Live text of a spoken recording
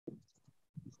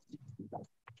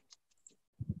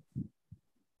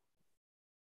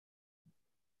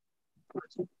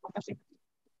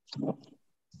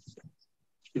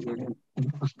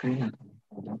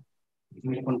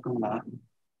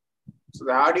So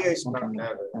the audio is not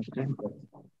there.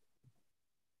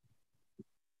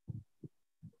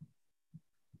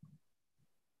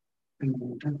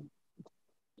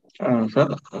 Sir,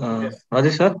 Yes.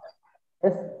 Rajesh sir?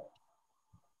 Yes.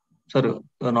 Sir, you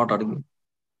are not audible.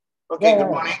 Okay, good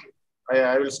morning.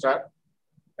 I will start.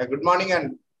 Good morning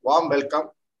and warm welcome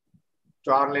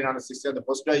to Online Anaesthesia, the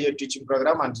postgraduate teaching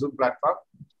program on Zoom platform,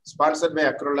 sponsored by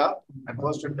Acrola and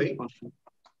hosted by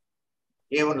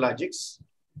A1 Logics.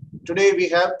 Today we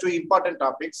have two important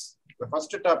topics. The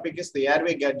first topic is the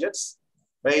airway gadgets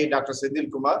by Dr. Sendil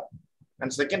Kumar,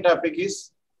 and second topic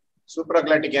is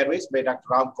supraglottic airways by Dr.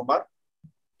 Ram Kumar.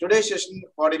 Today's session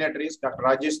coordinator is Dr.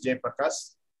 Rajesh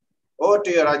Jayaprakash. Over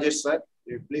to you, Rajesh sir.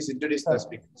 Please introduce the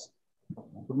speakers.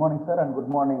 Good morning, sir, and good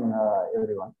morning,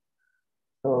 everyone.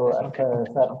 So, as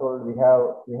sir told, we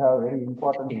have very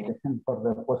important session for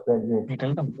the postgraduate.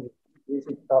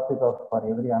 Basic topic for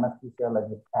every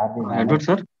anesthesiologist. Edward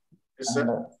sir. Yes, sir.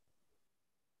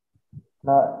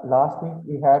 Last week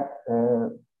we had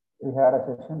a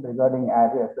session regarding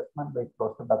airway assessment by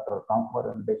Professor Dr. Kamkar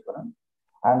and Deshwaran,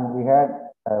 and we had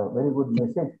a very good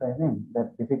message from him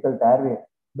that difficult airway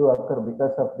do occur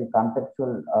because of the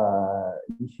contextual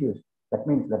issues. That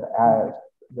means that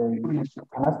the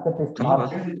anesthetist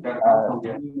not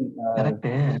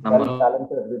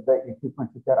talented with the equipment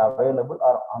which are available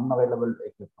or unavailable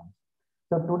equipment.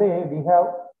 So today we have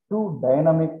two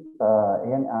dynamic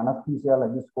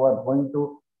anesthesiologists who are going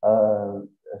to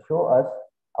show us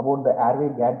about the airway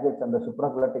gadgets and the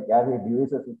supraglottic airway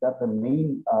devices, which are the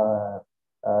main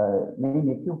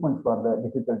equipment for the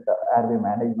difficult airway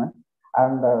management.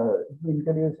 And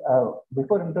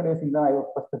before introducing them, I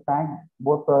would first thank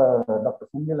both Dr.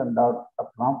 Sendil and Dr.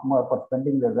 Ram Kumar for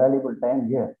spending their valuable time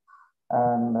here.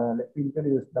 And let me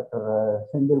introduce Dr.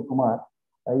 Sendil Kumar.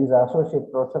 He is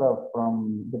Associate Professor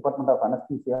from Department of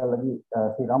Anaesthesiology,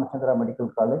 Sri Ramachandra Medical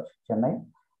College, Chennai.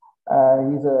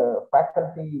 He is a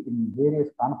faculty in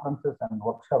various conferences and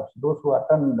workshops. Those who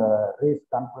attend race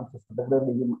conferences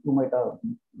regularly, you might have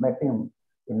met him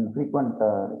in frequent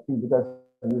things, because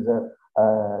he is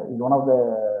one of the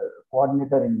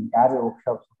coordinator in airway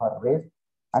workshops for race,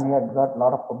 and he has got a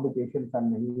lot of publications,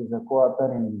 and he is a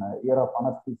co-author in Year of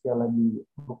Anesthesiology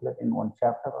booklet in one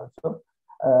chapter also.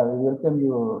 We welcome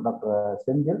you, Dr.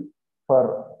 Sendil,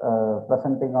 for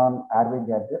presenting on airway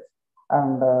gadgets.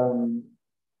 And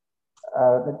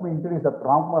let me introduce Dr.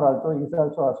 Ram Kumar also. He is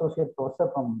also Associate Professor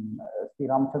from Sri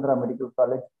Ramachandra Medical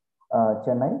College,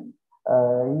 Chennai.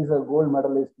 He is a gold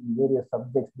medalist in various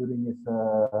subjects during his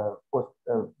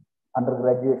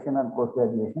undergraduation and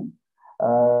post-graduation.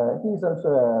 He is also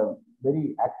a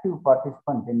very active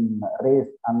participant in race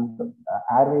and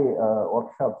airway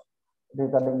workshops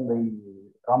regarding the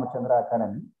Ramachandra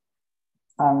Academy.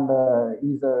 And he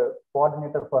is a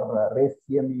coordinator for race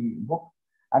CME book,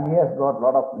 and he has got a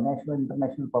lot of national and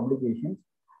international publications.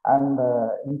 And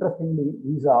interestingly,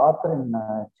 he is an author in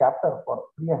a chapter for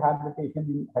rehabilitation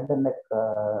in head and neck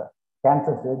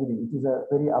cancer surgery, which is a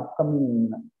very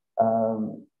upcoming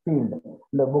field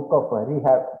in the book of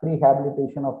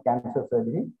rehabilitation of cancer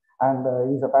surgery. And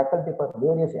he is a faculty for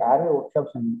various area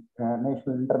workshops in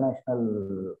national and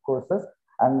international courses.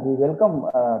 And we welcome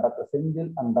Dr.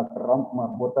 Sendil and Dr. Ram Kumar,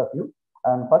 both of you.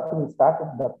 And first we'll start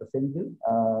with Dr. Sendil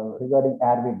regarding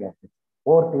airway gadgets.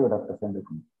 Over to you, Dr. Sendil.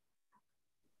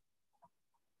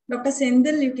 Dr.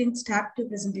 Sendil, you can start your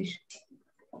presentation.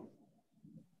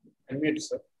 Unmute,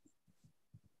 sir.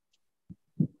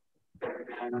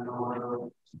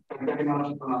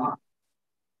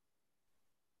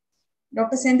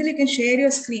 Dr. Sendil, you can share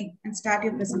your screen and start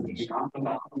your presentation.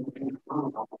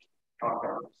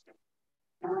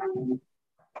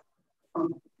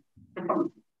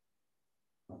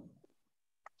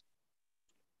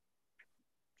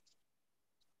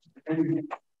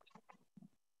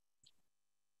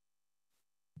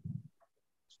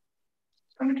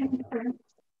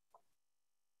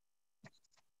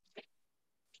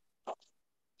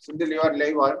 Sendil, you are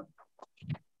live on.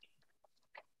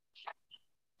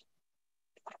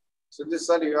 Sendil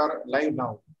sir, you are live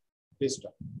now. Please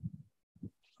start.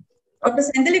 Dr.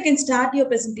 Sendil, you can start your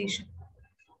presentation.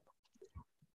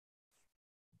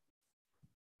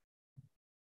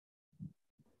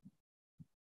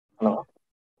 Hello.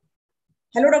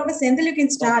 Hello, Dr. Sendil, you can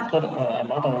start. Sir, I'm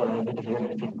not able to hear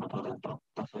anything.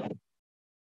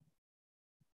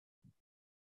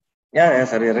 Yeah,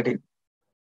 sir, you're ready.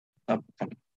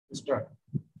 Start.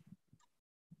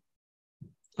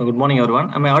 Good morning,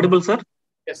 everyone. Am I audible, sir?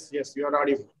 Yes, you are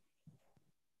audible.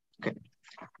 Okay.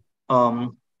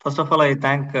 First of all, I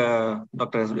thank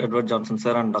Dr. Edward Johnson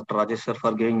sir and Dr. Rajesh sir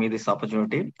for giving me this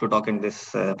opportunity to talk in this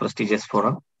prestigious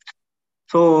forum.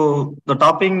 So the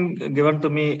topic given to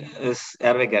me is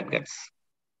airway gadgets.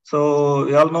 So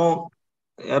we all know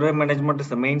airway management is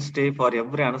the mainstay for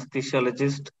every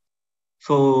anesthesiologist.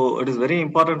 So it is very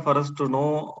important for us to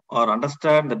know or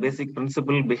understand the basic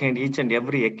principle behind each and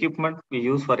every equipment we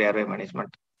use for airway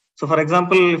management. So for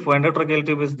example, if endotracheal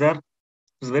tube is there,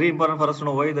 it's very important for us to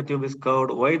know why the tube is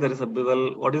curved, why there is a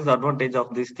bevel, what is the advantage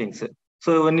of these things.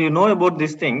 So when you know about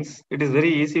these things, it is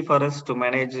very easy for us to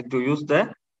manage, to use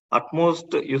the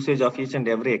utmost usage of each and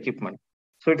every equipment.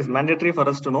 So it is mandatory for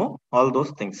us to know all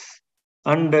those things.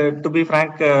 And to be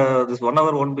frank, this 1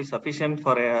 hour won't be sufficient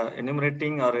for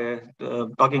enumerating or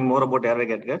talking more about airway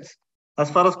gadgets.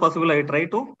 As far as possible, I try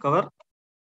to cover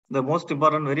the most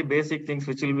important, very basic things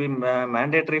which will be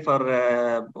mandatory for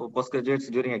postgraduates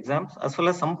during exams, as well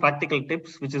as some practical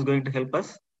tips which is going to help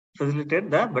us facilitate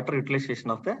the better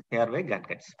utilization of the airway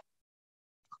gadgets.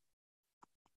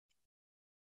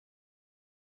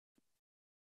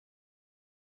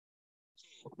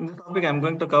 In this topic, I'm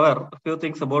going to cover a few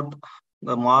things about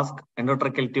the mask,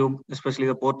 endotracheal tube, especially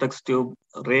the Portex tube,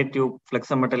 ray tube,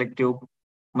 flexometallic tube,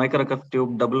 microcuff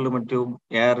tube, double lumen tube,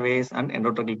 airways, and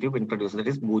endotracheal tube introduced, that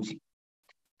is bougie.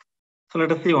 So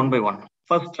let us see one by one.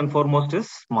 First and foremost is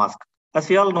mask. As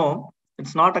we all know,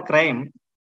 it's not a crime.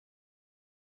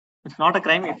 It's not a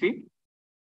crime if we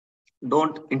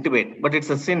don't intubate, but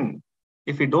it's a sin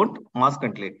if we don't mask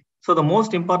ventilate. So the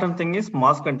most important thing is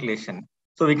mask ventilation.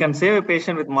 So we can save a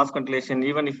patient with mask ventilation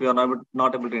even if we are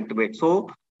not able to intubate. So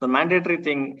the mandatory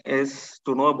thing is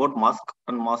to know about mask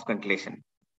and mask ventilation.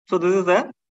 So this is the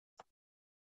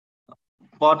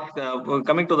part,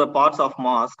 coming to the parts of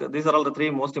mask. These are all the three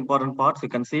most important parts. You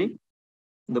can see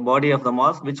the body of the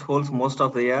mask, which holds most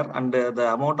of the air, and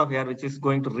the amount of air which is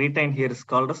going to retain here is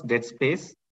called as dead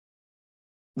space.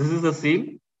 This is the seal.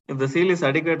 If the seal is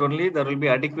adequate only, there will be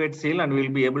adequate seal and we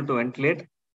will be able to ventilate.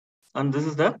 And this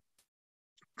is the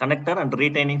connector and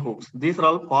retaining hooks. These are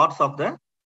all parts of the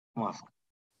mask.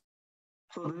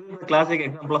 So this is a classic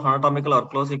example of anatomical or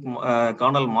closic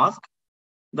cornel mask.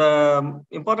 The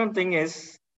important thing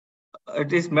is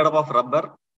it is made up of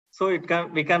rubber. So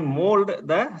we can mold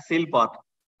the seal part.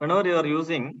 Whenever you are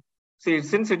using, see,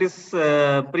 since it is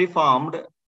preformed,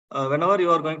 whenever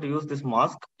you are going to use this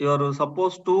mask, you are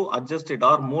supposed to adjust it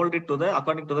or mold it to the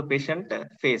according to the patient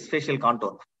facial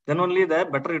contour. Then only the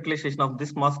better utilization of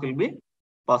this mask will be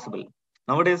possible.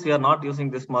 Nowadays, we are not using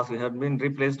this mask. We have been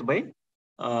replaced by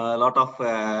a lot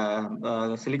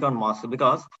of silicone masks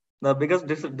because the biggest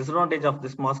disadvantage of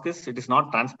this mask is it is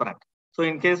not transparent. So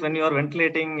in case when you are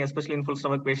ventilating, especially in full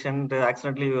stomach patient,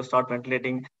 accidentally you start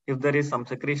ventilating, if there is some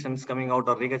secretions coming out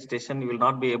or regurgitation, you will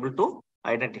not be able to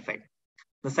identify.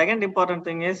 The second important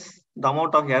thing is the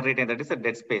amount of air retained, that is a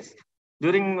dead space.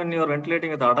 During when you are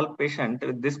ventilating with the adult patient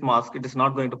with this mask, it is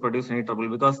not going to produce any trouble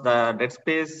because the dead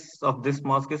space of this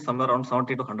mask is somewhere around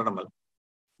 70 to 100 ml.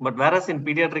 But whereas in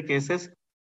pediatric cases,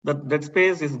 the dead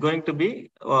space is going to be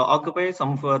occupy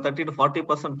some 30 to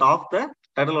 40% of the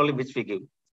tidal volume which we give.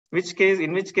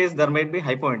 In which case there might be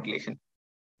hypoventilation.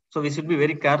 So we should be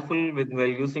very careful while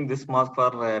using this mask for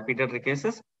pediatric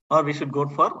cases, or we should go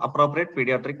for appropriate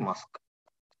pediatric mask.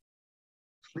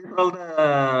 These are all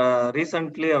the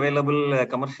recently available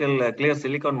commercial clear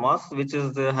silicone masks, which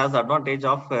has advantage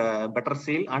of better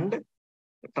seal and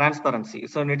transparency.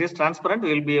 So when it is transparent,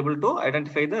 we will be able to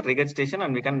identify the regurgitation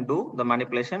and we can do the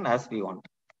manipulation as we want.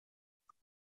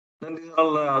 Then these are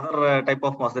all other type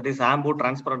of mask, that is ambu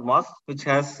transparent mask, which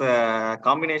has a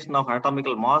combination of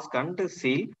anatomical mask and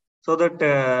seal, so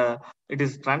that it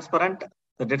is transparent,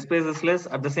 the dead space is less.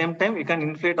 At the same time, you can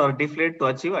inflate or deflate to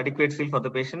achieve adequate seal for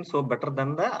the patient, so better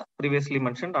than the previously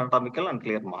mentioned anatomical and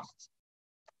clear masks.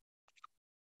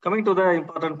 Coming to the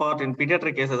important part in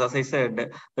pediatric cases, as I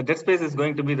said, the dead space is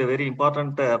going to be the very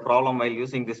important problem while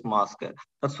using this mask.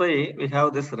 That's why we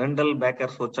have this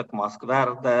Rendell-Baker-Sochak mask,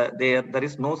 where there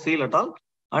is no seal at all,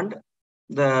 and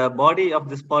the body of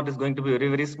this part is going to be very,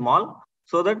 very small,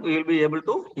 so that we will be able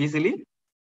to easily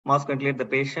mask ventilate the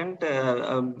patient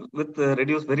with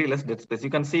reduce very less dead space. You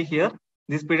can see here,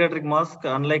 these pediatric masks,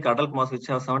 unlike adult masks, which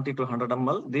have 70 to 100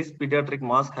 ml, these pediatric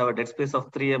masks have a dead space of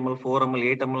 3 ml, 4 ml,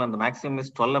 8 ml, and the maximum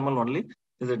is 12 ml only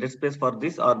is a dead space for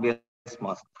this RBS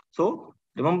mask. So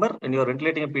remember, when you are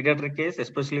ventilating a pediatric case,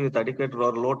 especially with adequate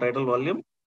or low tidal volume,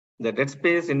 the dead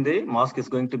space in the mask is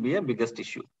going to be a biggest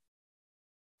issue.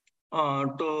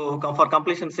 For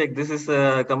completion's sake, this is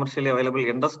a commercially available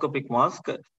endoscopic mask,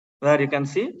 where you can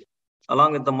see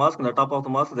along with the mask, in the top of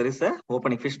the mask, there is a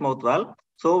opening fish mouth valve.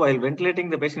 So while ventilating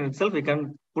the patient itself, we can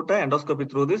put an endoscopy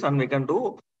through this and we can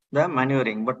do the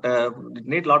maneuvering, but it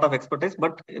need a lot of expertise.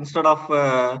 But instead of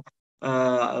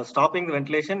stopping the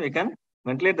ventilation, we can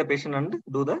ventilate the patient and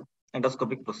do the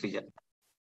endoscopic procedure.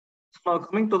 So now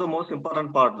coming to the most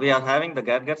important part, we are having the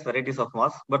gadgets, varieties of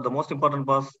masks, but the most important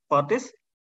part is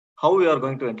how we are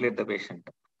going to ventilate the patient.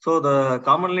 So the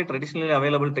commonly traditionally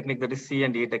available technique, that is C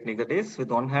and E technique, that is with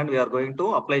one hand we are going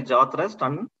to apply jaw thrust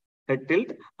and head tilt,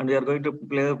 and we are going to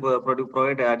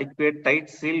provide adequate tight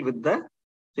seal with the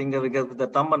finger, with the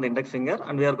thumb and the index finger,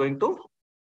 and we are going to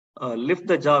lift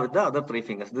the jaw with the other three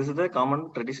fingers. This is the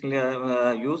common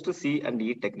traditionally used C and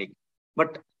E technique.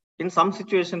 But in some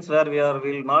situations where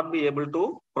we will not be able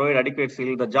to provide adequate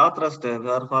seal, the jaw thrust,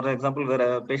 for example, where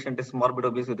a patient is morbid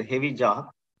obese with a heavy jaw,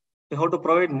 we have to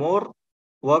provide more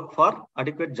work for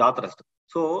adequate jaw thrust.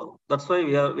 So that's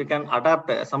why we can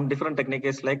adapt some different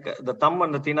techniques, like the thumb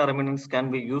and the thenar eminence can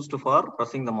be used for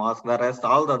pressing the mask, whereas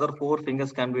all the other four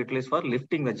fingers can be utilized for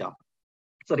lifting the jaw.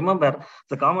 So remember,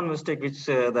 the common mistake which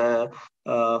the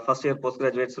first year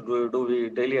postgraduates we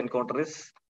daily encounter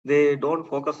is they don't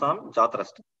focus on jaw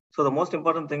thrust. So the most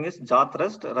important thing is jaw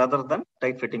thrust rather than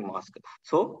tight fitting mask.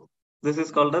 So this is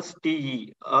called as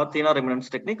TE, or thenar eminence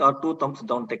technique, or two thumbs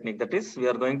down technique. That is, we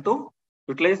are going to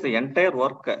utilize the entire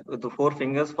work with the four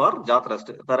fingers for jaw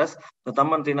thrust, whereas the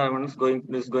thumb and thenar eminence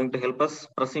is going to help us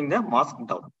pressing the mask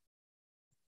down.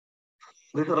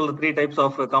 These are all the three types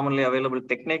of commonly available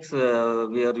techniques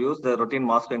we are used: the routine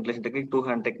mask ventilation technique,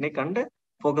 two-hand technique, and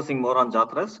focusing more on jaw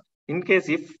thrust. In case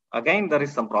if again there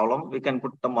is some problem, we can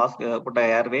put the mask, put a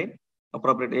airway,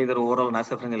 appropriate either oral or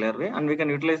nasopharyngeal airway, and we can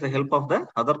utilize the help of the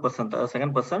other person,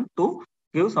 second person, to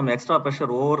give some extra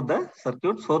pressure over the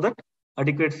circuit so that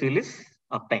adequate seal is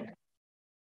obtained.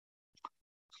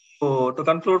 So to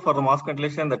conclude for the mask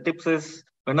ventilation, the tips is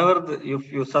whenever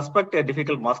if you suspect a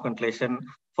difficult mask ventilation,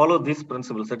 follow these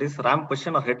principles. That is ramp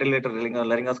position or head related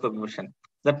laryngoscopy position.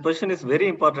 That position is very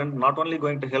important, not only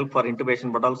going to help for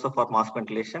intubation, but also for mask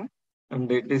ventilation. And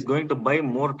it is going to buy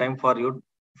more time for you,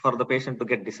 for the patient to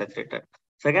get desaturated.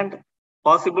 Second,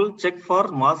 possible check for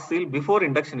mask seal before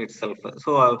induction itself.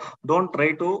 So don't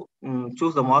try to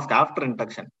choose the mask after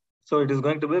induction. So it is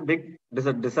going to be a big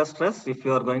disastrous if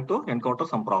you are going to encounter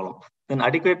some problem. Then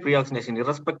adequate pre-oxygenation,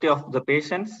 irrespective of the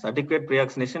patient's, adequate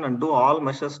pre-oxygenation, and do all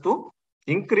measures to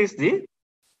increase the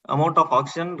amount of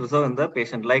oxygen reserve in the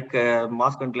patient, like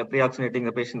mask pre-oxygenating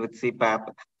the patient with CPAP,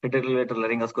 head-related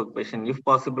laryngoscopic patient, if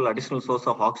possible, additional source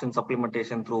of oxygen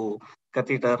supplementation through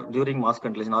catheter during mask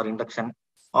ventilation or induction.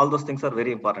 All those things are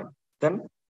very important. Then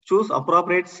choose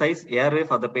appropriate size airway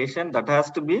for the patient that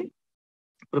has to be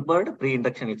prepared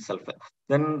pre-induction itself.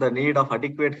 Then the need of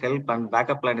adequate help and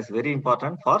backup plan is very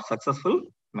important for successful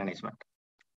management.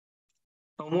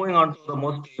 Now moving on to the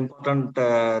most important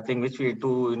thing which we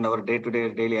do in our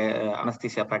day-to-day daily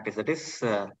anesthesia practice, that is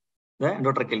the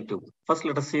endotracheal tube. First,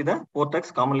 let us see the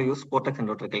Portex, commonly used Portex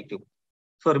endotracheal tube.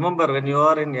 So remember, when you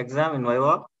are in exam in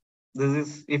Viva, this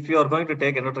is, if you are going to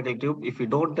take endotracheal tube, if you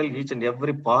don't tell each and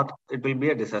every part, it will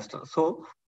be a disaster. So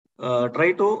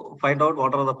try to find out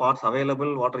what are the parts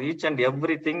available, what are each and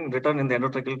everything written in the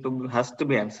endotracheal tube has to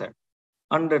be answered.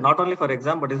 And not only for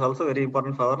exam, but is also very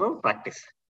important for our practice.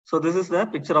 So this is the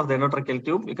picture of the endotracheal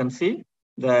tube. You can see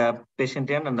the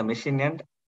patient end and the machine end.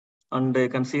 And you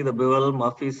can see the bevel,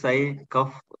 Murphy's eye,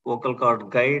 cuff, vocal cord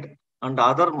guide, and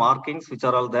other markings which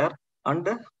are all there. And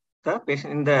the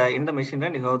patient in the machine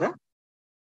end, you have the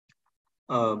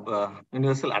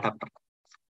universal adapter.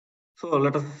 So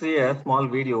let us see a small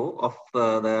video of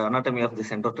the anatomy of this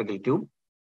endotracheal tube.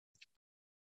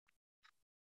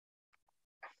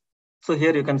 So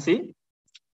here you can see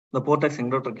the Portex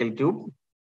endotracheal tube.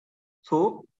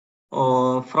 So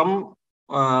from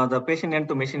the patient end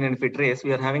to machine end, if we trace,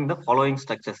 we are having the following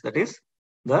structures. That is,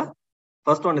 the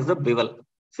first one is the bevel.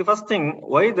 See, first thing,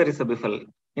 why there is a bevel?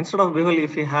 Instead of bevel,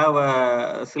 if you have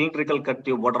a cylindrical cut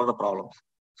tube, what are the problems?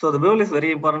 So the bevel is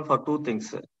very important for two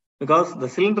things. Because the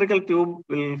cylindrical tube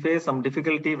will face some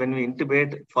difficulty when we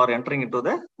intubate for entering into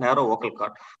the narrow vocal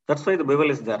cord. That's why the bevel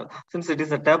is there. Since it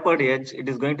is a tapered edge, it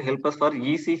is going to help us for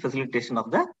easy facilitation of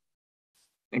the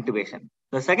intubation.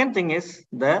 The second thing is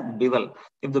the bevel.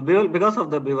 If the bevel, because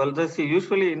of the bevel,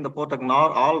 usually in the Portex,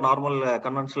 all normal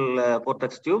conventional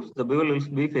Portex tubes, the bevel will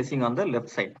be facing on the left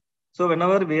side. So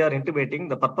whenever we are intubating,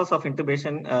 the purpose of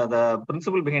intubation, the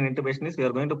principle behind intubation is we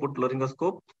are going to put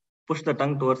laryngoscope, push the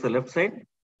tongue towards the left side,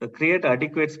 create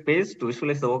adequate space to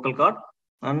visualize the vocal cord,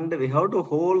 and we have to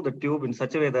hold the tube in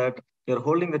such a way that you are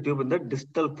holding the tube in the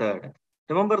distal third.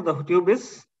 Remember, the tube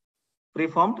is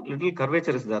preformed little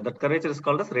curvature is there. That curvature is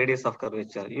called as radius of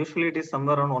curvature. Usually it is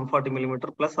somewhere around 140 millimeter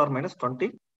plus or minus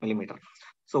 20 millimeter.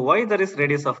 So why there is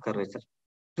radius of curvature?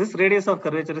 This radius of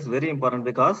curvature is very important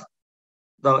because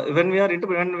when we are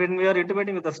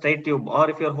intubating with a straight tube, or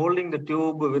if you are holding the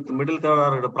tube with middle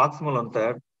third or the proximal one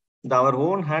third, our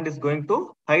own hand is going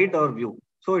to hide our view.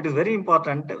 So it is very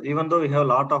important, even though we have a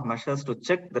lot of measures to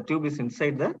check the tube is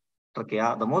inside the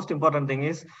trachea. The most important thing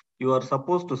is you are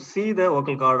supposed to see the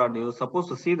vocal cord and you are supposed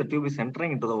to see the tube is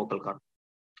entering into the vocal cord.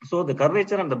 So the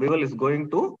curvature and the bevel is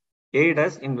going to aid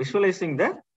us in visualizing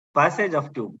the passage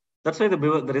of tube. That's why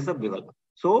there is a bevel.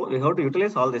 So we have to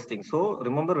utilize all these things. So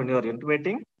remember, when you are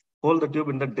intubating, hold the tube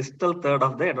in the distal third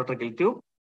of the endotracheal tube,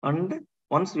 and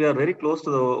once we are very close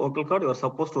to the vocal cord, you are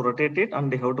supposed to rotate it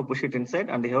and you have to push it inside,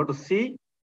 and you have to see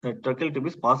the tracheal tube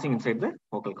is passing inside the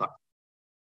vocal cord.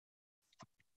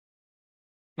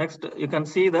 Next, you can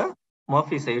see the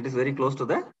Murphy's eye. It is very close to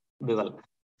the bevel.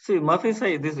 See, Murphy's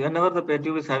eye, this whenever the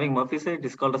tube is having Murphy's eye, it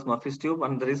is called as Murphy's tube,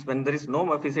 and when there is no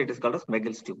Murphy's eye, it is called as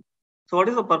Megal's tube. So what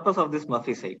is the purpose of this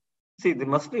Murphy's eye? See,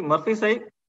 Murphy's eye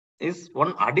is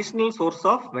one additional source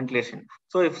of ventilation.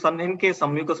 So if in case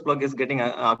some mucus plug is getting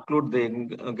occlude,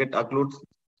 they get occludes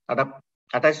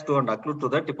attached to and occlude to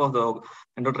the tip of the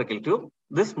endotracheal tube.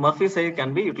 This Murphy's eye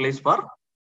can be utilized for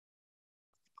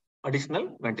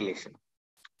additional ventilation.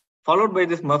 Followed by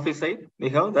this Murphy's eye, we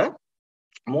have the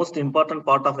most important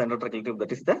part of the endotracheal tube,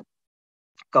 that is the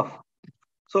cuff.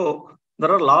 So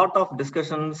there are a lot of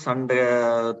discussions and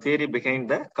theory behind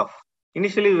the cuff.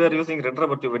 Initially, we were using red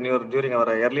rubber tube during our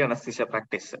early anesthesia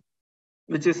practice,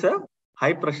 which is a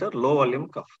high pressure, low volume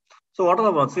cuff. So what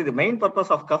are the main purpose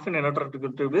of cuff in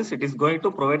endotracheal tube is it is going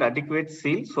to provide adequate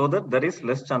seal so that there is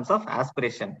less chance of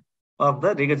aspiration of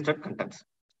the regurgitated contents.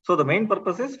 So the main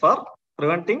purpose is for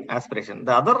preventing aspiration.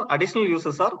 The other additional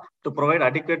uses are to provide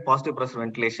adequate positive pressure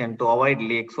ventilation, to avoid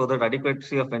leak so that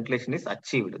adequacy of ventilation is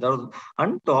achieved,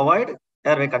 and to avoid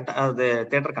airway the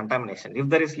theater contamination. If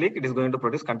there is leak, it is going to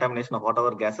produce contamination of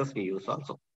whatever gases we use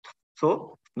also.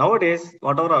 So nowadays,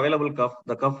 whatever available cuff,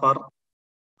 the cuff are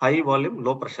high volume,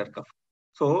 low pressure cuff.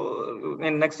 So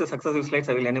in next successive slides,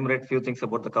 I will enumerate few things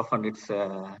about the cuff and its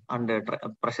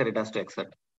pressure it has to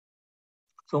exert.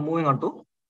 So moving on to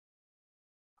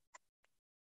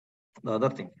the other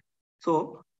thing.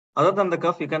 So other than the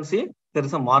cuff, you can see there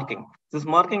is a marking. This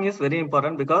marking is very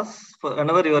important because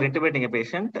whenever you are intubating a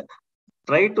patient,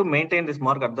 try to maintain this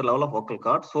mark at the level of vocal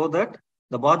cord so that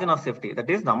the margin of safety, that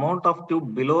is the amount of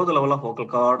tube below the level of vocal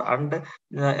cord and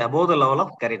above the level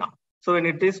of carina. So when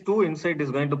it is too inside, it is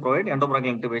going to provide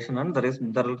endobronchial intubation, and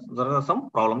there are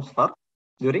some problems for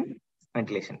during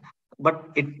ventilation. But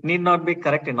it need not be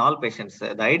correct in all patients.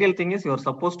 The ideal thing is you are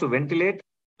supposed to ventilate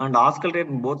and auscultate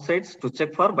on both sides to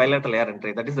check for bilateral air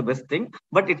entry. That is the best thing.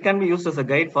 But it can be used as a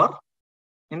guide for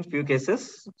in few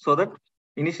cases, so that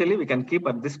initially we can keep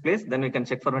at this place, then we can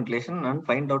check for ventilation and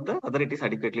find out whether it is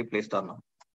adequately placed or not.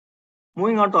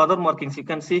 Moving on to other markings, you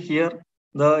can see here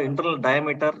the internal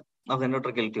diameter of the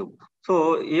endotracheal tube.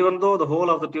 So even though the whole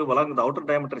of the tube along with the outer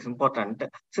diameter is important,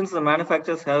 since the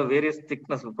manufacturers have various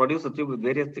thickness, produce a tube with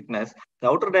various thickness, the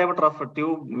outer diameter of a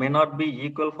tube may not be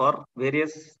equal for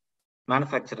various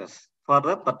manufacturers for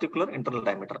the particular internal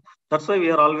diameter. That's why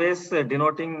we are always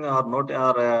denoting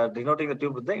the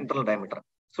tube with the internal diameter.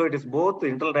 So it is both the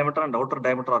internal diameter and outer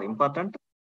diameter are important.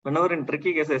 Whenever in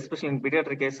tricky cases, especially in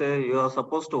pediatric cases, you are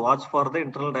supposed to watch for the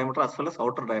internal diameter as well as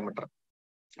outer diameter.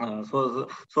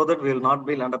 So that we will not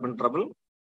land up in trouble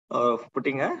of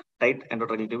putting a tight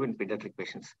endotracheal tube in pediatric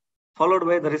patients. Followed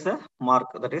by there is a mark,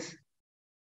 that is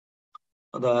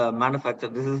the manufacturer.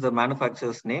 This is the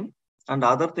manufacturer's name, and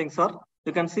other things are,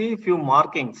 you can see few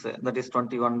markings, that is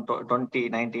 21, 20,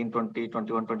 19, 20,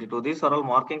 21, 22. These are all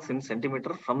markings in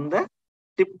centimeter from the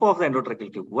tip of the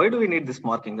endotracheal tube. Why do we need this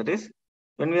marking? That is,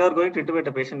 when we are going to intubate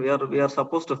a patient, we are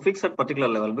supposed to fix at particular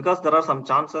level, because there are some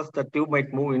chances that tube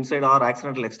might move inside or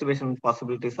accidental extubation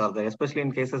possibilities are there, especially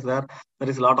in cases where there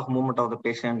is a lot of movement of the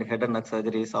patient, head and neck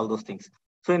surgeries, all those things.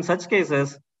 So in such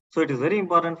cases, so it is very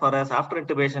important for us after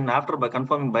intubation, after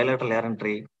confirming bilateral air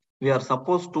entry, we are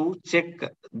supposed to check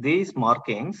these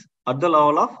markings at the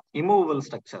level of immovable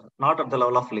structure, not at the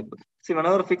level of lip. See,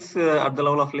 whenever fix at the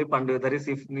level of lip, and there is,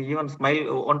 if even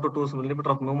smile 1 to 2 millimeter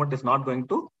of movement is not going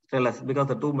to tell us, because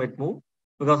the tube might move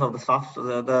because of the soft,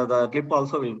 the lip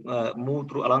also will move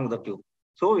through along the tube.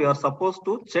 So we are supposed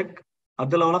to check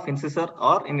at the level of incisor,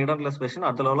 or in edentulous patient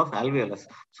at the level of alveolus,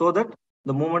 so that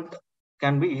the movement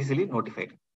can be easily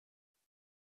notified.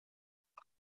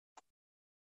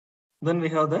 Then we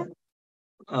have the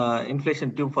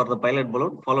inflation tube for the pilot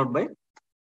balloon, followed by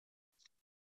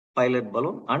pilot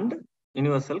balloon and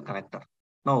universal connector.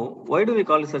 Now, why do we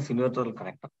call this as universal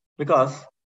connector? Because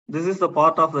this is the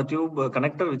part of the tube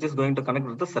connector which is going to connect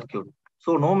with the circuit.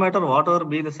 So no matter whatever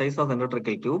be the size of the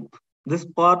endotracheal tube, this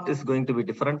part is going to be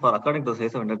different for according to the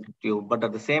size of endotracheal tube. But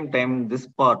at the same time, this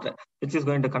part which is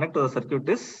going to connect to the circuit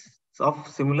is of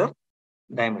similar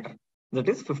diameter. That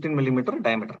is 15 millimeter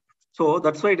diameter. So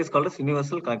that's why it is called as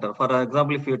universal connector. For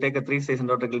example, if you take a 3-size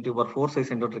endotracheal tube or 4-size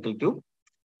endotracheal tube,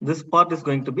 this part is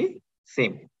going to be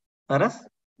same, whereas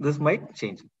this might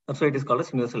change. That's why it is called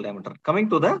as universal diameter. Coming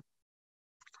to the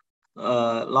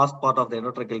last part of the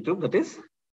endotracheal tube, that is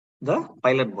the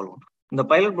pilot balloon. In the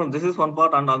pilot balloon, this is one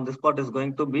part, and on this part is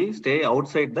going to be stay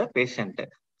outside the patient.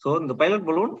 So in the pilot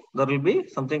balloon, there will be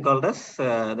something called as they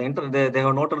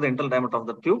have noted the internal diameter of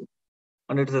the tube,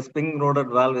 and it is a spring-loaded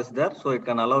valve is there, so it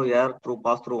can allow air to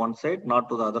pass through one side, not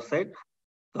to the other side.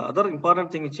 The other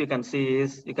important thing which you can see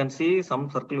is you can see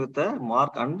some circle with a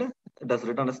mark and it has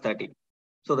written as 30.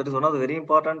 So that is one of the very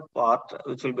important part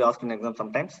which will be asked in exam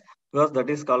sometimes, because that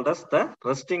is called as the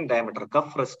resting diameter,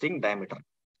 cuff resting diameter.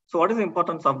 So what is the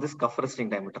importance of this cuff resting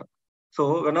diameter?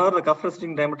 So whenever the cuff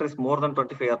resting diameter is more than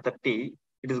 25 or 30,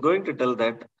 it is going to tell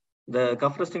that the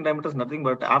cuff resting diameter is nothing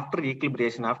but after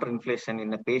equilibration, after inflation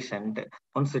in a patient,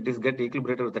 once it is get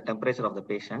equilibrated with the temperature of the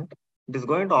patient, it is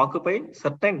going to occupy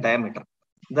certain diameter.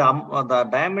 The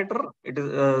diameter, it is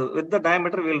with the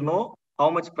diameter we will know how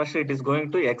much pressure it is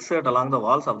going to exert along the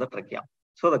walls of the trachea.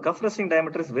 So the cuff resting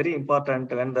diameter is very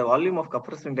important. When the volume of cuff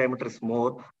resting diameter is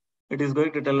more, it is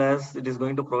going to tell us it is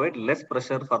going to provide less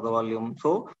pressure for the volume.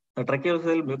 So the tracheal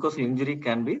mucosal injury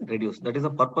can be reduced. That is the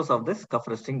purpose of this cuff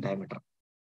resting diameter.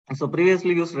 So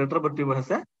previously used retrobud tube has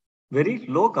a very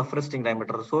low cuff resting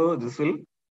diameter. So this will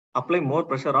apply more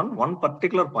pressure on one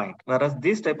particular point, whereas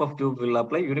this type of tube will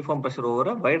apply uniform pressure over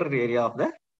a wider area of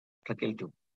the tracheal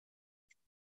tube.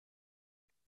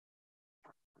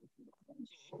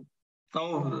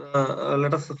 Now,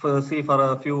 let us see for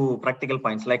a few practical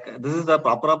points. Like this is the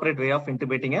appropriate way of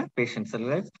intubating a patient. So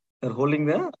you're holding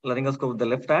the laryngoscope with the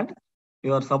left hand.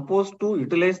 You are supposed to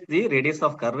utilize the radius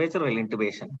of curvature while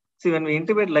intubation. See, when we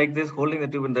intubate like this, holding the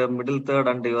tube in the middle third,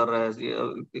 and you are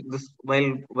this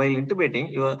while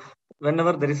intubating, you are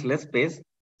whenever there is less space,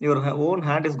 your own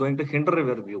hand is going to hinder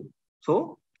your view.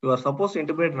 So you are supposed to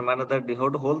intubate in a manner that you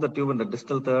have to hold the tube in the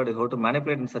distal third. You have to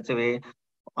manipulate in such a way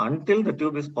until the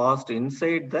tube is passed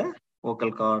inside the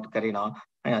vocal cord, carina.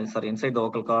 Inside the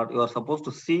vocal cord, you are supposed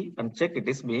to see and check it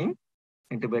is being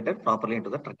intubated properly into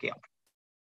the trachea.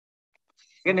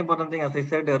 Second important thing, as I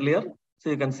said earlier, so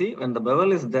you can see when the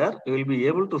bevel is there, you will be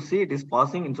able to see it is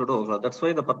passing into the vocal. That's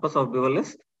why the purpose of bevel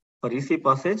is for easy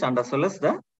passage and as well as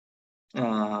the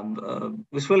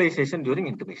visualization during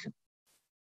intubation.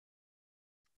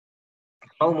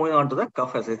 Now moving on to the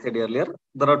cuff, as I said earlier,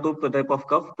 there are two types of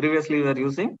cuff. Previously, we were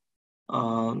using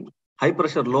high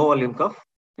pressure, low volume cuff.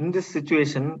 In this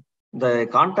situation, the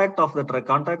contact of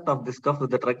this cuff with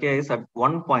the trachea is at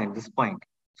one point, this point.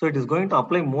 So it is going to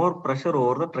apply more pressure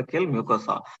over the tracheal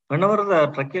mucosa. Whenever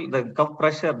the cuff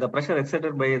pressure, the pressure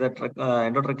exerted by the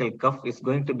endotracheal cuff is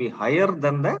going to be higher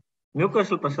than the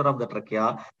mucosal pressure of the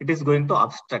trachea, it is going to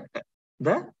obstruct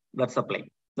the blood supply.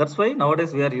 That's why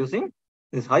nowadays we are using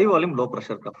this high volume, low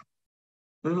pressure cuff.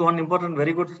 This is one important,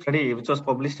 very good study which was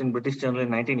published in British Journal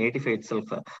in 1985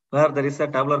 itself, where there is a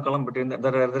tabular column between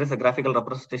there is a graphical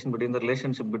representation between the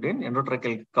relationship between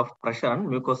endotracheal cuff pressure and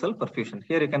mucosal perfusion.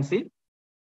 Here you can see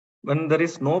when there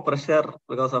is no pressure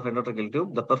because of endotracheal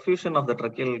tube, the perfusion of the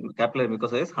tracheal capillary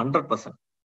mucosa is 100%.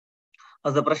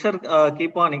 As the pressure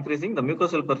keep on increasing, the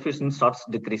mucosal perfusion starts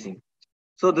decreasing.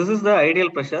 So this is the ideal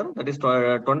pressure, that is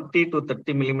 20 to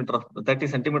 30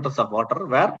 centimeters of water,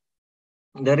 where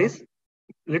there is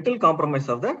little compromise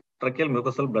of the tracheal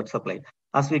mucosal blood supply.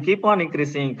 As we keep on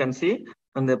increasing, you can see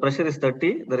when the pressure is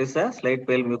 30, there is a slight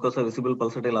pale mucosa visible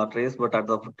pulsatile arteries, but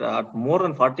at more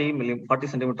than 40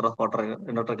 centimeters of water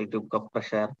endotracheal tube cuff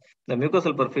pressure, the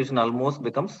mucosal perfusion almost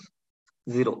becomes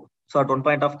zero. So at one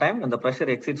point of time, when the pressure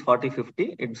exceeds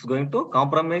 40-50, it's going to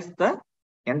compromise the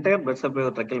entire blood supply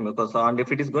of the tracheal mucosa. And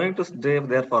if it is going to stay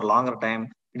there for longer time,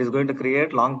 it is going to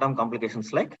create long-term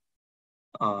complications like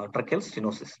tracheal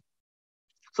stenosis.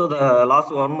 So the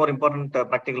last one more important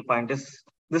practical point is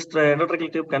this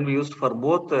endotracheal tube can be used for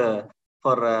both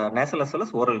nasal as well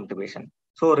as oral intubation.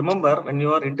 So remember, when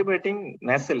you are intubating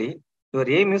nasally, your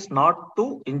aim is not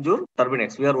to injure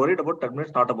turbinates. We are worried about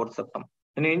turbinates, not about septum.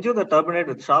 When you injure the turbinate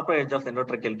with sharp edge of the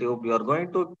endotracheal tube, you are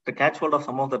going to catch hold of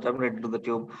some of the turbinate into the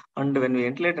tube. And when we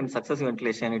ventilate in successive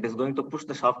ventilation, it is going to push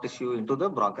the shaft tissue into the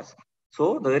bronchus.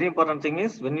 So the very important thing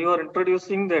is when you are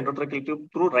introducing the endotracheal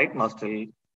tube through right nostril,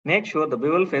 make sure the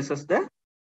bevel faces the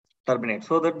terminate,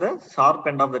 so that the sharp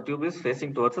end of the tube is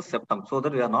facing towards the septum, so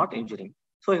that we are not injuring.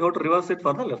 So you have to reverse it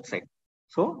for the left side.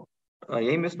 So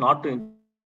aim is not to injure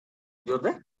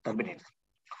the terminates.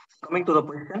 Coming to the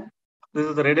position, this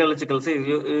is the radiological. See,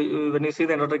 when you see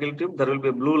the endotracheal tube, there will be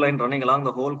a blue line running along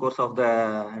the whole course of the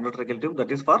endotracheal tube.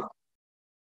 That is for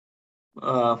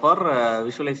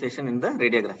visualization in the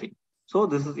radiography. So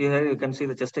this is here you can see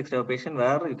the chest X-ray patient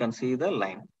where you can see the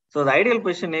line. So the ideal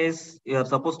position is you are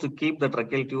supposed to keep the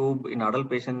tracheal tube in adult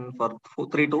patient for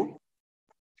 3 to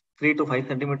 5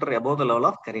 centimeter above the level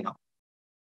of carina.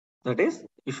 That is,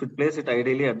 you should place it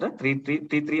ideally at the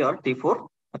T3 or T4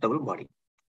 vertebral body.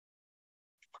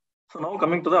 So now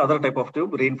coming to the other type of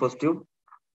tube, reinforced tube.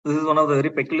 This is one of the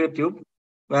very peculiar tube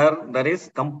where there is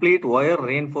complete wire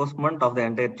reinforcement of the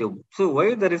entire tube. So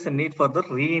why there is a need for the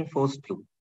reinforced tube?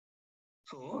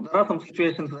 So there are some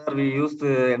situations where we use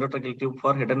the endotracheal tube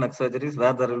for head and neck surgeries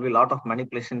where there will be a lot of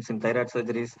manipulations in thyroid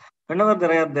surgeries. Whenever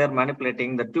they are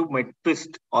manipulating, the tube might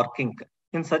twist or kink.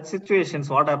 In such situations,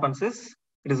 what happens is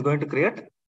it is going to create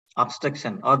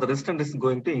obstruction or the resistance is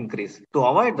going to increase. To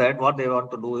avoid that, what they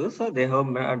want to do is they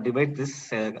have divided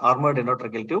this armored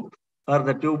endotracheal tube where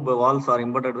the tube walls are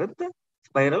embedded with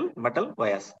spiral metal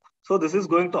wires. So this is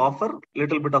going to offer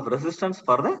little bit of resistance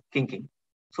for the kinking.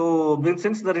 So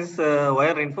since there is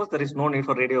wire reinforced, there is no need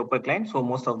for radio opaque line. So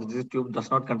most of this tube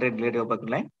does not contain radio opaque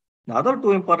line. The other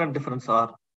two important differences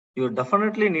are you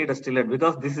definitely need a stellate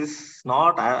because this is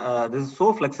not this is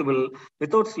so flexible.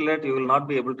 Without stellate, you will not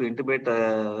be able to intubate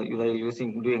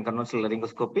doing conventional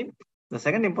laryngoscopy. The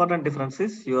second important difference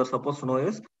is you are supposed to know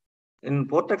is in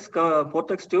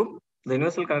portex tube, the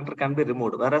universal connector can be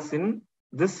removed, whereas in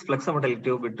this flexometal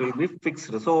tube, it will be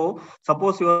fixed. So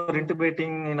suppose you are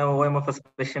intubating in a OMFS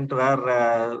patient where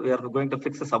we are going to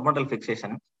fix a submental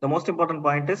fixation. The most important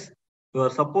point is you are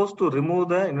supposed to remove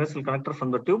the universal connector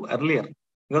from the tube earlier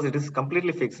because it is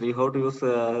completely fixed. You have to use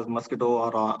mosquito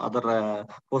or other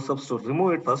forceps to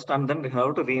remove it first and then you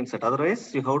have to reinsert.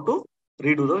 Otherwise, you have to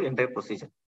redo the entire procedure.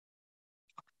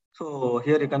 So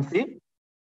here you can see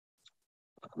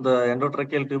the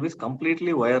endotracheal tube is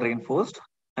completely wire reinforced.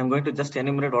 I'm going to just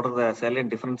enumerate what are the salient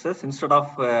differences. Instead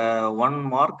of one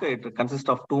mark, it consists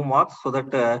of 2 marks so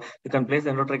that you can place the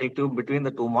endotracheal tube between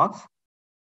the 2 marks.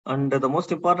 And the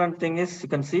most important thing is you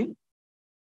can see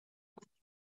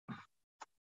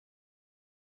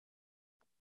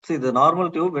the normal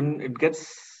tube when it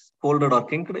gets folded or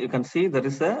kinked, you can see there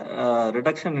is a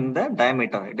reduction in the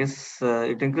diameter.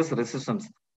 It increases resistance.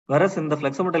 Whereas in the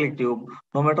flexometallic tube,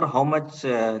 no matter how much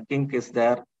kink is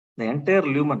there, the entire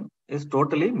lumen is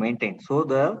totally maintained. So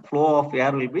the flow of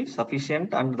air will be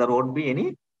sufficient and there won't be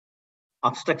any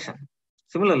obstruction.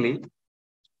 Similarly,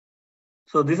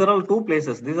 so these are all 2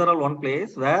 places. These are all 1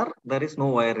 place where there is no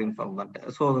wire reinforcement.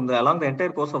 So along the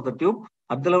entire course of the tube,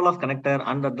 at the level of connector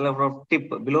and at the level of tip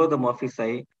below the Murphy's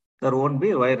eye, there won't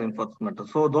be wire reinforcement.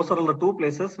 So those are all the 2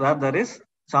 places where there is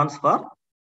chance for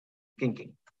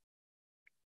kinking.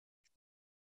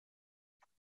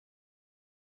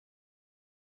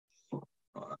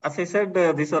 As I said,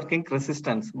 these are kink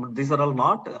resistance, but these are all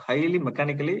not highly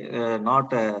mechanically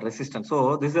not resistant.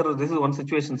 So this is one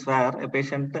situation where a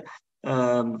patient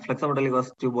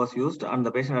flexometallic tube was used and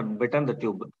the patient had bitten the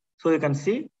tube. So you can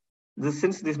see this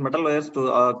since these metal wires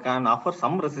can offer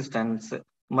some resistance.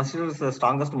 Muscle is the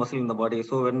strongest muscle in the body.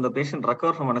 So when the patient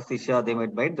recovers from anesthesia, they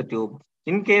might bite the tube.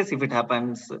 In case if it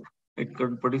happens, it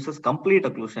could produces complete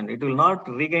occlusion. It will not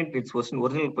regain its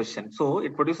original position. So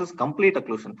it produces complete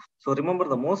occlusion. So remember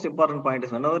the most important point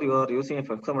is whenever you are using a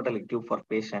flexometallic tube for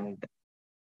patient,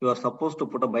 you are supposed to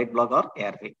put a bite block or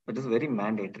airway. It is very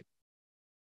mandatory.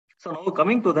 So now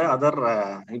coming to the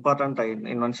other important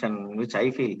invention, which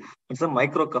I feel it's a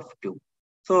micro cuff tube.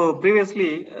 So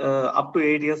previously, up to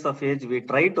 8 years of age, we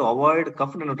tried to avoid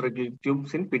cuffed endotracheal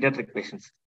tubes in pediatric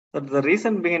patients. But the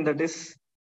reason being that is,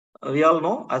 we all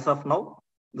know as of now,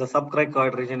 the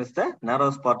subcricoid region is the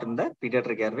narrowest part in the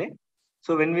pediatric airway.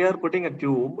 So when we are putting a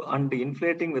tube and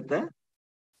inflating with the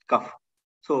cuff,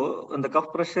 so when the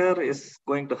cuff pressure is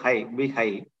going to be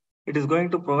high, it is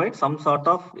going to provide some sort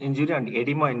of injury and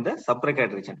edema in the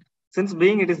subcricoid region. Since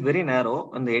being it is very narrow,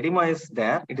 when the edema is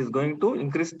there, it is going to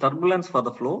increase turbulence for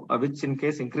the flow, which in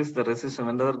case increase the resistance.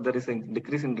 Whenever there is a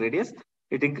decrease in radius,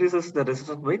 it increases the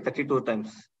resistance by 32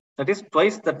 times. That is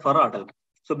twice that for adult.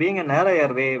 So being a narrow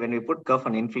airway, when we put cuff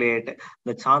and inflate,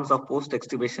 the chance of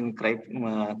post-extubation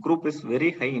croup is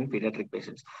very high in pediatric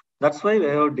patients. That's why we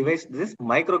have devised this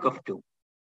micro cuff tube.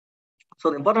 So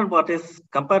the important part is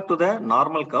compared to the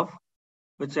normal cuff,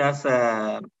 which has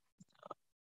a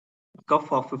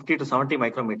cuff of 50 to 70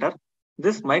 micrometer,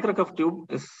 this micro cuff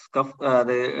tube is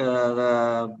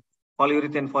the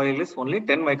polyurethane foil is only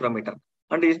 10 micrometer.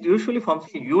 And it usually forms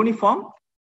a uniform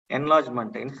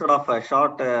enlargement. Instead of a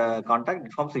short contact,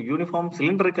 it forms a uniform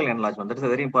cylindrical enlargement. That is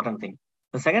a very important thing.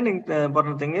 The second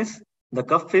important thing is the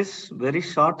cuff is very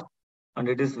short and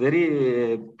it is very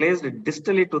placed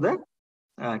distally to the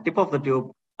tip of the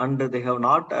tube, and they have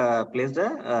not placed a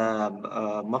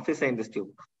Murphy's in this tube.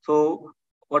 So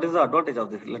what is the advantage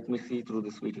of this? Let me see through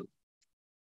this video.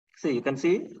 See, you can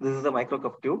see this is a micro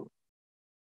cuff tube.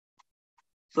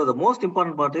 So the most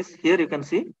important part is here you can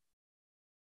see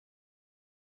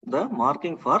the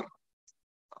marking for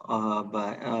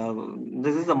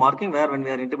this is the marking where when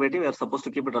we are intubating, we are supposed to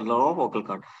keep it at the low vocal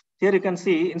cord. Here you can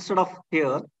see instead of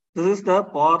here, this is the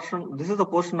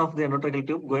portion of the endotracheal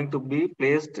tube going to be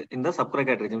placed in the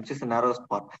subcoracoid region, which is the narrowest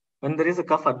part. When there is a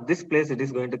cuff at this place, it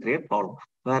is going to create problem.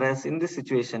 Whereas in this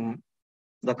situation,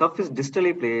 the cuff is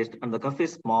distally placed and the cuff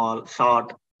is small,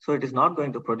 short, so it is not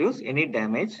going to produce any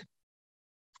damage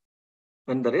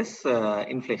when there is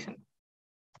inflation.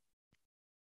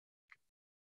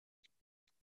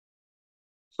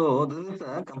 So this is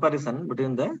a comparison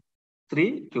between the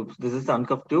three tubes. This is the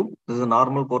uncuffed tube. This is a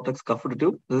normal vortex cuffed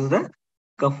tube. This is the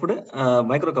cuffed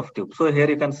micro cuff tube. So here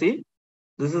you can see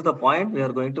this is the point we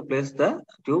are going to place the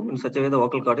tube in such a way the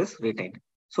vocal cord is retained.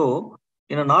 So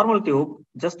in a normal tube,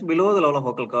 just below the level of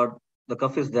vocal cord, the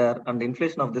cuff is there, and the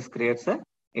inflation of this creates a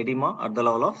edema at the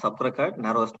level of subcoracoid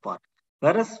narrowest part.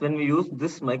 Whereas when we use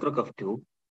this micro cuff tube,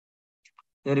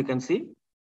 here you can see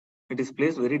it is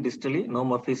placed very distally, no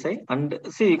Murphy's eye. And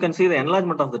see, you can see the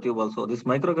enlargement of the tube also. This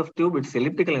micro cuff tube, it's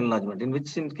elliptical enlargement, in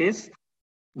which in case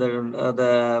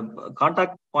the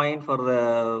contact point for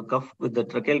the cuff with the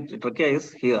trachea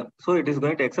is here. So it is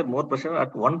going to exert more pressure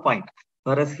at one point.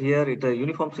 Whereas here it is a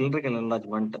uniform cylindrical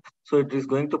enlargement. So it is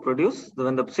going to produce,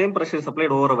 when the same pressure is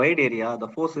applied over a wide area, the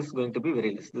force is going to be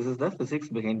very less. This is the physics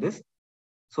behind this.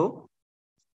 So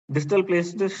distal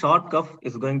placed short cuff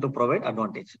is going to provide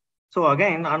advantage. So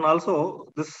again, and also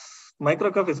this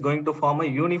micro cuff is going to form a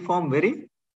uniform, very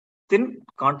thin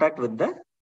contact with the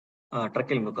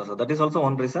tracheal mucosa. That is also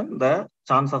one reason the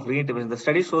chance of reintubation. The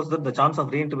study shows that the chance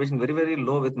of reintubation very, very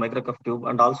low with micro cuff tube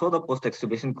and also the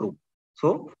post-extubation group.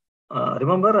 So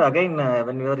remember again,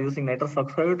 when you are using nitrous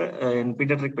oxide in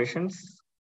pediatric patients,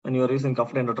 when you are using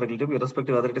cuffed endotracheal tube,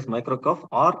 irrespective whether it is micro cuff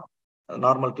or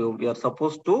normal tube, we are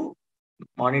supposed to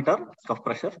monitor cuff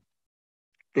pressure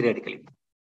periodically.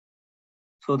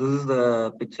 So this is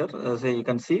the picture. So you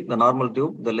can see the normal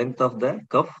tube, the length of the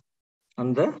cuff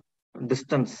and the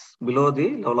distance below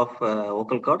the level of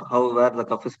vocal cord, where the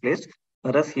cuff is placed.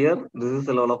 Whereas here, this is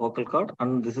the level of vocal cord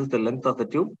and this is the length of the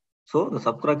tube. So the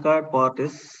subcoracoid part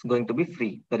is going to be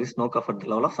free. There is no cuff at the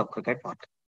level of subcoracoid part.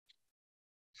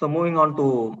 So moving on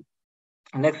to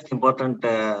next important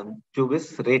tube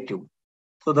is ray tube.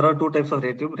 So there are two types of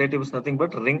ray tube. Ray tube is nothing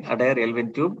but ring Adair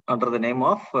Elvin tube under the name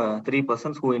of three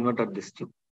persons who invented this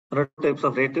tube. There are two types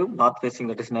of ray tube, north facing,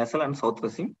 that is nasal, and south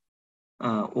facing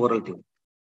oral tube.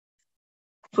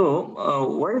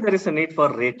 So why there is a need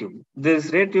for ray tube? This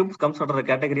ray tube comes under the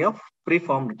category of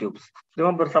preformed tubes.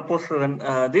 Remember, suppose when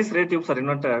these ray tubes are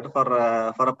invented for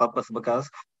a purpose, because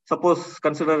suppose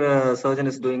consider a surgeon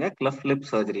is doing a cleft lip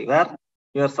surgery where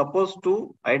you are supposed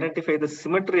to identify the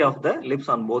symmetry of the lips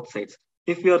on both sides.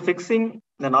 If you are fixing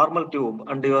the normal tube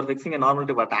and you are fixing a normal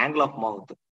tube at angle of mouth,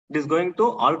 it is going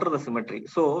to alter the symmetry.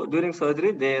 So during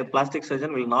surgery, the plastic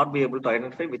surgeon will not be able to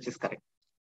identify which is correct.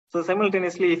 So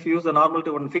simultaneously, if you use the normal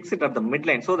tube and fix it at the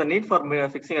midline, so the need for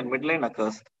fixing at midline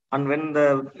occurs. And when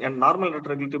the normal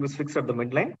endotracheal tube is fixed at the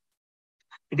midline,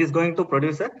 it is going to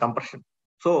produce a compression.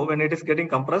 So when it is getting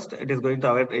compressed, it is going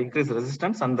to increase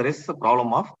resistance, and there is a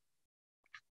problem of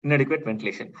inadequate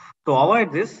ventilation. To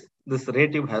avoid this ray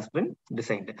tube has been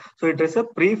designed. So it is a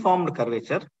preformed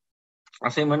curvature.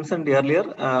 As I mentioned earlier,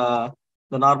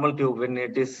 the normal tube, when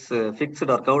it is fixed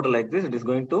or curved like this, it is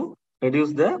going to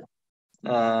reduce the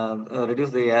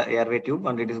airway tube,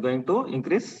 and it is going to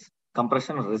increase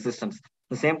compression and resistance. At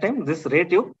the same time, this ray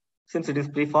tube, since it is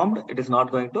preformed, it is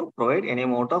not going to provide any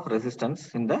amount of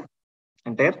resistance in the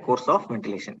entire course of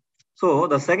ventilation. So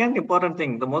the second important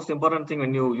thing, the most important thing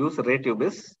when you use a ray tube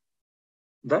is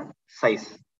the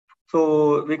size.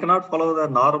 So we cannot follow the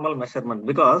normal measurement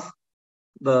because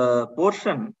the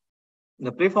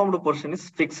preformed portion is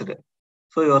fixed.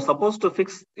 So you are supposed to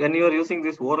fix, when you are using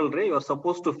this oral ray, you are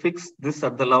supposed to fix this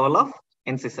at the level of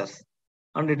incisors,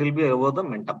 and it will be above the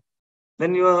mentum.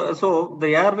 Then so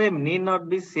the airway need not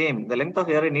be same. The length of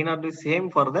airway need not be same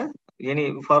for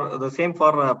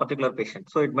a particular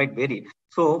patient. So it might vary.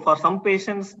 So for some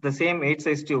patients, the same 8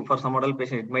 size tube, for some adult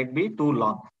patient, it might be too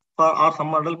long. Or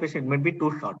some adult patient, it might be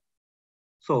too short.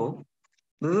 So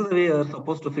This is the way you are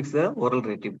supposed to fix the oral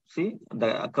ray tube. See,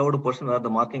 the curved portion where the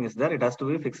marking is there, it has to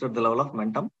be fixed at the level of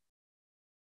mentum.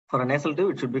 For a nasal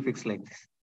tube, it should be fixed like this.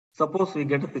 Suppose we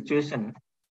get a situation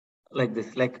like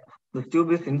this, like the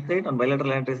tube is inside and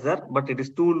bilateral entry is there, but it is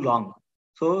too long.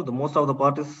 So the most of the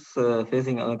part is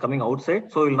coming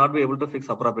outside, so you will not be able to fix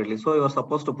appropriately. So you are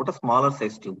supposed to put a smaller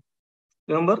size tube.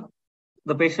 Remember,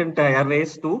 the patient airway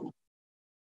is too.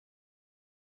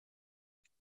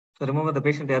 So remember, the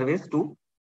patient airway is too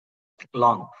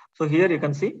long. So here you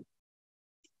can see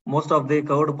most of the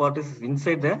curved part is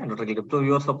inside the endotracheal tube. So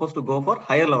you are supposed to go for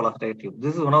higher level of ray tube.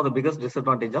 This is one of the biggest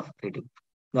disadvantage of ray tube.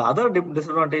 The other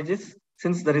disadvantage is,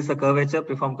 since there is a curvature,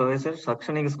 preform curvature,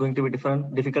 suctioning is going to be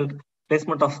difficult.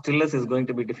 Placement of stillness is going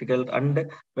to be difficult. And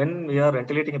when we are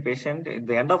ventilating a patient, at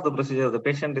the end of the procedure, the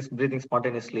patient is breathing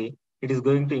spontaneously. It is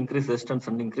going to increase resistance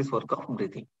and increase work of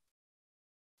breathing.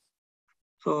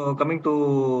 So coming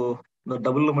to the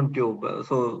double lumen tube.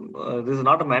 This is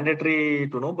not a mandatory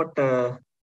to know, but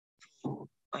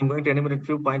I'm going to enumerate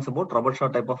few points about rubber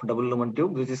shot type of double lumen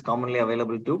tube. This is commonly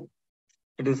available tube.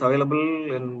 It is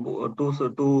available in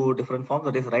two different forms,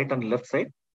 that is right and left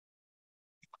side.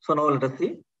 So now let us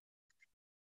see.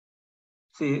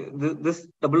 See, this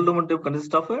double lumen tube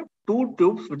consists of two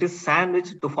tubes which is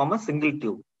sandwiched to form a single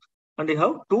tube. And you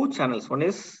have two channels. One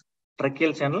is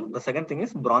tracheal channel. The second thing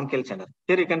is bronchial channel.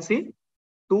 Here you can see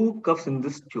two cuffs in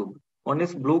this tube. One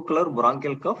is blue color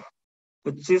bronchial cuff,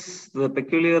 which is the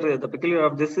peculiar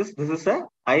of this is a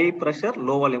high pressure,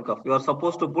 low volume cuff. You are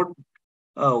supposed to put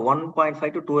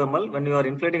 1.5 to 2 ml. When you are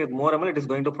inflating with more ml, it is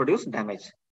going to produce damage.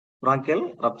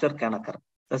 Bronchial rupture can occur.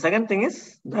 The second thing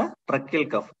is the tracheal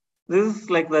cuff. This is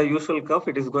like the usual cuff.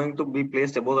 It is going to be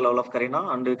placed above the level of carina,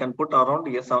 and you can put around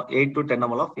 8 to 10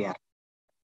 ml of air.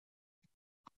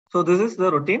 So this is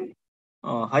the routine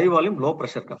high volume, low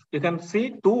pressure cuff. You can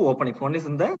see two openings. One is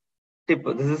in the tip.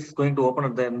 This is going to open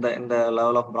at in the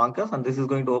level of bronchus, and this is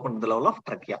going to open at the level of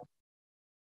trachea.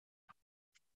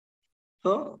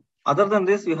 So other than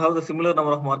this, you have the similar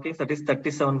number of markings, that is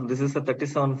 37. This is a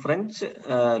 37 French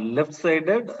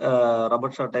left-sided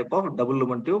rubber shot type of double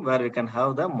lumen tube, where we can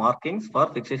have the markings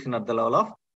for fixation at the level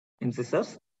of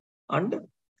incisors. And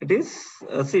it is,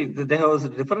 see, they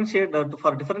have differentiated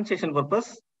for differentiation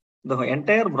purpose. The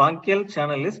entire bronchial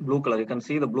channel is blue color. You can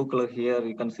see the blue color here.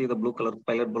 You can see the blue color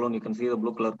pilot balloon. You can see the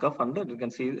blue color cuff, and you can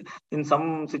see in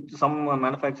some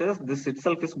manufacturers this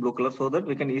itself is blue color, so that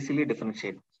we can easily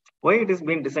differentiate. Why it is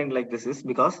being designed like this is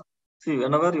because, see,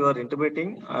 whenever you are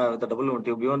intubating the double lumen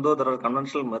tube, even though there are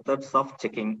conventional methods of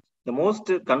checking, the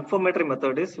most confirmatory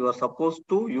method is you are supposed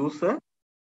to use a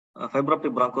fiber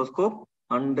optic bronchoscope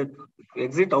and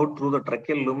exit out through the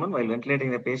tracheal lumen while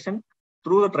ventilating the patient.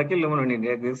 Through the tracheal lumen, when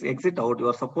it exit out, you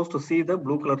are supposed to see the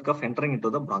blue color cuff entering into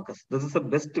the bronchus. This is the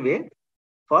best way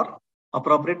for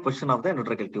appropriate position of the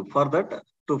endotracheal tube. For that,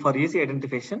 for easy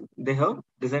identification, they have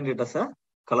designed it as a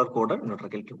color-coded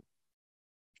endotracheal tube.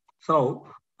 So,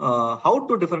 how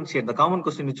to differentiate? The common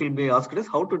question which will be asked is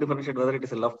how to differentiate whether it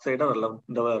is a left-sided or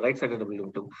the right-sided double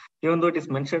lumen tube. Even though it is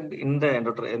mentioned in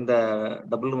the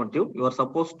double lumen tube, you are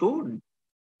supposed to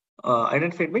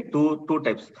identify by two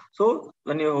types. So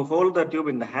when you hold the tube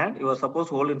in the hand, you are supposed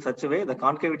to hold in such a way the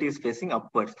concavity is facing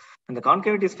upwards. When the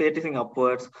concavity is facing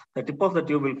upwards, the tip of the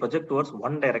tube will project towards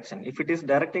one direction. If it is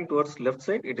directing towards left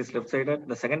side, it is left-sided.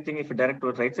 The second thing, if it direct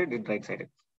towards right side, it is right-sided.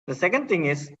 The second thing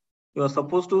is you are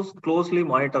supposed to closely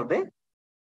monitor the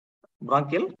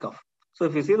bronchial cuff. So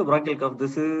if you see the bronchial cuff,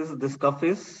 this cuff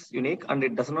is unique and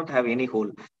it does not have any hole.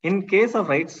 In case of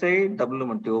right side double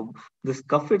lumen tube, this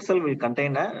cuff itself will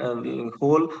contain a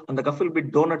hole, and the cuff will be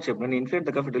donut shaped. When you inflate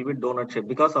the cuff, it will be donut shaped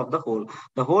because of the hole.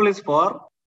 The hole is for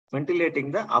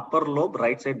ventilating the upper lobe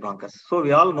right side bronchus. So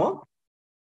we all know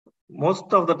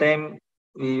most of the time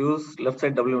we use left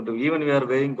side double lumen tube. Even we are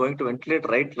going to ventilate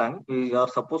right lung, we are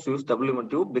supposed to use double lumen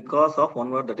tube because of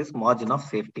one word, that is margin of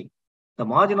safety. The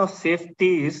margin of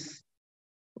safety is,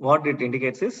 what it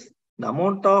indicates is the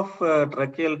amount of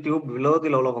tracheal tube below the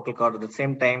level of vocal cord. At the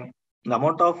same time, the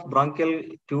amount of bronchial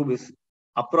tube is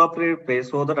appropriate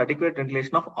place so that adequate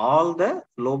ventilation of all the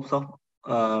lobes of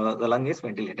the lung is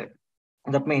ventilated.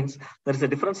 That means there is a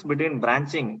difference between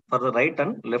branching for the right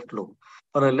and left lobe.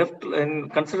 For the left, in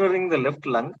considering the left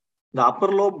lung, the upper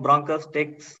lobe bronchus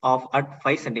takes off at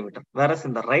 5 centimeter, whereas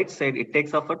in the right side, it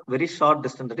takes off at very short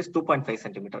distance, that is 2.5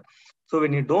 centimeter. So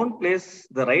when you don't place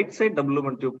the right side double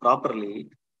lumen tube properly,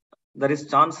 there is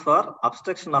chance for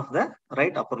obstruction of the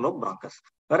right upper lobe bronchus.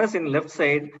 Whereas in left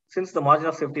side, since the margin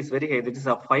of safety is very high, this is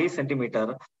a 5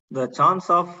 centimeter, the chance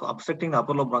of obstructing the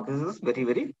upper lobe bronchus is very,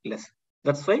 very less.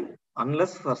 That's why,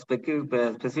 unless for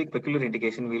specific peculiar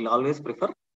indication, we'll always prefer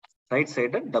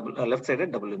right-sided double,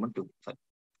 left-sided double lumen tube. Sorry.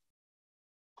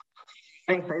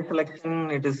 Size selection,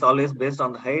 it is always based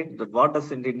on the height. But what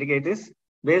does it indicate is,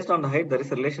 based on the height, there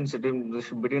is a relationship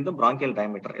between the bronchial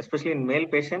diameter, especially in male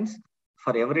patients.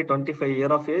 For every 25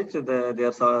 years of age,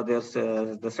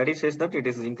 the study says that it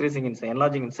is increasing in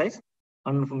enlarging in size.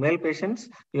 And for male patients,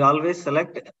 you always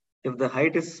select, if the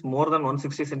height is more than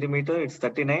 160 centimeter, it's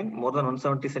 39, more than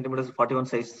 170 centimeters, 41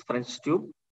 size French tube,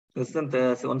 less than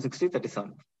 160,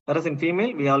 37. Whereas in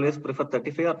female, we always prefer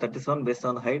 35 or 37 based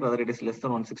on the height, whether it is less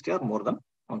than 160 or more than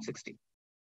 160.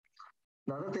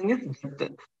 The other thing is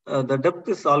depth. The depth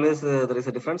is always, there is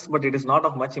a difference, but it is not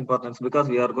of much importance because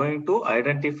we are going to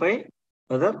identify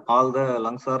whether all the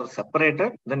lungs are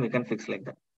separated, then we can fix like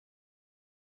that.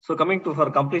 So coming to, for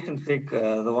completion's sake,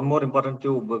 the one more important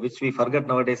tube which we forget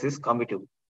nowadays is combi tube.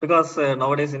 Because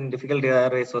nowadays in difficult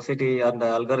airway society and the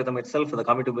algorithm itself, the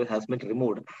combi tube has been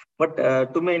removed. But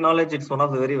to my knowledge, it's one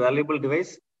of the very valuable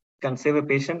device, can save a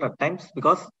patient at times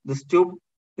because this tube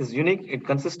is unique. It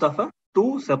consists of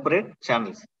two separate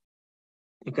channels.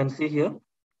 You can see here,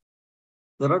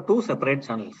 there are two separate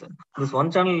channels. This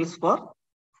one channel is for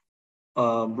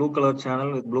blue color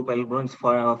channel with blue pale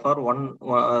for one.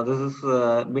 This is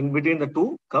in between the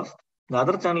two cuffs. The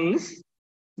other channel is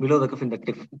below the cuff in the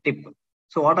tip.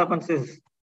 So what happens is,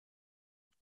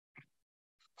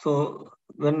 so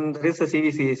when there is a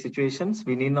CVC situations,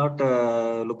 we need not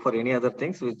look for any other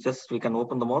things. We can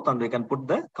open the mouth and we can put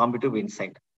the combi tube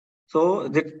inside. So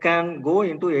that can go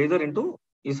into either into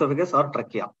esophagus or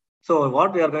trachea. So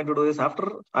what we are going to do is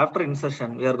after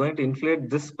insertion, we are going to inflate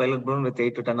this pilot balloon with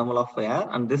 8 to 10 ml of air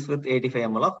and this with 85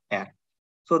 ml of air.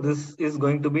 So this is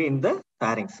going to be in the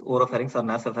pharynx, oropharynx or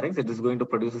nasopharynx. It is going to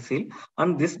produce a seal,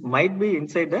 and this might be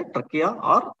inside the trachea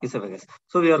or esophagus.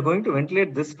 So we are going to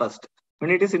ventilate this first.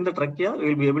 When it is in the trachea, we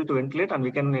will be able to ventilate, and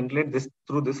we can ventilate this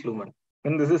through this lumen.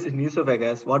 When this is in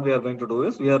esophagus, what we are going to do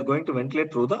is we are going to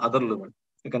ventilate through the other lumen.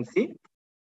 You can see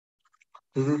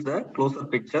this is the closer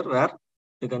picture where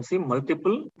you can see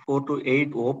multiple 4 to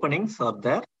 8 openings are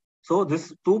there. So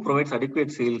this tube provides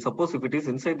adequate seal. Suppose if it is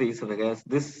inside the esophagus,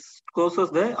 this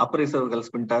closes the upper esophageal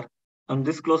sphincter and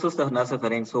this closes the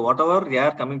nasopharynx. So whatever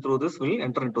air coming through this will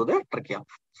enter into the trachea.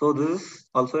 So this is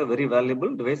also a very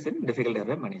valuable device in difficult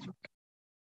airway management.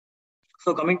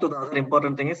 So coming to the other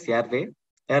important thing is airway.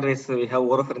 Airways, we have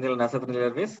oropharyngeal and nasopharyngeal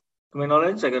airways. To my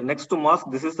knowledge, next to mask,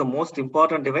 this is the most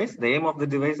important device. The aim of the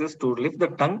device is to lift the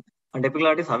tongue and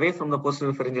epiglottis away from the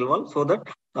posterior pharyngeal wall so that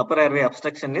upper airway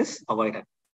obstruction is avoided.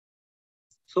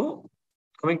 So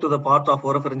coming to the part of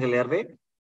oropharyngeal airway,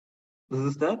 this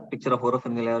is the picture of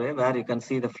oropharyngeal airway where you can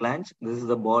see the flange. This is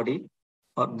the body,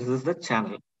 or this is the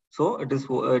channel. So it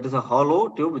is a hollow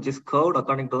tube which is curved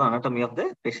according to the anatomy of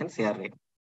the patient's airway.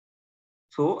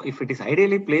 So if it is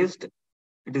ideally placed,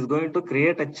 it is going to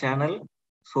create a channel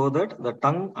so that the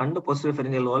tongue and the posterior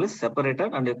pharyngeal wall is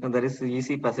separated and there is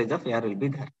easy passage of air will be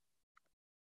there.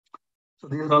 So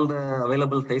these are all the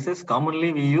available sizes.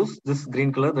 Commonly we use this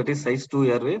green color, that is size 2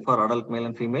 airway for adult male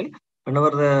and female. Whenever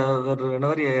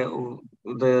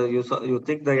you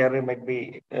think the airway might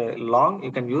be long,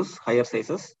 you can use higher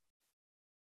sizes.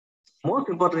 Most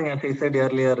important thing, as I said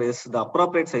earlier, is the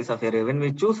appropriate size of airway. When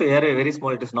we choose an airway very small,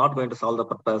 it is not going to solve the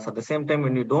purpose. At the same time,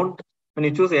 when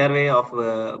you choose an airway of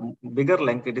bigger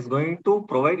length, it is going to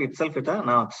provide itself with an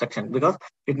obstruction because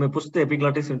it may push the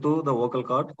epiglottis into the vocal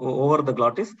cord over the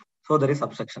glottis. So there is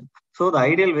obstruction. So the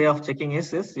ideal way of checking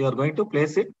is you are going to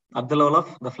place it at the level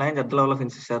of the flange, at the level of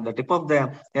incisor. The tip of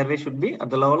the airway should be at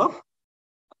the level of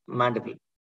mandible.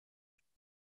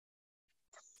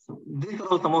 These are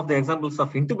all some of the examples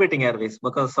of intubating airways,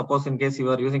 because suppose in case you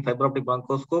are using fiber optic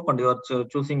bronchoscope and you are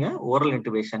choosing a oral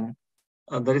intubation,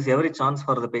 there is every chance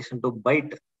for the patient to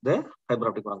bite the fiber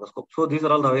optic bronchoscope. So these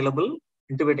are all the available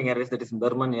intubating airways, that is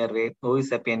Berman airway, Ovis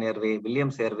sapien airway,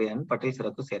 Williams airway, and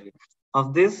Patel-Syracuse airway.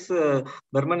 Of this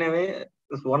Berman airway,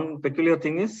 one peculiar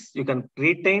thing is you can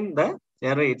retain the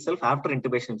airway itself after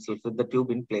intubation itself with the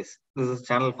tube in place. This is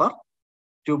channel for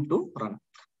tube to run.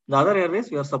 The other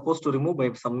airways we are supposed to remove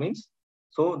by some means.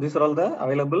 So these are all the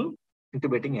available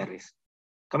intubating airways.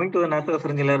 Coming to the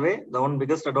nasopharyngeal airway, the one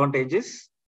biggest advantage is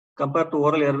compared to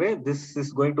oral airway, this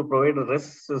is going to provide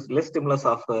less stimulus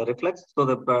of reflex. So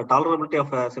the tolerability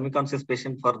of a semi-conscious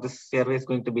patient for this airway is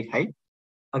going to be high.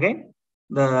 Again,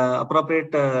 the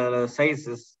appropriate size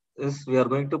is we are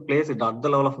going to place it at the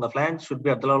level of the flange, should be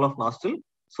at the level of nostril,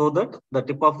 so that the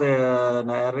tip of the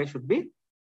airway should be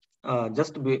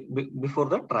just before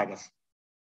the tragus.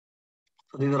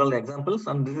 So these are all the examples,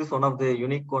 and this is one of the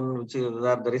unique one which is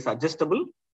where there is adjustable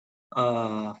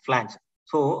flange.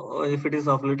 So if it is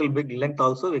of little big length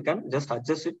also, we can just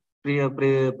adjust it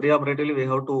preoperatively we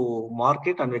have to mark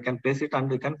it and we can place it and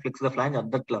we can fix the flange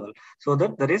at that level so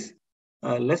that there is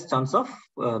less chance of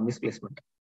misplacement.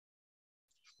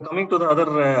 Coming to the other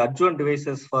adjuvant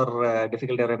devices for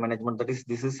difficult airway management, that is,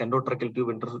 this is endotracheal tube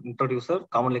introducer,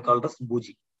 commonly called as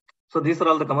bougie. So these are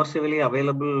all the commercially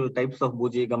available types of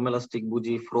bougie, gum elastic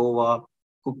bougie, Frova,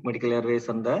 Cook Medical Airways,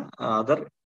 and the other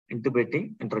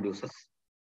intubating introducers.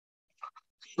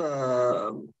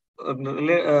 In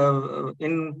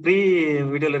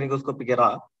pre-video laryngoscopic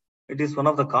era, it is one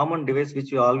of the common devices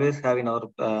which we always have in our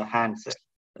hands.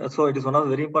 So it is one of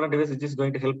the very important devices which is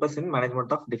going to help us in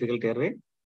management of difficult airway.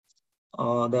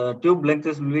 The tube length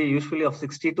will be usually of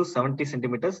 60 to 70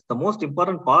 centimeters. The most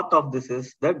important part of this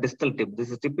is the distal tip.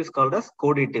 This tip is called as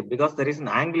Cody tip because there is an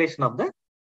angulation of the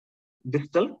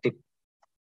distal tip.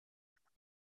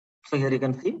 So here you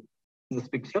can see in this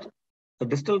picture, the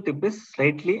distal tip is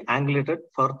slightly angulated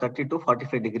for 30 to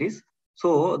 45 degrees.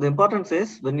 So the importance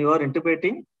is when you are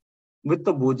intubating with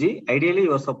the bougie, ideally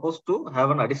you are supposed to have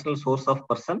an additional source of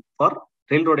person for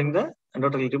railroading the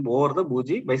endotracheal tube over the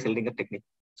bougie by Seldinger technique.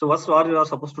 So what you are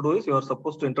supposed to do is you are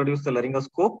supposed to introduce the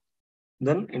laryngoscope,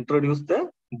 then introduce the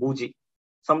bougie.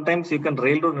 Sometimes you can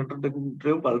railroad endotracheal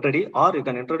tube already, or you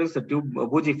can introduce the tube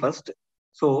bougie first.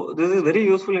 So this is very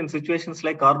useful in situations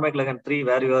like Carmack Lagan 3,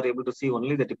 where you are able to see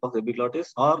only the tip of the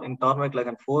epiglottis, or in Carmack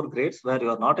Lagan 4 grades, where you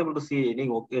are not able to see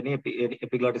any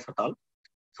epiglottis at all.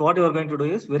 So what you are going to do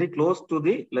is very close to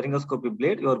the laryngoscopy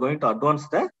blade, you are going to advance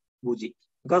the bougie.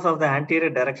 Because of the anterior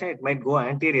direction, it might go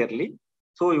anteriorly.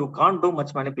 So you can't do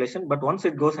much manipulation, but once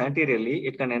it goes anteriorly,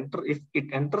 it can enter. If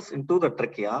it enters into the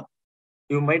trachea,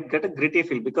 you might get a gritty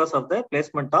feel because of the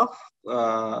placement of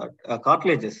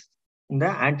cartilages in the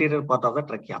anterior part of the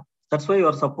trachea. That's why you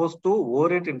are supposed to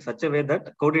orient in such a way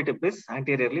that Cody tip is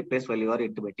anteriorly placed while you are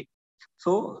intubating.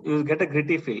 So you will get a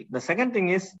gritty feel. The second thing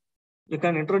is you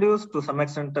can introduce to some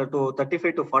extent to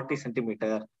 35 to 40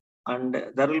 centimeter, and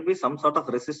there will be some sort of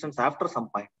resistance after some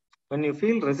point. When you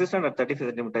feel resistant at 35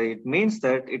 centimeter, it means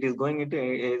that it is going into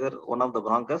either one of the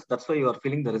bronchus. That's why you are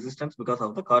feeling the resistance because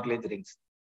of the cartilage rings.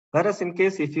 Whereas in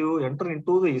case if you enter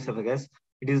into the esophagus,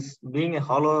 it is being a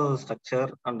hollow structure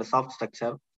and a soft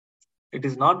structure, it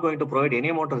is not going to provide any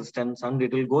amount of resistance and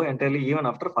it will go entirely even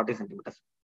after 40 centimeters.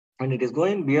 When it is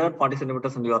going beyond 40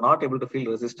 centimeters and you are not able to feel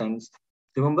resistance,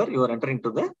 remember you are entering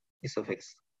to the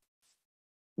esophagus.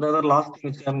 The other last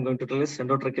thing which I am going to tell is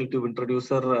endotracheal tube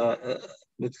introducer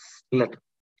with slit.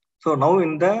 So now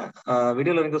in the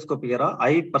video laryngoscopy era,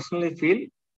 I personally feel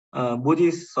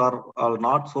bougies are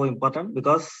not so important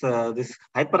because this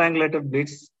hyperangulated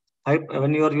blades,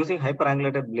 when you are using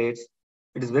hyperangulated blades,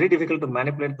 it is very difficult to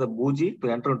manipulate the bougie to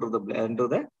enter into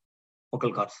the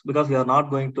vocal cords because we are not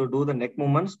going to do the neck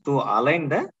movements to align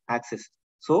the axis.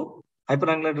 So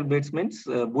hyperangulated blades means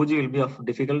bougie will be of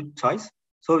difficult choice.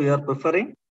 So we are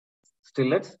preferring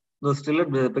stillets.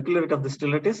 The peculiarity of the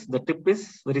stillet is the tip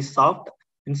is very soft.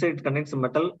 Inside it contains a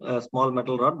metal, small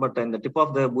metal rod, but in the tip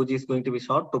of the bougie is going to be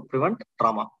short to prevent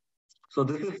trauma. So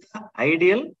this is the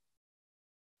ideal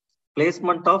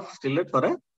placement of stillet for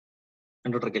a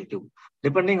endotracheal tube.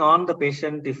 Depending on the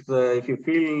patient, if you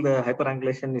feel the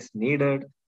hyperangulation is needed,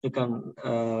 you can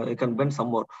bend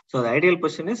some more. So the ideal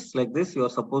position is like this. You are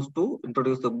supposed to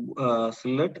introduce the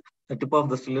stillet. The tip of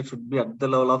the stillet should be at the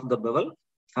level of the bevel,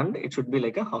 and it should be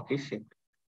like a hockey shape.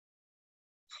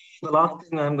 The last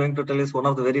thing I'm going to tell is one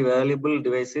of the very valuable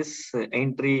devices,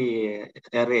 entry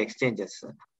airway exchanges.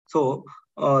 So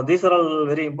these are all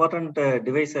very important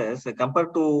devices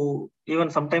compared to even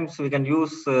sometimes we can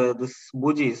use this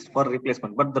bougies for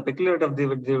replacement. But the peculiarity of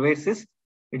the device is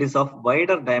it is of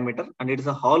wider diameter and it is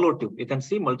a hollow tube. You can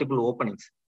see multiple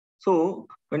openings. So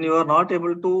when you are not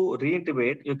able to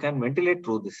re-intubate, you can ventilate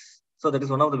through this. So that is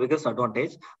one of the biggest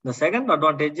advantage. The second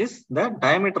advantage is the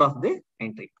diameter of the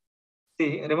entry.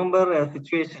 See, remember a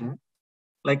situation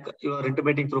like you are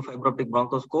intubating through fiber optic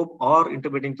bronchoscope or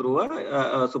intubating through a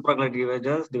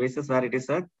supraglottic devices where it is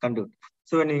a conduit.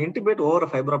 So when you intubate over a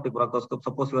fiber optic bronchoscope,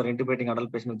 suppose you are intubating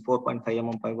adult patient with 4.5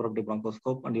 mm fiber optic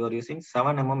bronchoscope and you are using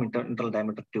 7 mm internal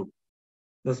diameter tube.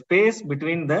 The space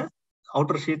between the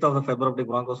outer sheath of the fiber optic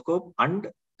bronchoscope and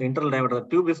the internal diameter of the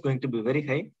tube is going to be very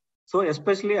high. So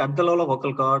especially at the level of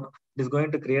vocal cord, it is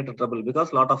going to create a trouble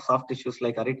because a lot of soft tissues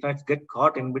like arytenoids get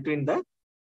caught in between the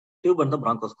tube and the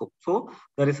bronchoscope. So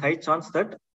there is high chance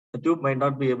that the tube might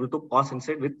not be able to pass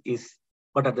inside with ease.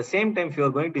 But at the same time, if you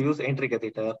are going to use entry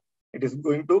catheter, it is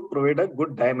going to provide a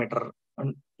good diameter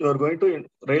and you are going to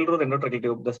railroad the endotracheal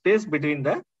tube. The space between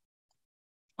the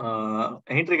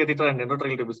entry catheter and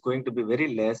endotracheal tube is going to be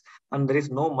very less and there is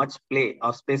no much play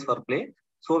or space for play.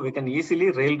 So we can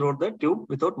easily railroad the tube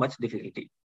without much difficulty.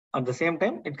 At the same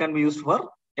time, it can be used for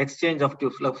exchange of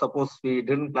tubes. Like suppose we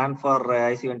didn't plan for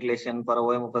IC ventilation for a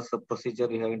OMFS procedure,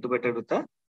 we have intubated with a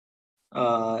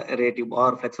ray tube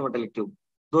or flexometallic tube.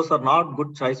 Those are not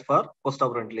good choice for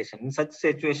post-operative ventilation. In such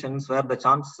situations where the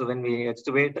chance when we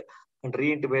extubate and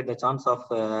re-intubate, the chance of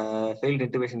failed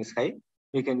intubation is high,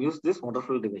 we can use this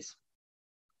wonderful device.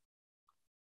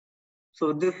 So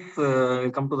with this,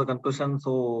 we come to the conclusion.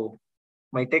 So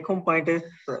my take-home point is,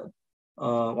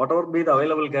 whatever be the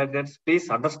available gadgets, please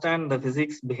understand the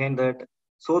physics behind that,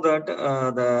 so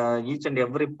that each and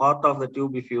every part of the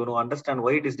tube, if you understand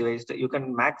why it is devised, you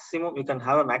can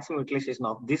have a maximum utilization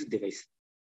of this device.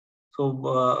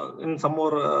 So in some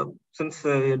more, since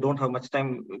we don't have much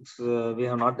time, we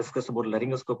have not discussed about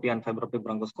laryngoscopy and fiber optic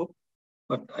bronchoscope,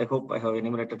 but I hope I have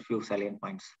enumerated few salient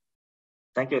points.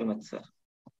 Thank you very much, sir.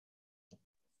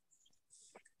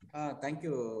 Thank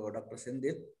you, Dr.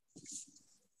 Sendil.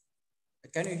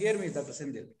 Can you hear me, Dr.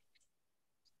 Sendil?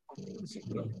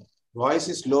 Voice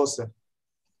is low, sir.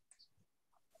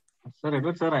 Sir,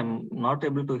 Edward, sir, I'm not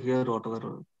able to hear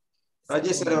whatever.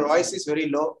 Rajesh, sir, your voice is very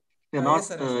low. We are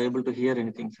not able to hear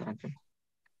anything, sir. Actually.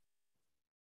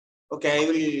 Okay, I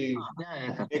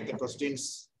will take the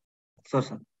questions. Sure,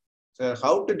 sir. Sir,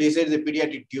 how to decide the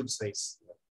pediatric tube size?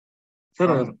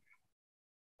 Sir,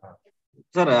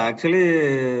 sir,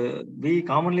 actually, we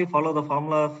commonly follow the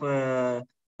formula of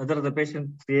whether the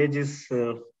patient's age is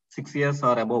 6 years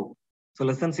or above. So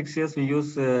less than 6 years, we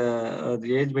use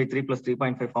the age by 3 plus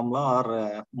 3.5 formula,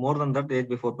 or more than that, age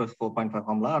by 4 plus 4.5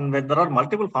 formula. And there are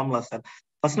multiple formulas, sir.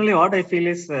 Personally, what I feel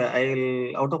is,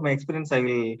 out of my experience, I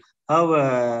will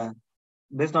have,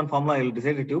 based on formula, I will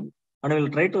decide a tube, and I will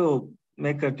try to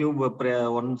make a tube 1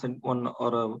 or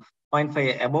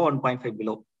 0.5 above and 0.5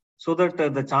 below, so that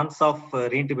the chance of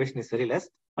reintubation is very less.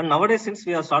 And nowadays, since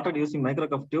we have started using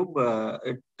microcuff tube,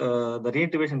 the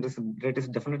reintubation rate is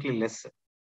definitely less.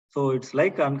 So it's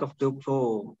like uncuffed tube.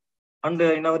 So, and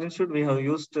in our institute, we have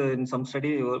used in some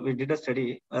study, we did a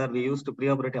study where we used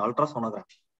preoperative ultrasonogram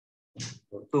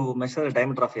to measure the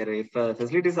diameter of airway. If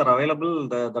facilities are available,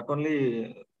 that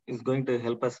only is going to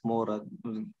help us more.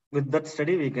 With that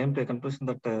study, we came to a conclusion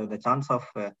that the chance of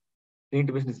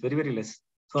reintubation is very, very less.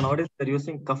 So nowadays, they're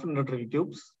using cuff neural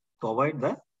tubes to avoid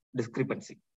the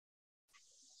discrepancy.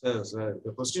 Sir,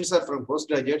 the questions are from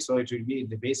postgraduate, so it will be in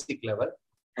the basic level.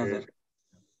 Yes, sir.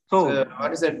 So,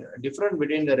 what is the difference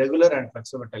between the regular and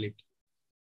flexometallic?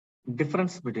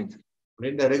 Difference between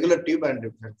the regular tube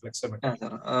and flexometallic? Yes,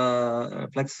 sir.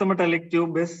 Flexometallic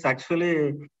tube is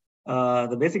actually,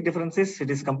 the basic difference is it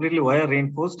is completely wire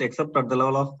reinforced except at the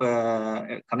level of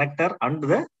connector and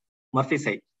the Murphy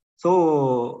side.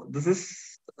 So this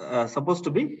is supposed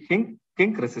to be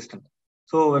kink resistant.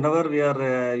 So whenever we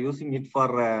are using it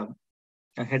for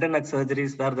head and neck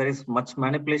surgeries where there is much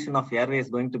manipulation of airway is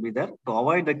going to be there, to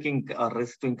avoid the kink or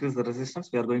to increase the resistance,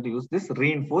 we are going to use this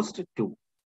reinforced tube.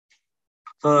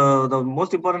 So the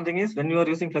most important thing is when you are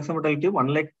using flexometallic tube,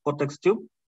 unlike cortex tube,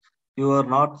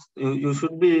 you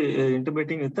should be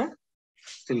intubating with a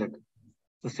stellate.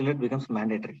 The stellate becomes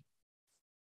mandatory.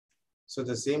 So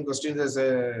the same question is,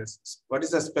 what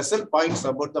is the special points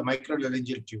about the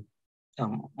microlaryngeal tube?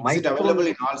 Is it available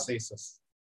in all sizes?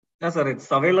 Yes, sir.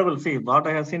 It's available. See, what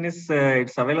I have seen is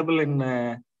it's available in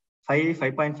 5,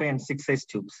 5.5, and 6 size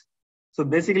tubes. So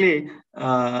basically,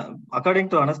 according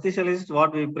to anesthesiologist,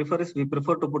 what we prefer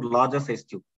to put larger size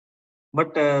tube.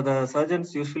 But the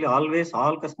surgeons usually always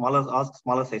ask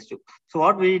smaller size tube. So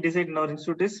what we decide in our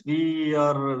institute is we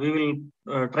will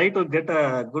try to get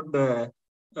a good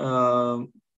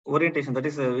orientation. That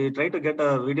is, we try to get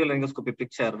a video laryngoscopy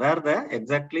picture where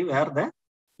the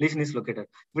lesion is located.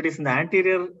 If it is in the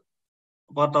anterior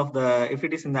part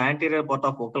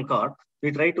of vocal cord,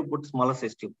 we try to put smaller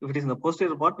size tube. If it is in the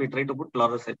posterior part, we try to put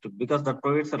larger size tube because that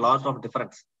provides a lot of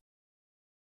difference.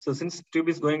 So since tube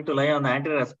is going to lie on the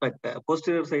anterior aspect,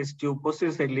 posterior size tube,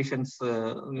 posterior side lesions,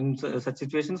 in such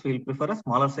situations, we will prefer a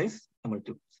smaller size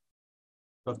tube.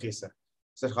 Okay, sir.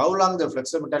 So how long the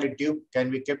flexometallic tube can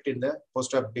be kept in the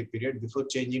postoperative period before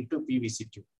changing to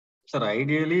PVC tube? Sir,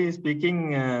 ideally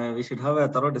speaking, we should have a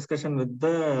thorough discussion with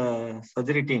the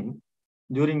surgery team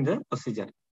during the procedure.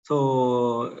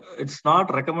 So it's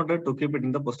not recommended to keep it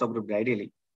in the postoperative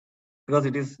ideally, because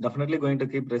it is definitely going to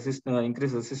keep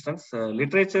increase resistance.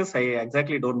 Literatures, I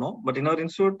exactly don't know, but in our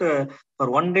institute, for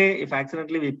one day, if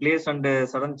accidentally we place and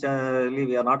suddenly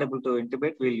we are not able to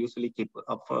intubate, we'll usually keep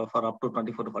up for up to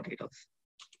 24 to 48 hours.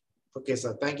 Okay,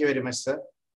 sir. Thank you very much, sir.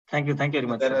 Thank you very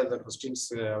much. There are the questions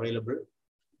available.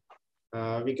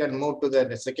 We can move to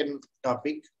the second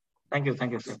topic. Thank you,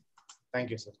 sir. Thank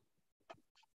you, sir.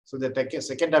 So the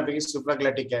second topic is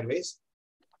supraglottic airways.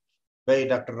 by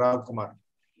Dr. Ram Kumar.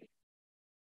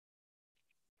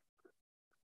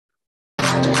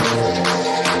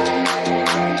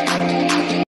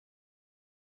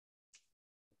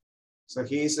 So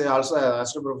he is also an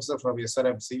assistant professor from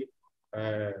SRMC,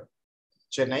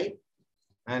 Chennai,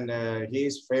 and he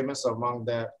is famous among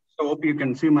the. So hope you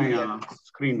can see my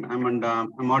screen.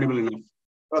 I'm audible enough.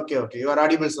 Okay, you are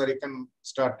audible, sir. You can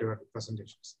start your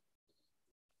presentations.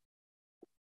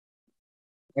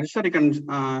 Yes, sir. You can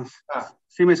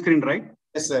see my screen, right?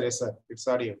 Yes, sir. It's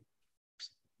audio.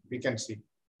 We can see.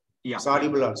 Yeah. It's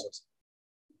audible also. Sir.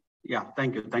 Yeah.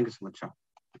 Thank you so much.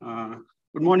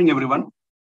 Good morning, everyone.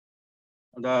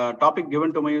 The topic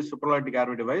given to me is supraglottic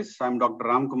airway device. I'm Dr.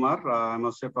 Ram Kumar. I'm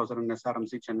associate professor in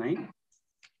SRMC, Chennai.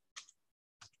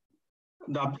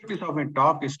 The objective of my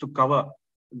talk is to cover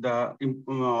the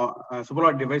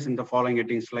supraglottic device in the following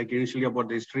headings, like initially about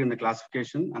the history and the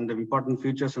classification and the important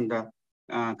features in the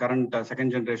current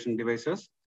second generation devices.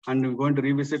 And we're going to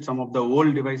revisit some of the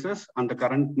old devices and the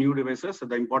current new devices,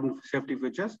 the important safety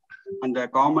features and the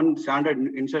common standard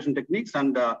insertion techniques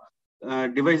and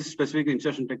device specific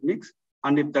insertion techniques.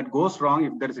 And if that goes wrong,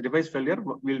 if there is a device failure,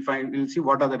 we'll see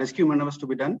what are the rescue maneuvers to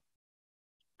be done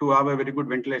to have a very good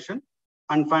ventilation.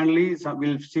 And finally,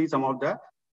 we'll see some of the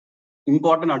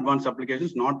important advanced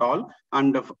applications, not all.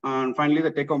 And finally,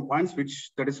 the take-home points, which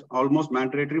that is almost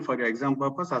mandatory for your exam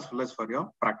purpose as well as for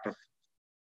your practice.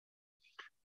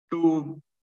 To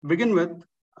begin with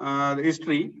the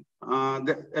history,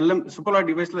 the supraglottic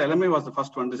device, the LMA was the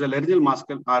first one. This is a laryngeal mask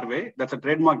airway. That's a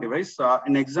trademark device.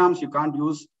 In exams, you can't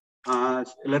use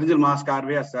laryngeal mask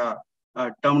airway as a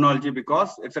terminology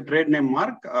because it's a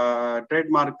trademark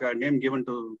name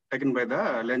taken by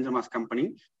the laryngeal mask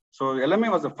company. So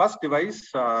LMA was the first device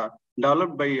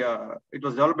developed by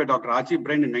Dr. Archie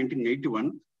Brain in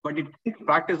 1981, but it came to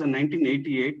practice in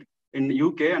 1988 in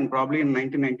UK and probably in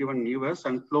 1991 in US,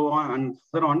 and flow on and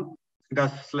further on.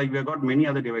 That's like we've got many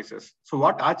other devices. So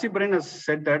what Archie Brain has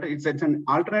said that it's an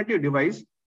alternative device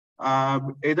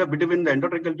either between the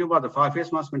endotracheal tube or the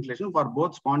face mask ventilation for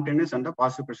both spontaneous and the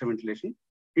passive pressure ventilation.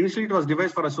 Initially, it was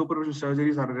devised for a superficial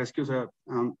surgeries or a rescue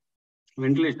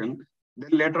ventilation. Then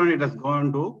later on, it has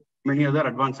gone to many other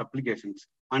advanced applications.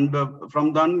 And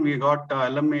from then, we got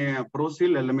LMA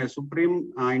ProSeal, LMA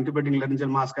Supreme, intubating laryngeal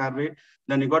mask airway.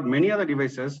 Then you got many other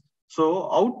devices. So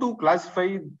how to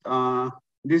classify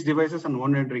these devices and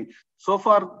monitoring? So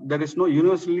far, there is no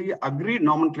universally agreed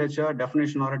nomenclature,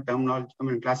 definition, or a terminology,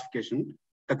 classification.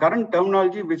 The current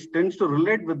terminology, which tends to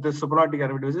relate with the supraglottic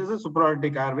airway devices, is a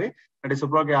supraglottic airway, that is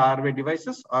supraglottic airway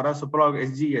devices, or a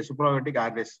SGA, supraglottic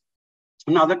airways.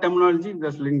 Another terminology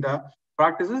that's linked the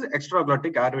practice is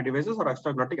extraglottic airway devices or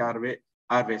extraglottic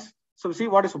airways. So see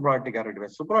what is supraglottic airway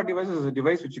device. Supraglottic devices is a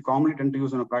device which you commonly tend to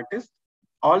use in a practice.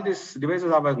 All these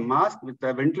devices have a mask with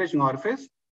a ventilation orifice,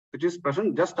 which is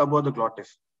present just above the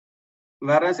glottis.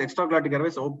 Whereas extraglottic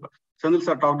airways, Sandil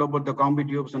sir talked about the combi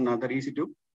tubes and other EC tube.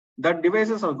 That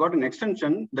devices have got an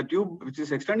extension, the tube which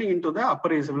is extending into the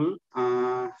upper airway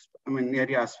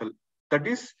area as well. That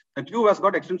is, the tube has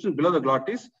got extension below the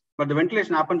glottis, but the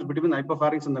ventilation happens between the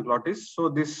hypopharynx and the glottis.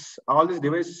 So all these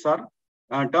devices are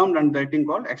termed under the thing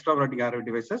called extraglottic airway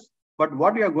devices. But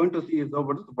what we are going to see is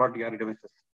about the supraglottic airway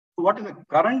devices. So what is the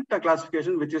current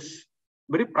classification, which is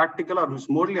very practical or is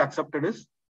morally accepted, is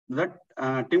that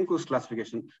Tim Cook's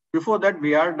classification. Before that,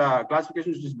 we had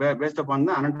classification which is based upon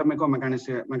the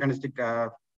anatomico-mechanistic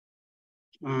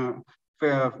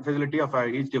facility of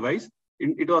each device.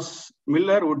 It was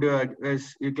Miller would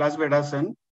classified as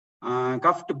an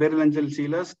cuffed perilaryngeal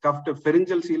sealers, cuffed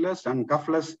pharyngeal sealers, and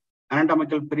cuffless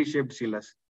anatomical pre-shaped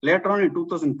sealers. Later on in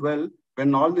 2012,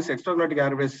 when all this extraglottic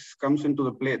airways comes into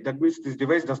the play, that means this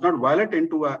device does not violate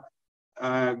into a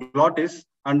glottis,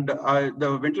 and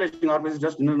the ventilation orifice is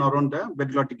just in and around the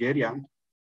bedglottic area.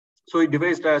 So it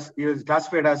is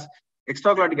classified as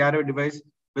extraglottic airway device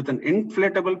with an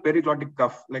inflatable periglottic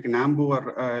cuff, like an AMBU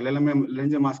or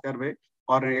laryngeal mask airway,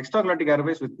 or an extraglottic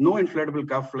airways with no inflatable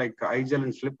cuff, like IGEL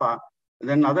and SLIPA.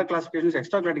 Then other classifications,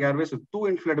 extraglottic airways with two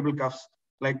inflatable cuffs,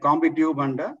 like combi tube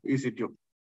and EC tube.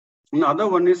 And the other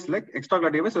one is like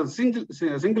extraglottic airways with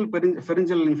a single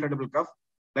pharyngeal inflatable cuff,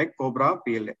 like Cobra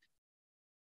PLA.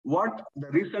 What the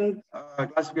recent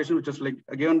classification, which was like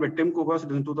given by Tim Cook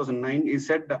in 2009, is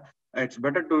said it's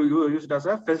better to use it as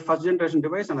a first generation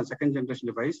device and a second generation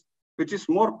device, which is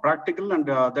more practical, and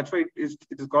that's why it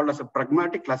is called as a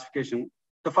pragmatic classification.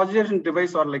 The first generation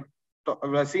device are like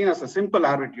seen as a simple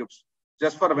airway tubes,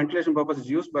 just for ventilation purposes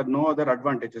used, but no other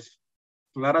advantages.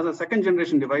 Whereas the second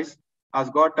generation device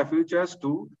has got features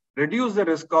to reduce the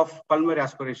risk of pulmonary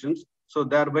aspirations, so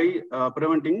thereby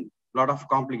preventing a lot of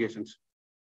complications.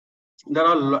 there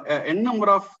are n number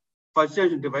of first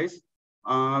generation device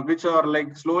which are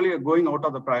like slowly going out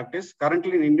of the practice.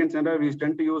 Currently in Indian center, we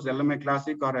tend to use LMA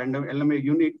Classic or LMA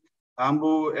Unique,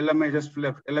 AMBU, LMA just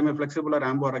LMA Flexible or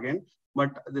AMBU again.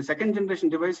 But the second generation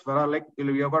device, where are like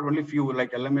we have got only few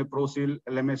like LMA ProSeal,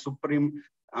 LMA Supreme,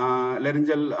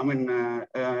 laryngeal,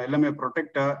 LMA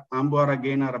Protector, AMBU or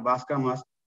again or a Basca mask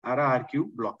or a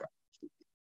RQ blocker.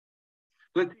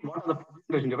 So let's see what are the first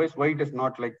generation device, why it is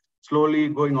not like slowly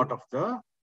going out of the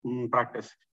practice.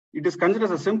 It is considered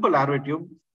as a simple airway tube,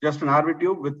 just an airway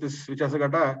tube with this, which has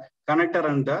got a connector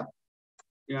and the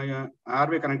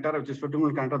airway connector, which is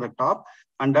 50mm connector at the top,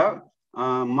 and a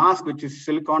mask, which is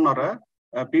silicone or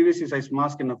a PVC size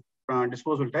mask in a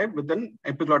disposable type with an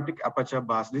epiglottic aperture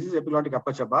bar. This is epiglottic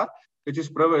aperture bar, which is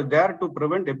there to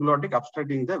prevent epiglottic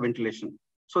obstructing the ventilation.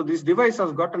 So this device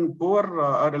has got a poor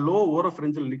or a low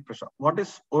oropharyngeal leak pressure. What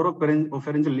is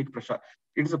oropharyngeal leak pressure?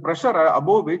 It is a pressure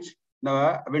above which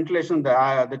the ventilation,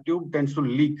 the tube tends to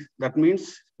leak. That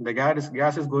means the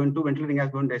gas is going to, ventilating gas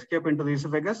going to escape into the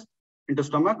esophagus, into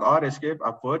stomach, or escape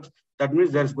upwards. That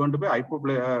means there is going to be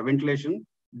hypoventilation,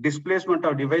 displacement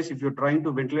of device if you're trying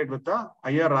to ventilate with a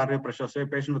higher airway pressure. Say a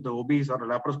patient with the obese or a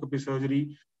laparoscopy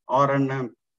surgery or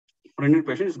an renal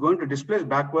patient is going to displace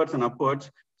backwards and upwards.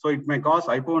 So it may cause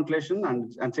hypoventilation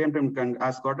and same time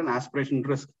has got an aspiration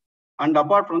risk. And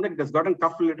apart from that, it has gotten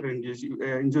cuff-related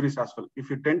injuries as well. If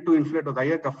you tend to inflate with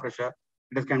higher cuff pressure,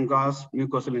 it can cause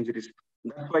mucosal injuries.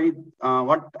 That's why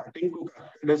what I think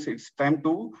is it's time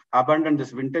to abandon this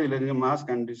vintage laryngeal mask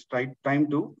and it's time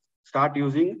to start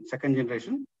using second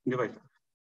generation device.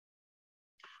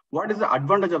 What is the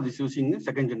advantage of this using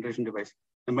second generation device?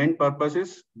 The main purpose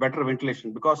is better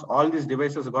ventilation because all these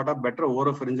devices got a better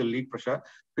oropharyngeal leak pressure,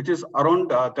 which is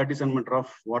around 30 centimeters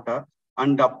of water.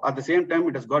 And at the same time,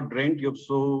 it has got drain tubes,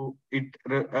 so it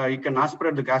can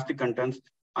aspirate the gastric contents.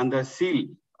 And the seal,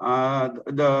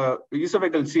 the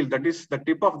esophageal seal, that is the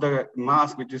tip of the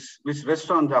mask, which rests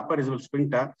on the upper esophageal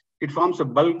sphincter. It forms a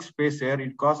bulk space here.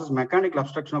 It causes mechanical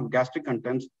obstruction of gastric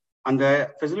contents. And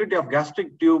the facility of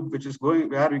gastric tube, which is going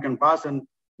where we can pass an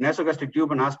nasogastric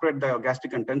tube and aspirate the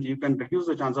gastric contents, you can reduce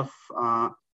the chance of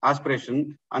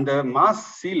aspiration. And the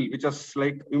mask seal, which is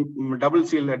like double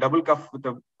seal, a double cuff with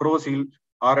a pro seal,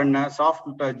 or a soft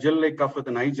gel-like cuff with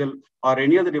an eye gel, or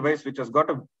any other device which has got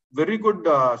a very good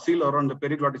seal around the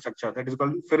periglottic structure. That is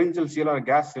called pharyngeal seal or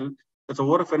gas seal. That's a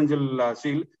oropharyngeal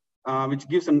seal, which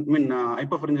gives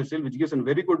hypopharyngeal seal, which gives a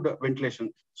very good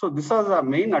ventilation. So this is a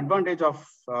main advantage of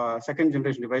second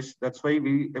generation device. That's why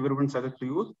everyone suggests to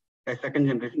use a second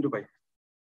generation device.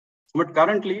 But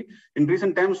currently, in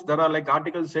recent times, there are like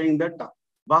articles saying that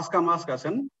Basca mask as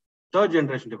a third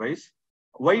generation device.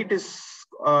 Why it is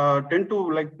tend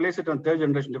to like place it on third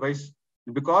generation device?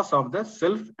 Because of the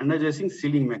self-energizing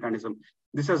sealing mechanism.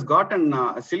 This has got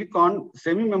a silicone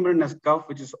semi-membranous cuff,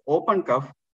 which is open cuff,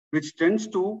 which tends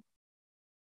to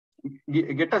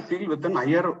get a seal with an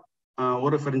higher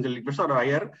oropharyngeal leak pressure or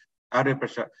higher airway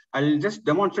pressure. I'll just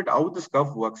demonstrate how this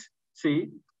cuff works.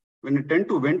 See, when you tend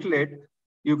to ventilate,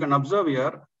 you can observe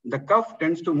here, the cuff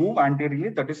tends to move anteriorly,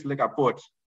 that is like upwards.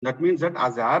 That means that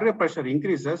as the airway pressure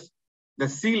increases, the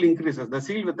seal increases. The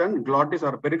seal within glottis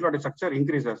or periglottic structure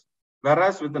increases.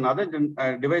 Whereas with other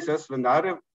devices, when the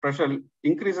airway pressure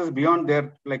increases beyond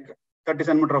their like 30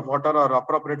 centimeters of water or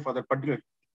appropriate for that particular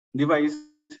device,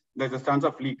 there's a chance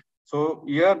of leak. So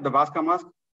here the Basca mask,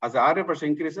 as the airway pressure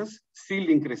increases, seal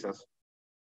increases.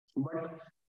 But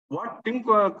what Tim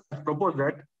proposed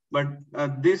that, but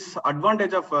this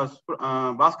advantage of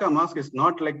Basca mask is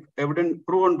not like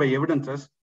proven by evidences.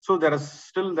 So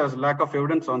there's lack of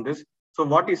evidence on this. So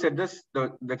what he said is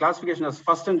the classification as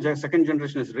first and second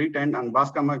generation is retained, and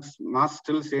Basca mask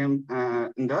still same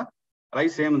in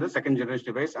the second generation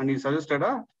device, and he suggested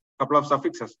a couple of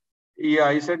suffixes. He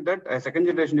said that a second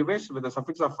generation device with the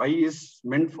suffix of I is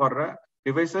meant for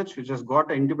devices which has got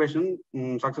an intubation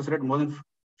success rate more than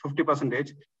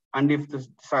 50%. And if the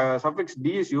suffix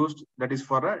D is used, that is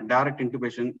for a direct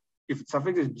intubation. If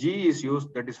suffix G is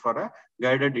used, that is for a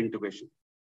guided intubation.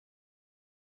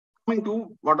 Coming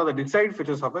to what are the desired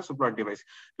features of a supported device.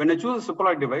 When I choose a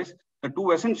supported device, the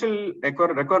two essential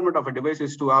requirement of a device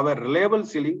is to have a reliable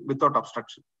sealing without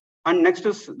obstruction. And next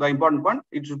is the important one,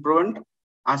 it should prevent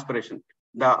aspiration.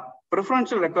 The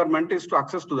preferential requirement is to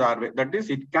access to the airway. That is,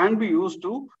 it can be used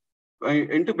to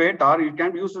intubate or it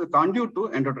can be used as a conduit to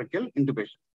endotracheal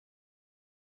intubation.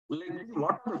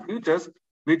 What are the features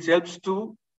which helps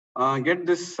to get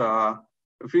this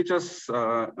features,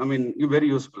 very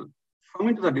useful.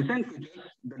 Coming to the design features,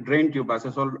 the drain tube, as I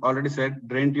already said,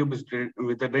 drain tube is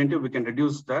with the drain tube, we can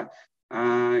reduce the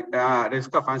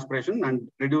risk of aspiration and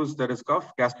reduce the risk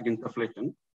of gastric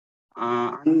insufflation.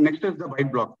 And next is the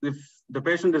bite block. If the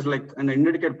patient is like an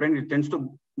inadequate pain,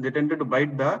 they tended to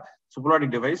bite the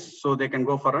supraortic device, so they can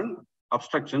go for an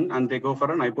obstruction and they go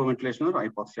for an hypoventilation or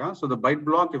hypoxia. So the bite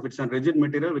block, if it's a rigid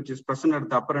material which is present at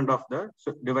the upper end of the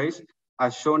device,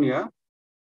 as shown here,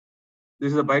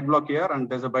 this is a bite block here, and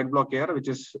there's a bite block here, which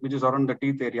is around the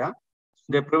teeth area.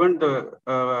 They prevent the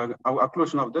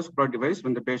occlusion of the supraortic device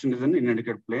when the patient is in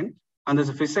inadequate plane. And there's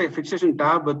a fixation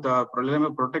tab with a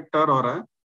LMA protector or a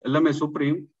LMA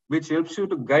supreme, which helps you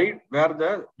to guide where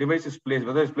the device is placed,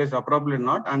 whether it's placed appropriately or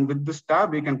not. And with this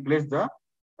tab, we can place the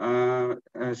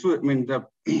the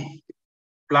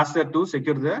plaster to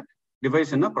secure the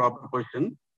device in a proper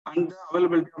position. And the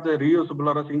availability of the reusable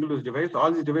or a single-use device,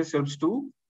 all these devices helps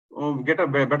to get a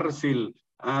better seal.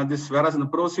 Whereas in the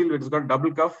Pro Seal, it's got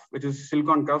double cuff, which is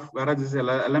silicone cuff, whereas this is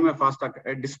LMA fast track,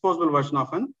 a disposable version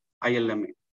of an ILMA.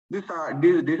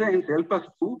 These designs help us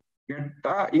to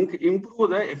improve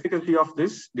the efficacy of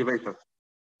these devices.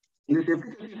 This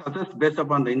efficacy is assessed based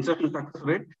upon the insertion success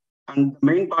rate, and the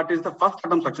main part is the first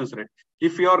attempt success rate.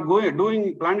 If you are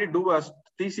planning to do a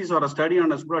thesis or a study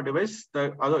on a supraortic device,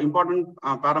 the other important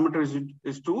parameter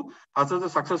is to assess the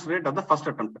success rate at the first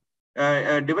attempt.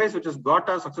 A device which has got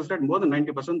a success rate more than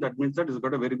 90%, that means that it's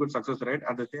got a very good success rate.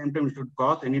 At the same time, it should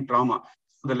cause any trauma.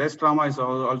 So the less trauma is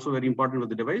also very important with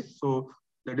the device. So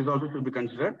that is also should be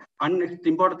considered. And the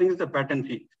important thing is the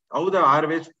patency, how the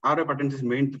RA patency is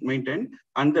maintained,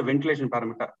 and the ventilation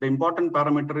parameter. The important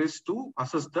parameter is to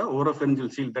assess the oropharyngeal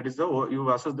seal. That is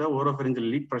you assess the oropharyngeal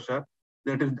leak pressure.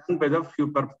 That is done by the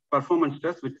few performance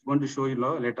tests, which I'm going to show you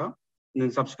later in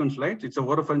the subsequent slides. It's a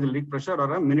oropharyngeal leak pressure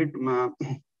or a minute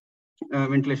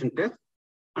ventilation test.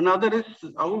 Another is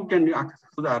how can you access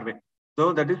to the airway.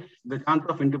 So that is the chance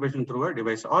of intubation through a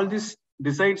device. All these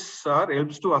decides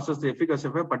helps to assess the efficacy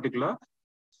of a particular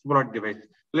supraortic device.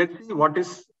 Let's see what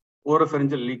is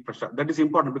oropharyngeal leak pressure. That is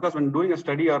important because when doing a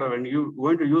study or when you're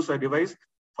going to use a device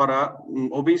for a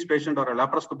obese patient or a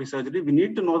laparoscopy surgery, we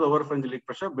need to know the oropharyngeal leak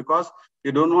pressure because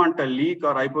you don't want a leak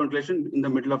or hypoventilation in the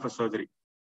middle of a surgery.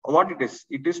 What it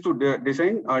is to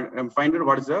design and find out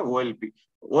what is the OLP.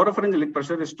 Oropharyngeal leak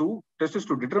pressure is to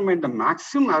determine the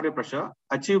maximum airway pressure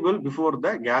achievable before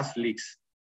the gas leaks.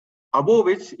 Above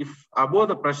which, if above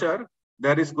the pressure,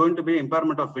 there is going to be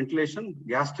impairment of ventilation,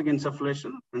 gastric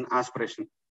insufflation, and aspiration.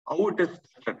 How it is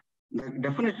tested? The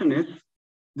definition is,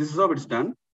 this is how it's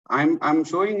done. I'm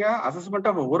showing a assessment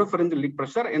of a oropharyngeal leak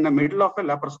pressure in the middle of a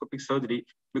laparoscopic surgery,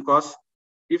 because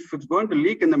if it's going to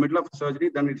leak in the middle of a surgery,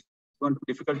 then it's going to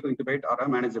be difficult to intubate or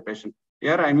manage the patient.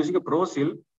 Here I'm using a Pro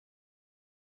Seal.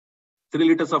 3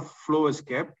 liters of flow is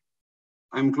kept.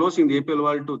 I'm closing the APL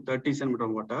valve to 30 centimeters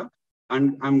of water,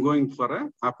 and I'm going for a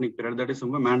apneic period. That is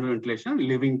manual ventilation,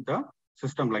 leaving the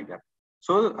system like that.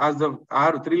 So as the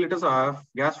 3 liters of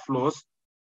gas flows,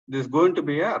 there's going to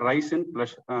be a rise in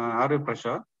airway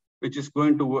pressure, which is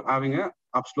going to having a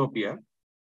upslope here.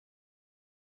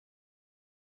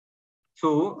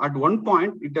 So at one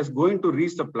point, it is going to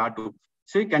reach the plateau.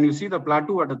 See, can you see the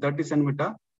plateau at a 30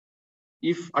 centimeter?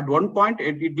 If at one point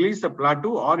it leaves the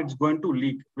plateau or it's going to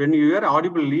leak, when you hear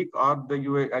audible leak or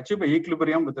you achieve an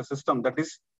equilibrium with the system that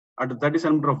is at 30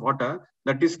 centimeters of water,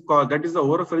 that is the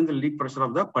oropharyngeal leak pressure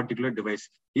of the particular device.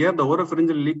 Here, the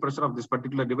oropharyngeal leak pressure of this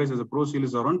particular device as a Pro Seal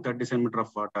is around 30 centimeters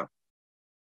of water.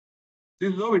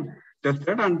 This is how it's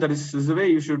tested, and this is the way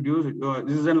you should use it.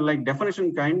 This is like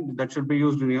definition kind that should be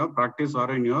used in your practice or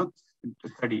in your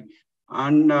study.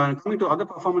 And coming to other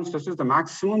performance tests is the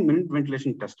maximum minute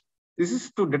ventilation test. This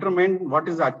is to determine what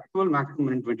is the actual maximum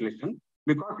minute ventilation,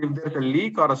 because if there is a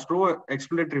leak or a slow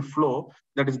expiratory flow,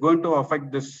 that is going to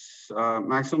affect this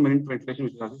maximum minute ventilation,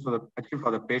 which is achieved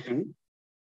for the patient.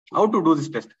 How to do this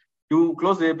test? You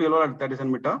close the APL at 30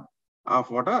 centimeters of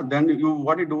water. Then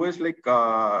what you do is like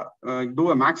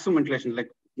do a maximum ventilation, like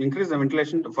increase the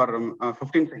ventilation for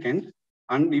 15 seconds.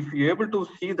 And if you're able to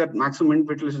see that maximum minute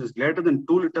ventilation is greater than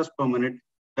 2 liters per minute,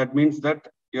 that means that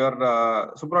your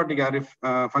supraortic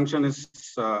airway function is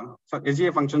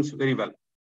SGA functions very well.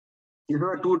 These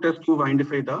are 2 tests to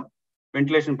identify the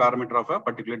ventilation parameter of a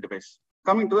particular device.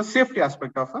 Coming to the safety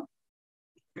aspect of a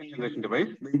ventilation device,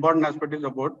 the important aspect is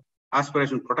about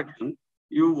aspiration protection.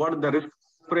 What the risk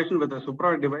aspiration with a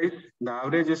supraortic device, the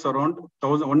average is around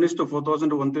 1:4,000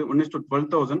 to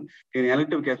 1:12,000 in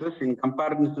elective cases. In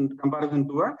comparison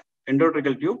to a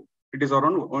endotracheal tube, it is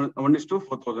around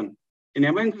 1:4,000. In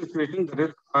emergency situation, the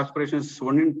risk aspiration is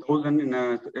 1 in 1,000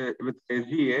 with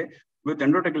SGA. With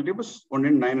endotracheal tube is 1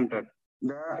 in 900.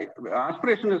 The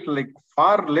aspiration is like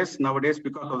far less nowadays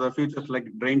because of the features like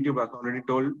drain tube, as already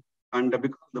told, and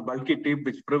because the bulky tip,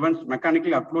 which prevents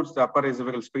mechanically uploads the upper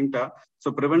esophageal sphincter,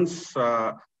 so prevents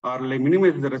or like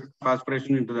minimizes the risk of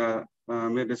aspiration into the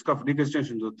risk of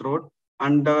decongestion into the throat.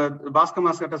 And the Bascom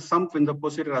mask has a sump in the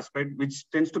posterior aspect, which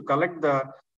tends to collect the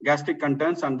gastric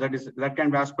contents, and that can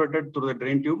be aspirated through the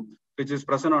drain tube, which is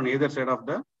present on either side of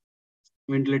the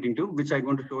ventilating tube, which I'm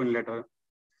going to show in later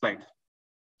slides.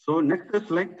 So next is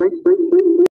like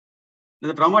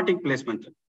the traumatic placement.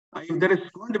 If there is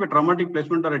going to be a traumatic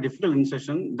placement or a difficult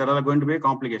insertion, there are going to be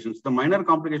complications. The minor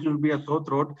complication will be a sore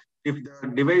throat. If the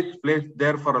device placed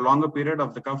there for a longer period,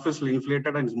 of the cuff is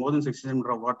inflated and is more than 60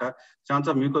 centimeters of water, chance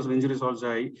of mucosal injury is also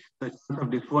high, the chance of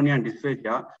dysphonia and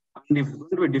dysphagia. And if it's going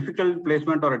to be a difficult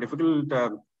placement or a difficult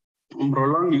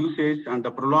prolonged usage and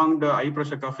the prolonged high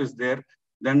pressure cuff is there,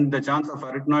 then the chance of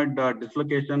arytenoid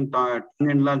dislocation, tongue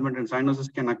enlargement and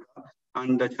cyanosis can occur,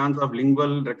 and the chance of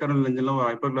lingual, recurrent laryngeal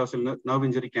or hypoglossal nerve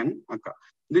injury can occur.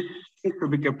 This thing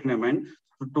should be kept in mind.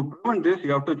 To prevent this,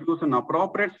 you have to choose an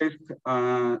appropriate size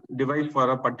device for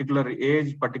a particular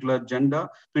age, particular gender,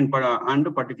 and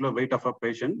a particular weight of a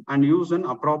patient, and use an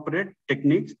appropriate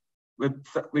techniques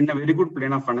in a very good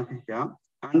plane of anesthesia.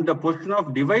 And the position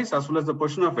of device as well as the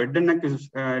position of head and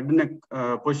neck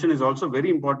position is also very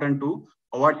important to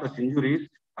avoid such injuries.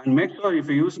 And make sure if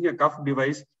you're using a cuff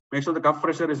device, make sure the cuff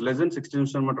pressure is less than 16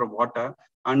 centimeters of water.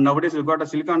 And nowadays we've got a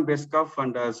silicon-based cuff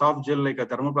and a soft gel like a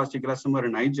thermoplastic elastomer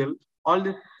and eye gel. All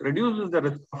this reduces the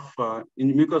risk of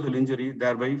mucosal injury,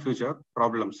 thereby future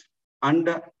problems. And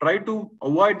try to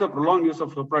avoid the prolonged use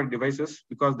of supported devices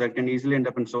because that can easily end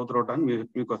up in sore throat and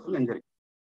mucosal injury.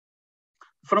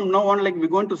 From now on, like we're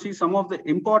going to see some of the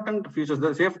important features,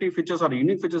 the safety features or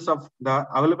unique features of the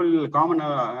available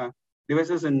common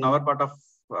devices in our part of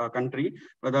country.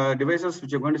 But the devices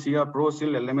which you're going to see are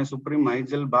ProSil, LMA Supreme,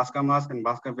 iGel, Basca mask and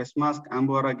Basca face mask,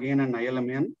 Ambora Gain and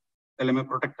ILMA and LMA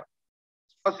Protector.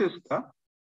 First is the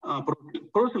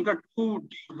ProSil got two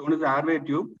tubes. One is the airway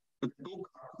tube with two,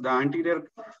 the anterior,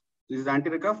 this is the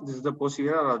anterior cuff, this is the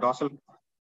posterior or dorsal cuff.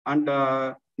 And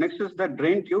next is the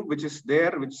drain tube, which is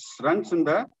there, which runs in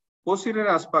the posterior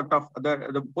aspect of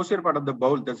the posterior part of the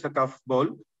bowl, that's the cuff bowl,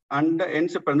 and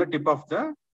ends up on the tip of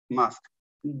the mask.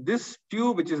 This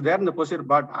tube, which is there in the posterior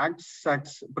part,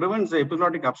 prevents the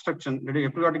epiglottic obstruction, the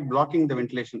epiglottic blocking the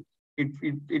ventilation.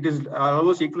 It is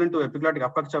almost equivalent to epiglottic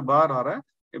aperture bar or a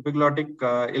epiglottic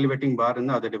elevating bar in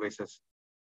the other devices.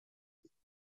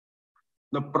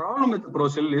 The problem with the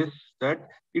ProSil is that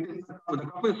the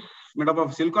cup is made up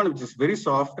of silicone, which is very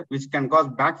soft, which can cause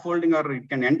backfolding or it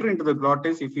can enter into the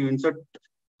glottis if you insert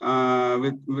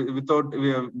without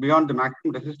beyond the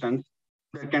maximum resistance.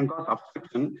 That can cause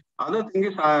obstruction. Other thing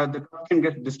is the cup can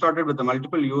get distorted with the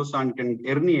multiple use and can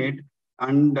herniate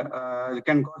and it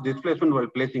can cause displacement while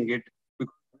placing it.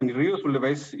 Because in a reusable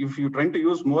device, if you're trying to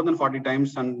use more than 40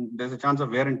 times and there's a chance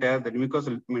of wear and tear, that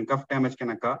mucosal cuff damage can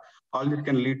occur. All this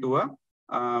can lead to a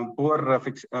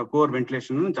poor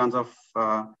ventilation and chance of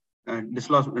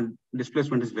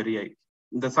displacement is very high.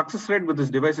 The success rate with this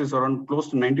device is around close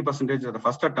to 90% at the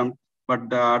first attempt, but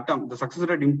the success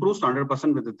rate improves to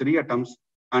 100% with the 3 attempts.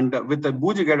 And with the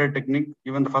Buji guided technique,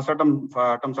 even the first attempt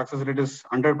success rate is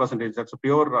 100%. That's a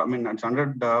pure, it's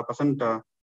 100%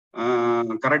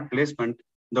 correct placement.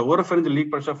 The oropharyngeal leak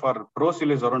pressure for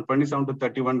ProSil is around 27 to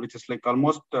 31, which is like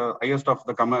almost highest of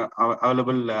the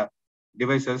available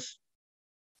devices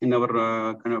in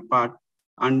our kind of part.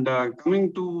 And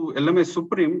coming to LMA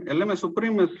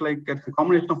Supreme is like a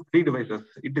combination of 3 devices.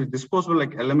 It is disposable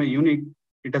like LMA Unique.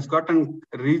 It has got a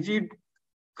rigid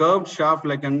curved shaft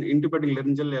like an intubating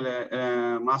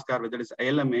laryngeal mask airway, that is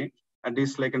ILMA. And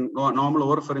it's like a normal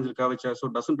oropharyngeal curvature, so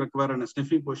it doesn't require a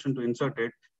sniffing position to insert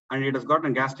it. And it has got a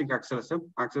gastric access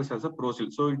as a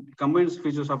ProSil. So it combines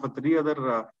features of 3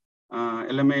 other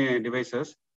LMA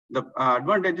devices. The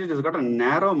advantage is it's got a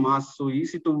narrow mask, so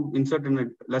easy to insert in a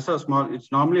lesser small.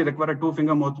 It's normally require a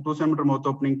 2-finger mouth, 2-centimeter mouth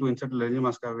opening to insert the laryngeal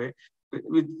mask airway.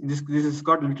 With this has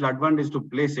got little advantage to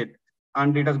place it.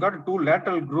 And it has got 2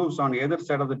 lateral grooves on either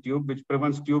side of the tube, which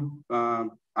prevents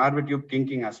airway tube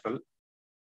kinking as well.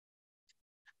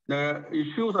 The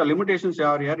issues or limitations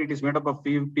are here. It is made up of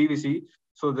PVC,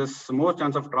 so there's more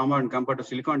chance of trauma when compared to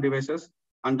silicone devices.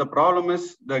 And the problem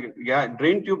is the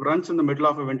drain tube runs in the middle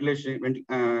of a ventilation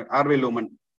airway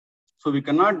lumen. So we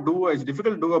cannot do, it's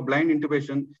difficult to do a blind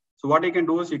intubation. So what you can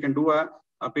do is you can do a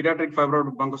pediatric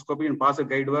fibrotic bronchoscopy and pass a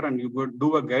guide wire, and you could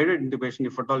do a guided intubation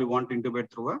if at all you want to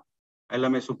intubate through a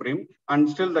LMA Supreme. And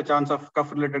still the chance of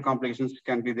cuff related complications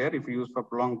can be there if you use for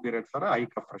prolonged period for a high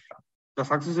cuff pressure. The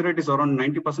success rate is around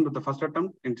 90% with the first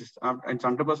attempt. It's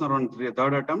 100% around the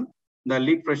third attempt. The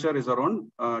leak pressure is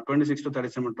around 26 to 30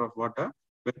 centimeters of water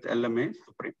with LMA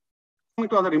Supreme. Coming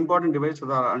to other important devices,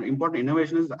 the important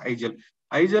innovation is the iGel.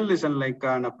 iGel is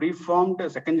a preformed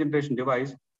second generation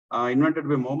device invented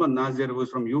by Mohammad Nazir, who is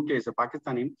from UK, is a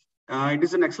Pakistani. It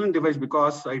is an excellent device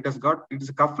because it is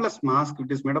a cuffless mask.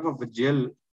 It is made up of a gel,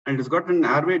 and it has got an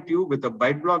airway tube with a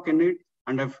bite block in it,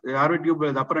 and a airway tube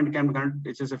with the upper end can be connected.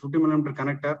 It is a 50 millimeter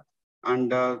connector,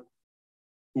 and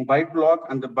bite block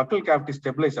and the buccal cavity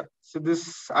stabilizer. So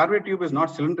this airway tube is not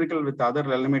cylindrical with other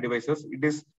LMA devices. It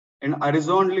is an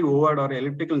horizontally overt or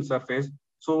elliptical surface.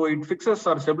 So it fixes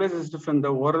or stabilizes in the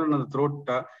oral and the throat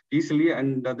easily,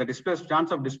 and the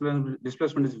chance of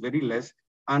displacement is very less.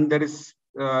 And there is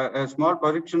a small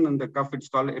projection in the cuff. It's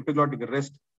called epiglottic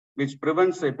rest, which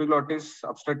prevents the epiglottis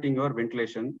obstructing your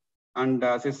ventilation. And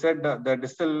as I said,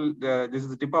 this is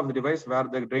the tip of the device where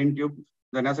the drain tube,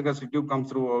 the nasogastric tube comes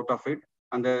through out of it,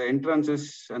 and the entrance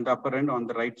is in the upper end on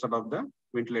the right side of the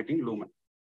ventilating lumen.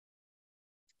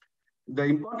 The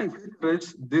important feature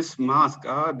is this mask,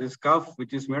 this cuff,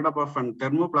 which is made up of a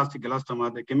thermoplastic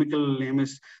elastomer. The chemical name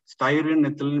is styrene,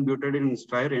 ethylene, butadiene, and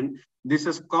styrene. This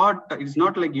has got, it's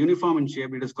not like uniform in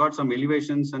shape. It has got some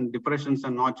elevations and depressions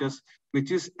and notches,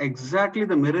 which is exactly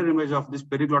the mirror image of this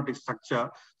periglottic structure.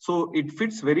 So it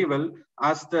fits very well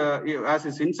as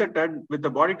it's inserted with the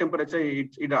body temperature.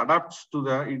 It adapts to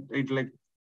the,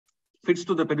 fits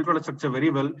to the periglottic structure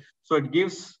very well. So it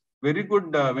gives very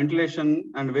good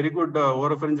ventilation and very good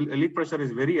oropharyngeal leak pressure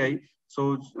is very high.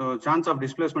 So chance of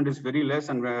displacement is very less,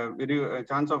 and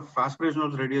chance of aspiration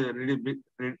also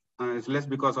is less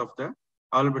because of the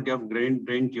availability of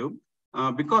drain tube.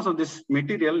 Because of this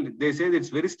material, they say that it's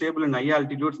very stable in high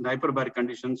altitudes and hyperbaric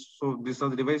conditions. So these are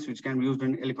the device which can be used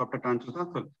in helicopter transfers as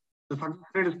well. The success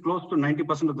rate is close to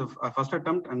 90% of the first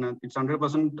attempt, and it's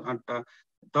 100% at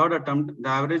third attempt. The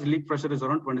average leak pressure is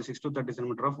around 26 to 30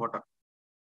 centimeters of water.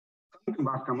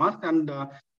 Basca mask, and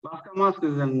Basca mask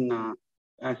is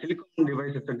a silicone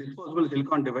device. It's a disposable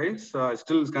silicone device.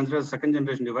 Still is considered a second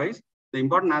generation device. The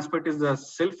important aspect is the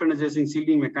self-energizing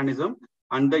sealing mechanism,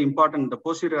 and the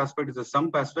posterior aspect is the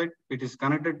sump aspect. It is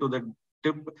connected to the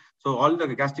tip, so all the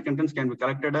gastric contents can be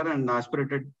collected and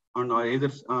aspirated on either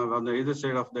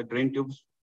side of the drain tubes.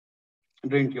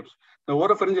 The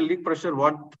oropharyngeal leak pressure,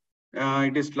 what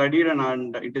it is studied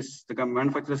and it is the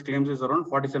manufacturer's claims is around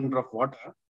 40 centimeters of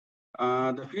water.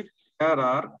 The features here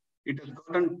are, it has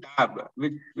got a tab,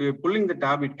 which pulling the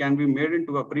tab, it can be made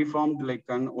into a preformed like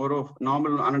an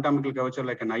normal anatomical curvature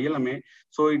like an ILMA.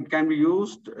 So it can be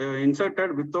used,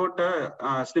 inserted without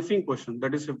a sniffing position.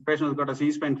 That is, if a patient has got a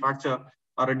C-spine fracture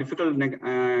or a difficult neck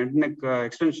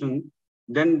extension,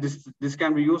 then this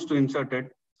can be used to insert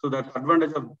it. So that's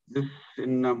advantage of this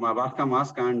in Basca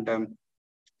mask. And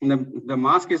the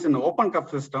mask is an open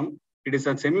cuff system. It is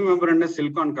a semi-membranous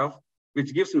silicone cuff,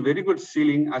 which gives a very good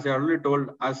sealing. As I already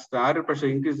told, as the air pressure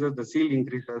increases, the seal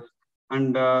increases.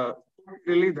 And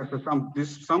really, there's a sump.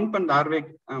 This sump and the airway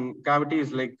cavity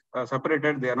is like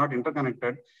separated. They are not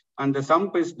interconnected. And the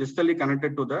sump is distally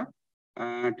connected to the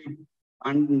tip.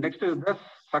 And next is the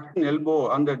suction elbow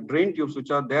on the drain tubes,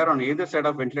 which are there on either side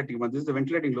of ventilating lumen. This is the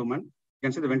ventilating lumen. You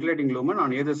can see the ventilating lumen.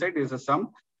 On either side is a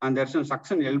sump, and there's a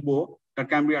suction elbow that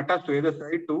can be attached to either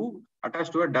side to attach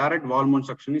to a direct wall mount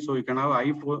suctioning. So you can have high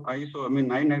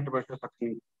negative pressure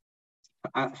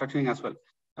suctioning as well.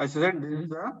 As I said, this is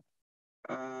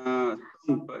the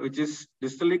which is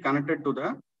distally connected to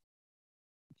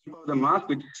the mask,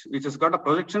 which has got a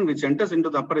projection which enters into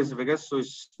the upper esophagus, so it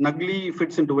snugly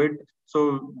fits into it.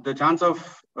 So the chance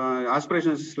of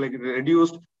aspiration is like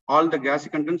reduced. All the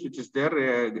gastric contents which is there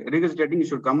regurgitating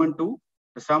should come into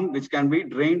some which can be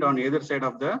drained on either side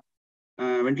of the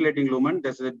ventilating lumen.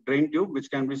 There's a drain tube which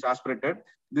can be aspirated.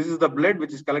 This is the blood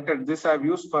which is collected. This I've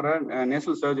used for a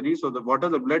nasal surgery. So the water,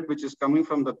 the blood which is coming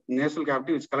from the nasal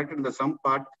cavity is collected in the sump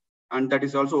part, and that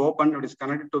is also open. It is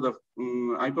connected to the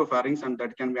hypopharynx, and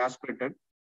that can be aspirated.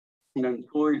 And then,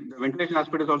 so the ventilation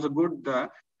aspect is also good. The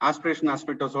aspiration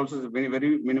aspect is also very,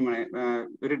 very minimal,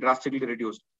 very drastically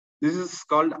reduced. This is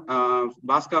called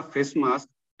Basca face mask.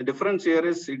 The difference here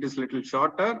is it is little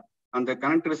shorter and the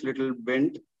connector is little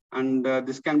bent, and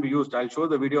this can be used. I'll show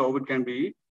the video how it can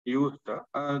be used. There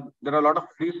are a lot of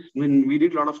studies. We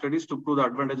did a lot of studies to prove the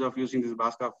advantage of using this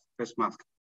Basca face mask.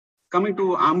 Coming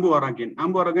to Ambu-Aragen.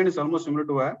 Ambu-Aragen is almost similar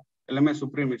to a LMA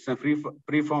Supreme. It's a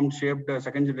preformed shaped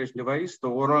second generation device. The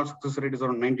overall success rate is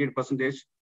around 98%.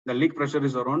 The leak pressure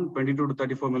is around 22 to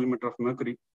 34 millimeter of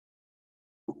mercury.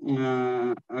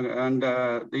 And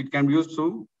it can be used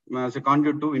as a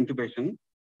conduit to intubation.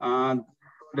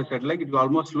 They said like it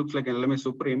almost looks like an LMA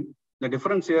Supreme. The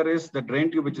difference here is the drain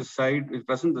tube which is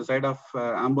present the side of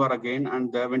Ambu-Aragen,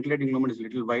 and the ventilating lumen is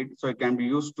little wide, so it can be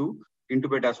used to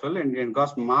intubate as well, and it can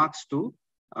cause marks to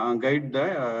guide the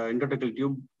endotracheal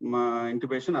tube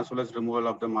intubation as well as removal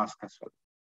of the mask as well.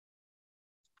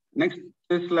 Next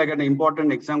is like an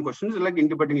important exam question is like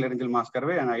intubating laryngeal mask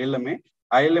airway and ILMA.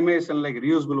 ILMA is an like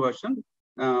reusable version.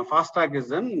 Fast track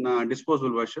is an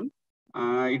disposable version.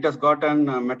 It has got a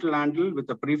metal handle with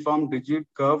a preformed rigid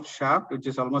curved shaft, which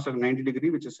is almost like 90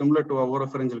 degrees, which is similar to a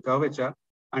oropharyngeal curvature.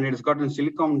 And it has got a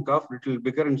silicone cuff, little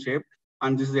bigger in shape.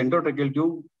 And this is the endotracheal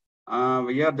tube.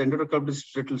 Here the endotracheal cuff is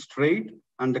little straight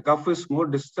and the cuff is more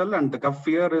distal, and the cuff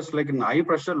here is like an high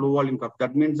pressure, low volume cuff.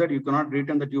 That means that you cannot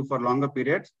retain the tube for longer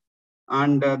periods.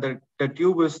 And the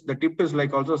tip is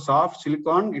like also soft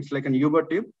silicone. It's like an Uber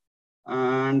tip.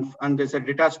 And there's a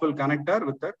detachable connector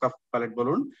with the cuff palate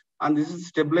balloon. And this is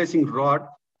stabilizing rod.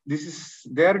 This is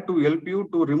there to help you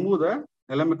to remove the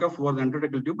LMA cuff for the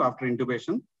endotracheal tube after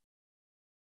intubation.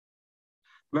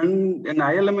 When an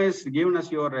ILMA is given as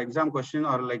your exam question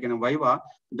or like in a Viva,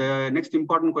 the next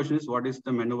important question is what is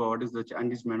the maneuver? What is the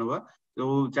Chandis maneuver?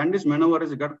 So Chandis maneuver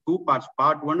has got two parts,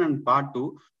 part 1 and part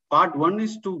 2. Part 1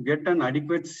 is to get an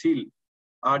adequate seal,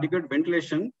 adequate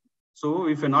ventilation. So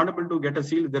if you're not able to get a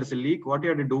seal, there's a leak, what you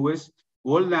have to do is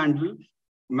hold the handle,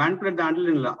 manipulate the handle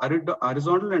in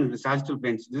horizontal and sagittal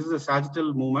planes. This is a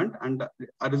sagittal movement and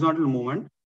horizontal movement.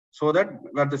 So that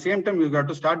at the same time, you got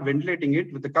to start ventilating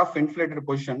it with the cuff inflated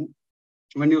position.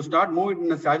 When you start moving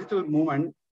in a sagittal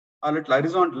movement or little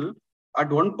horizontal, at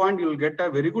one point, you'll get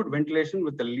a very good ventilation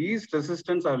with the least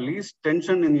resistance or least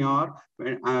tension in your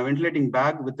ventilating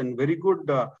bag with a very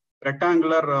good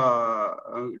rectangular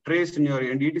trace in your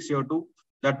ETCO2.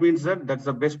 That means that that's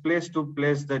the best place to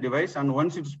place the device. And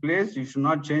once it's placed, you should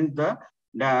not change the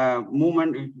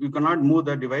movement. You cannot move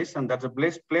the device, and that's a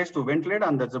place to ventilate,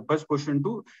 and that's the best position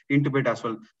to intubate as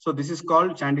well. So this is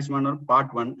called Chandis maneuver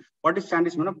part 1. What is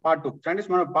Chandis maneuver part 2? Chandis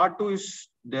maneuver part 2 is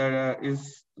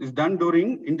done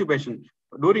during intubation,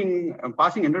 during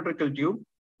passing endotracheal tube.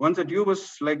 Once the tube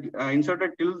is like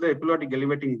inserted till the epilotic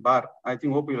elevating bar, I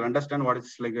think hope you'll understand what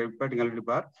it's like epilotic elevating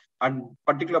bar at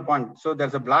particular point. So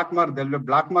there's a black mark. There'll be a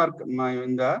black mark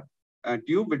in the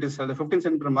tube. It is the 15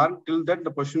 centimeter mark. Till that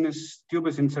the position is tube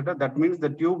is inserted. That means the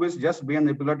tube is just beyond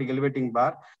the epilotic elevating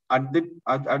bar. At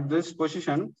this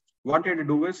position, what you have to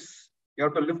do is you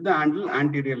have to lift the handle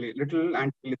anteriorly, little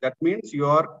anteriorly. That means you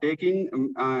are taking,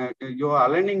 you are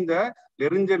aligning the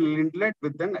laryngeal inlet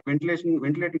with the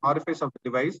ventilating orifice of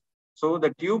the device. So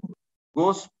the tube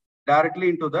goes directly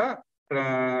into the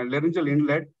laryngeal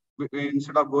inlet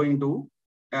instead of going to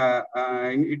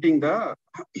hitting the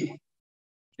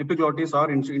epiglottis or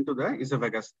into the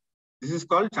esophagus. This is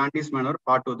called Chandis maneuver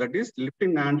part 2. That is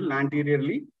lifting the handle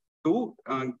anteriorly to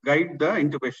guide the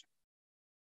intubation.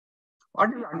 What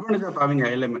is the advantage of having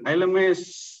ILMA? ILMA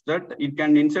is that it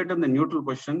can insert in the neutral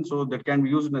position, so that can be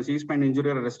used in a C-spine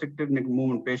injury or a restricted neck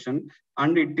movement patient.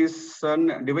 And it is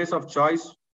a device of choice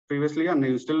previously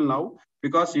and still now,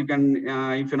 because you can,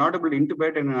 if you're not able to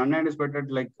intubate in an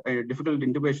unanticipated, like a difficult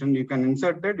intubation, you can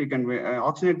insert it, you can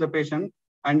oxygenate the patient,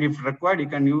 and if required, you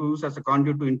can use as a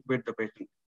conduit to intubate the patient.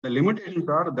 The limitations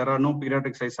are there are no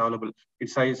pediatric size available.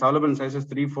 It's available in sizes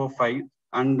 3, 4, 5.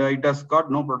 And it has got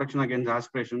no protection against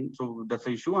aspiration. So that's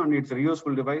the issue. And it's a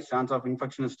reusable device. Chance of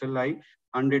infection is still high.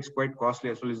 And it's quite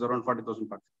costly as well. It's around 40,000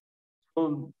 bucks.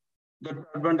 So the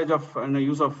advantage of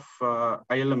use of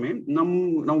ILMA.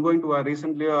 Now going to a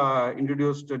recently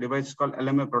introduced device called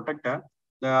LMA Protector.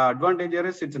 The advantage here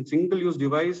is it's a single-use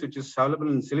device which is available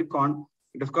in silicon.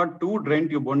 It has got 2 drain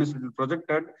tube. One is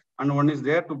projected and one is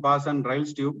there to pass an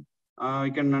Riles tube.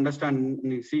 You can understand,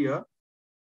 you see here.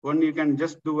 One you can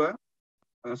just do a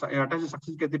attach a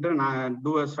suction catheter and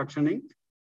do a suctioning,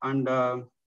 and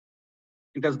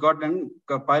it has got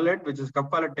a pilot, which is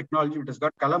cup pilot technology. It has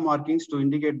got color markings to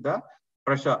indicate the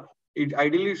pressure. It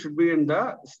ideally should be in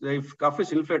the, if cuff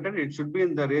is inflated, it should be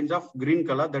in the range of green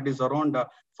color, that is around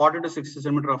 40 to 60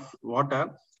 centimeter of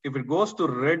water. If it goes to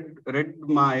red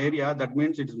area, that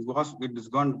means it is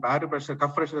gone, pressure,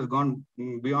 cuff pressure has gone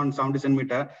beyond 70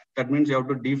 centimeter. That means you have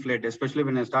to deflate, especially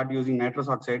when you start using nitrous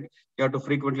oxide, you have to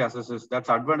frequently assess this. That's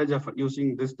the advantage of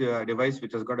using this device,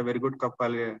 which has got a very good cuff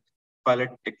pilot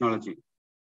technology.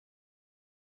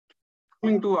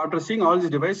 Coming to, after seeing all these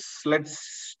devices,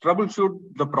 let's troubleshoot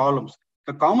the problems.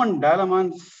 The common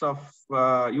dilemmas of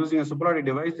using a supported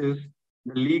device is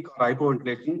the leak or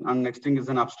hypoventilation, and next thing is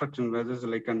an obstruction, where there's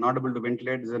like not able to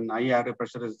ventilate, there's an high air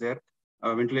pressure is there,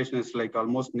 ventilation is like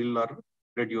almost nil or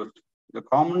reduced. The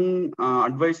common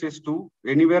advice is to,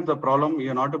 anywhere the problem,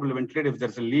 you're not able to ventilate, if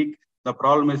there's a leak, the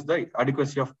problem is the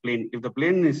adequacy of plane. If the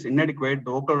plane is inadequate,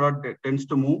 the vocal rod tends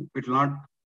to move, it will not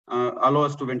allow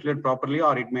us to ventilate properly,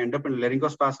 or it may end up in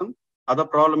laryngospasm, Other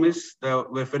problem is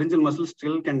the pharyngeal muscles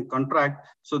still can contract,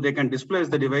 so they can displace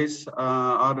the device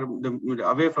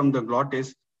away from the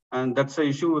glottis. And that's the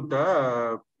issue with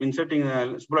the inserting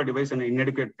a supportive device in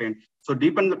inadequate pain. So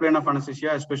deepen the plane of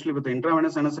anesthesia, especially with the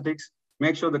intravenous anesthetics.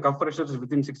 Make sure the cuff pressure is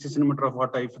within 60 centimeter of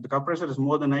water. If the cuff pressure is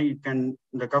more than high,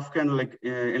 the cuff can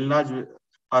enlarge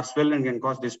or swell and can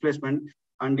cause displacement.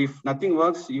 And if nothing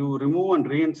works, you remove and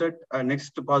reinsert a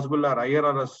next possible or higher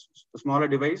or a smaller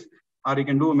device, or you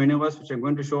can do maneuvers, which I'm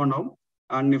going to show now.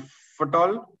 And if at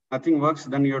all nothing works,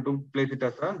 then you have to place it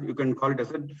as you can call it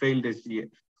as a failed SGA.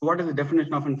 What is the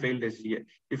definition of a failed SGA?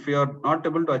 If you are not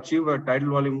able to achieve a tidal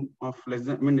volume of less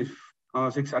than,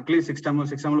 at least 6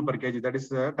 ml per kg, that is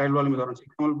the tidal volume is around 6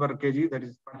 ml per kg, that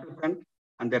is persistent,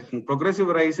 and there's a progressive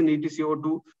rise in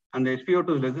EtCO2, and the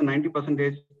SpO2 is less than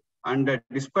 90%. And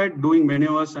despite doing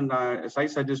maneuvers and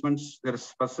size adjustments, there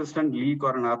is persistent leak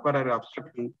or an upper area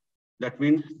obstruction. That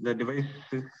means the device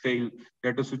is failed. You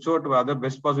have to switch over to other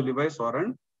best possible device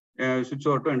or switch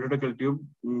over to endotracheal tube.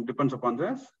 Depends upon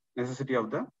the necessity of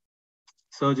the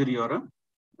surgery or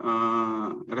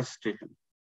resuscitation.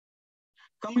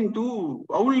 Coming to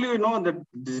how will you know that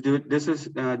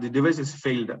the device is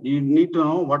failed? You need to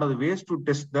know what are the ways to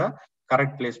test the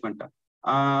correct placement.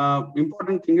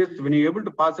 Important thing is when you're able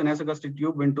to pass an nasogastric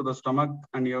tube into the stomach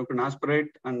and you can aspirate,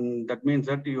 and that means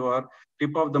that your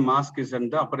tip of the mask is in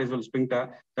the upper nasal sphincter.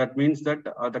 That means that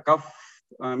the cuff,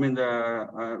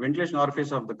 the ventilation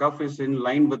orifice of the cuff is in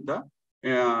line with the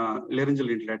laryngeal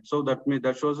inlet. So that means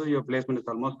that shows us your placement is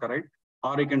almost correct.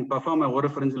 Or you can perform a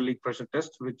oropharyngeal leak pressure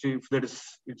test, which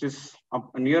is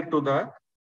near to the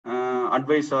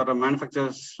advice or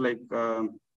manufacturer's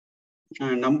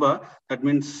number. That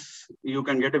means you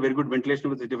can get a very good ventilation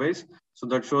with the device. So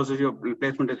that shows us your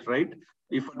placement is right.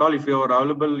 If at all, if you are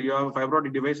available, you have a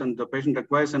fibrotic device and the patient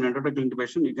requires an endotracheal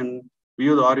intubation, you can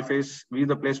view the orifice, view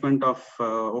the placement of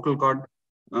vocal cord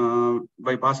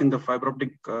by passing the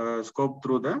fibrotic scope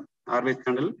through the airway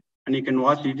channel. And you can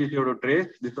watch EtCO2 trace.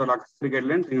 These are auxiliary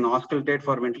guidelines. You can auscultate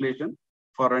for ventilation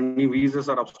for any wheezes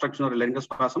or obstruction or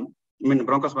laryngospasm,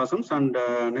 bronchospasms.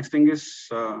 And next thing is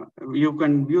you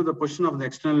can view the position of the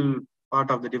external part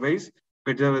of the device,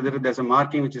 whether there's a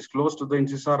marking which is close to the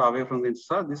incisor or away from the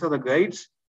incisor. These are the guides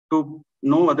to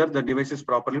know whether the device is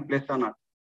properly placed or not.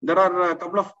 There are a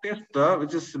couple of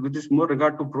tests which is more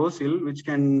regard to ProSeal, which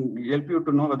can help you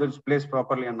to know whether it's placed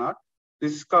properly or not.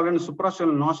 This is called a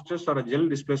supracell notch test or a gel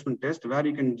displacement test, where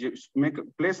you can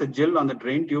place a gel on the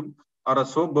drain tube or a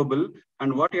soap bubble.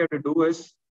 And what you have to do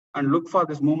is look for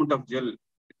this movement of gel.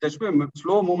 There should be a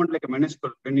slow movement like a meniscal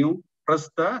when you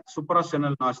press the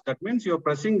supracell notch. That means you're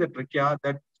pressing the trachea,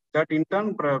 that in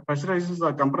turn pressurizes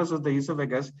or compresses the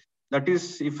esophagus. That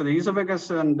is, if the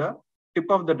esophagus and the tip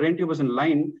of the drain tube is in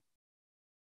line,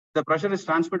 the pressure is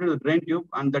transmitted to the drain tube,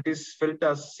 and that is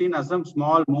seen as a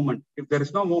small movement. If there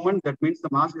is no movement, that means the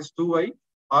mask is too high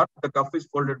or the cuff is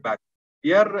folded back.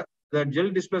 Here, the gel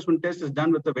displacement test is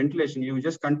done with the ventilation. You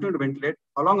just continue to ventilate.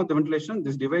 Along with the ventilation,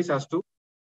 this device has to,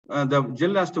 the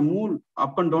gel has to move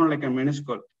up and down like a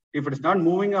meniscal. If it is not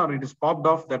moving or it is popped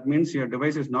off, that means your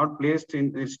device is not placed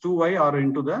in, it's too high or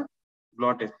into the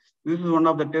glottis. This is one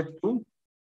of the tests to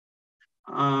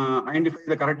identify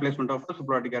the correct placement of the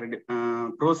supraortic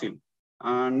ProSeal.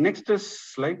 Next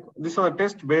is these are the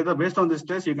tests. Based on this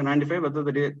test, you can identify whether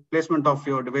the placement of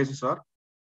your devices are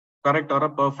correct or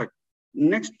perfect.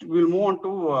 Next, we'll move on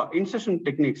to insertion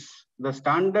techniques. The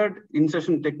standard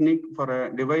insertion technique for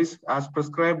a device as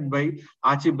prescribed by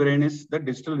Archie Brain is the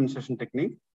digital insertion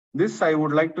technique. This I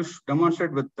would like to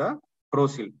demonstrate with the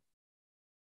ProSeal.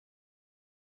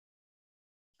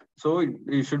 So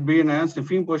it should be in a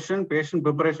sniffing position. Patient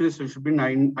preparation should be in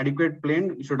an adequate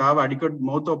plane. You should have adequate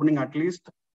mouth opening, at least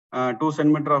 2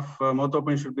 centimeters of mouth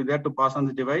opening should be there to pass on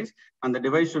the device. And the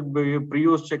device should be,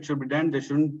 pre-use check should be done. There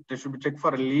should be checked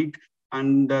for a leak,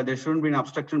 and there shouldn't be an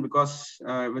obstruction because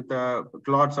with the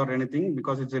clots or anything,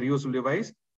 because it's a reusable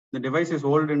device. The device is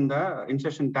held in the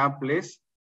insertion tab place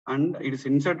and it is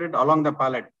inserted along the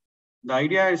palate. The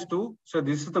idea is to, so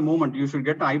this is the movement. You should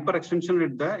get a hyperextension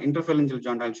with the interphalangeal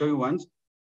joint. I'll show you once.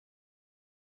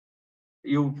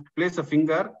 You place a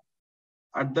finger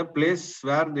at the place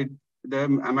where the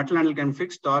metal handle can be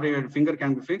fixed or your finger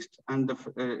can be fixed, and the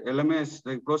LMA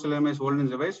the ProSeal LMA is holding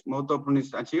the device. Mouth open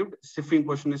is achieved. Sniffing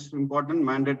position is important,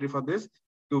 mandatory for this.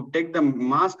 You take the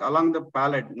mask along the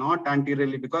palate, not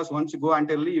anteriorly, because once you go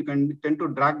anteriorly, you can tend to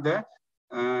drag the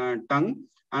tongue.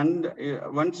 And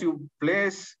once you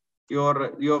place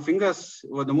your fingers,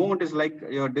 the movement is like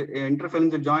your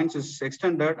interphalangeal joints is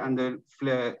extended and the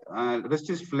wrist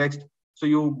is flexed. So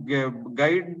you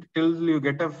guide till you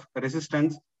get a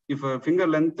resistance. If a finger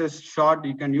length is short,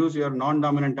 you can use your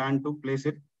non-dominant hand to place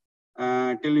it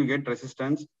till you get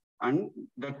resistance. And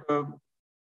that's a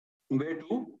way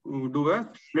to do a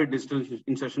split distal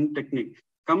insertion technique.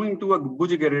 Coming to a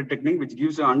bougie guided technique, which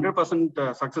gives a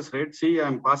 100% success rate. See,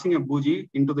 I'm passing a bougie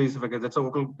into the esophagus. That's a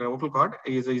vocal cord,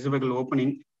 is a esophageal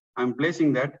opening. I'm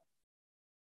placing that.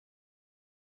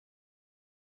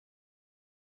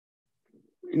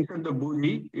 Insert the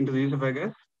bougie into the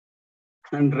esophagus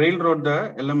and railroad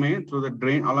the LMA through the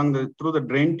drain through the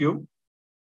drain tube.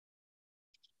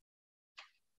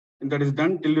 And that is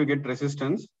done till you get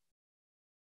resistance.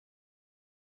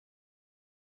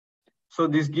 So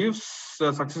this gives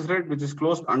a success rate which is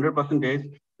close to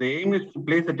 100%. The aim is to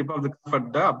place the tip of the cuff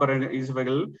at the upper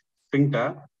esophageal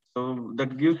sphincter. So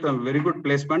that gives a very good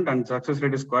placement and success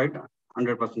rate is quite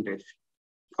 100%.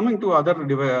 Coming to other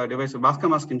device, Bhaskar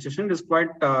mask incision is quite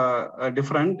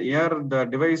different. Here the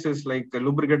device is like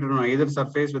lubricated on either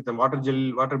surface with the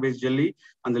water-based jelly,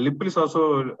 and the lip is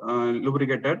also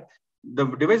lubricated. The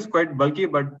device is quite bulky,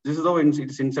 but this is how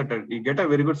it's inserted. You get a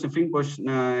very good sniffing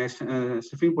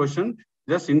position,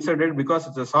 just inserted because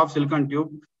it's a soft silicone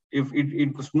tube. If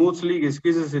it smoothly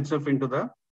squeezes itself into the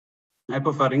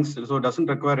hypopharynx, so it doesn't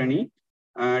require any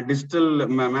distal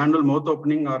manual mouth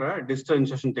opening or a distal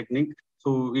insertion technique.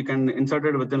 So we can insert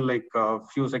it within like a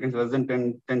few seconds, less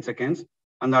than 10 seconds.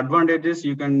 And the advantage is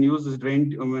you can use this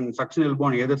drain, suction elbow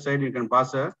on either side, you can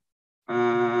pass a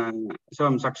so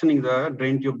I'm suctioning the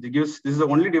drain tube. This is the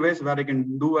only device where I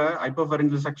can do a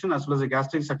hypopharyngeal suction as well as a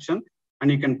gastric suction, and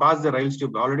you can pass the Ryle's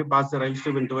tube. Already passed the Ryle's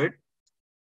tube into it.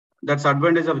 That's the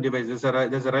advantage of the device.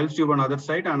 There's a Ryle's tube on the other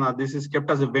side, and this is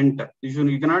kept as a vent.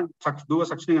 You cannot do a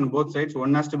suctioning on both sides.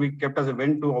 One has to be kept as a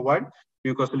vent to avoid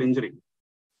mucosal injury.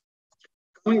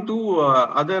 Coming to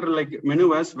other like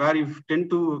maneuvers where you tend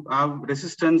to have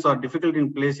resistance or difficulty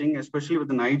in placing, especially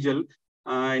with an eye gel.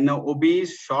 In an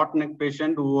obese, short neck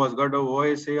patient who has got a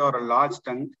OSA or a large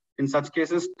tongue, in such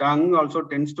cases, tongue also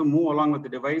tends to move along with the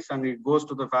device and it goes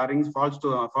to the pharynx,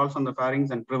 falls on the pharynx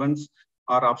and prevents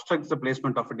or obstructs the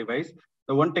placement of a device.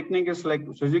 The one technique is like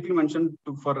specifically mentioned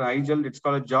for eye gel, it's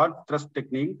called a jaw thrust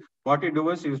technique. What you do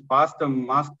is you pass the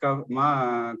mask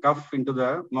cuff into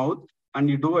the mouth and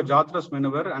you do a jaw thrust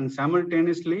maneuver and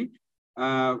simultaneously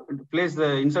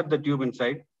insert the tube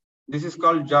inside. This is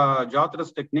called jaw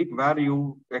thrust technique, where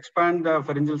you expand the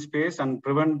pharyngeal space and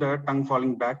prevent the tongue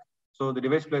falling back. So the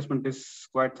device placement is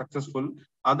quite successful.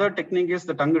 Other technique is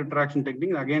the tongue retraction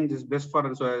technique. Again, this is best for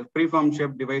preform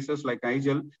shaped devices like eye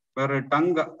gel, where a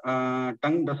tongue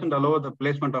doesn't allow the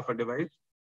placement of a device.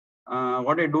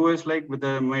 What I do is like with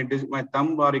my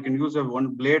thumb, or you can use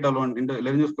one blade alone, in the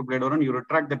laryngoscope blade alone, you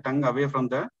retract the tongue away from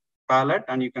the palate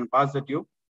and you can pass the tube.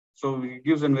 So it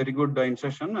gives a very good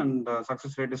insertion and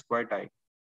success rate is quite high.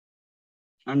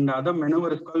 And the other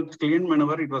maneuver is called clean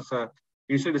maneuver. It was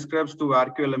initially describes to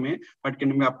RQLMA, but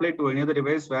can be applied to any other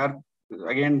device where,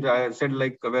 again, I said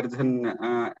like where there's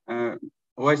an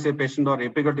OSA patient or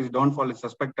epiglottis downfall is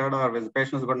suspected, or where the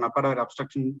patient has got an upper air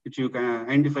obstruction, which you can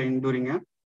identify during a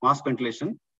mask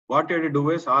ventilation. What you have to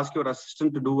do is ask your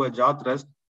assistant to do a jaw thrust.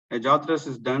 A jaw thrust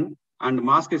is done and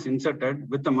mask is inserted.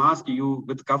 With the mask,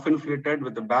 with cuff inflated,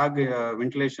 with the bag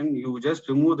ventilation, you just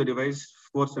remove the device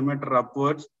 4 centimeters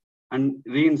upwards and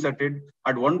reinsert it.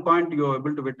 At one point, you are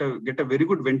able to get a very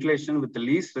good ventilation with the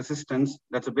least resistance.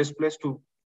 That's the best place to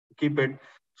keep it.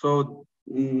 So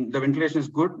the ventilation is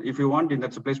good. If you want,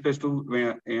 that's a place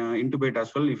to intubate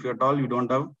as well. If you're at all, you don't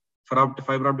have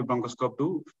fiber optic bronchoscope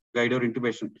to guide your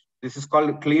intubation. This is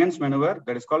called Cleance maneuver.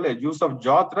 That is called a use of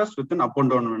jaw thrust with an up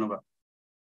and down maneuver.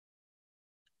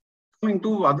 Coming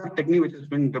to other technique which has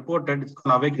been reported, it's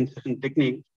called awake insertion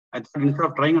technique. I thought instead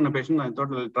of trying on a patient, I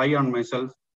thought I'll try on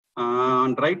myself.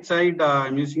 On right side,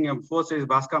 I'm using a 4-size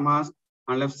Bhaskar mask.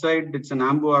 On left side, it's an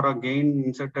ambu or a gain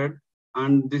inserted.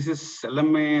 And this is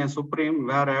LMA Supreme,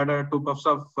 where I added 2 puffs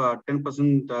of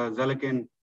 10% Zalacane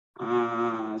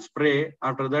spray.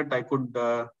 After that, I could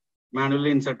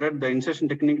manually insert it. The insertion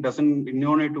technique doesn't,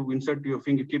 no need to insert your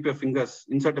finger, keep your fingers,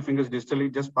 insert the fingers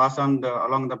distally, just pass on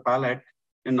along the palate.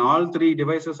 In all 3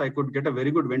 devices, I could get a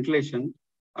very good ventilation.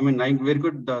 I mean, very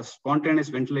good spontaneous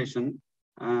ventilation.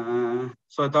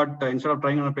 So I thought instead of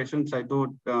trying on a patient, I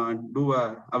do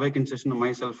a awake incision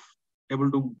myself,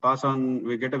 able to pass on,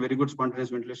 we get a very good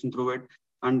spontaneous ventilation through it.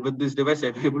 And with this device,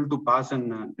 I'm able to pass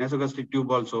an nasogastric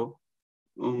tube also.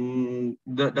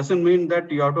 That doesn't mean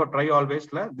that you have to try always.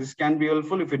 This can be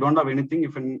helpful if you don't have anything,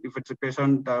 if it's a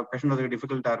patient has a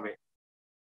difficult airway.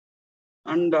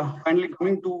 And finally,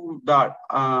 coming to the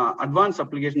advanced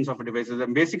applications of devices. The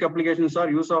basic applications are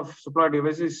use of supply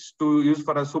devices to use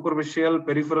for a superficial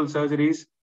peripheral surgeries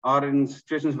or in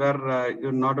situations where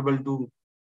you're not able to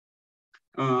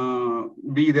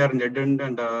be there in dead end,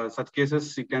 and such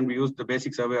cases, it can be used the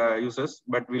basic uses,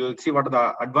 but we'll see what are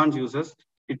the advanced uses.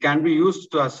 It can be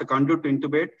used as a conduit to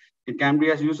intubate. It can be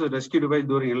used as a rescue device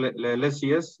during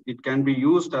LSCS. It can be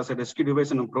used as a rescue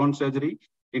device in a prone surgery.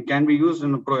 It can be used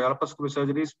in laparoscopic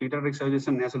surgeries, pediatric surgeries,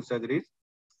 and nasal surgeries.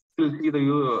 We'll see the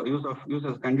use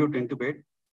as conduit to intubate.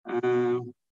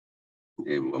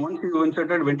 Once you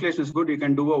inserted, ventilation is good. You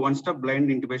can do a one-step blind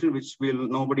intubation, which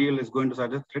nobody is going to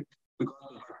suggest it, because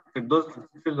those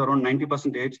success are around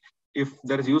 90%. If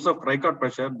there is use of tricot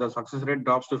pressure, the success rate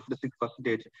drops to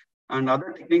 56%. And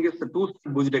other technique is the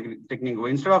two-step bougie technique.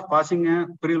 Instead of passing a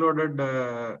preloaded,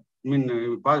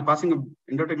 passing an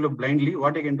endotracheal blindly,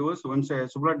 what you can do is, once a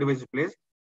sublot device is placed,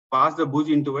 pass the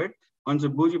bougie into it. Once the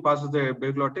bougie passes the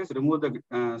epiglottis, remove the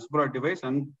sublot device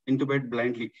and intubate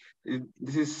blindly.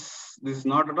 This is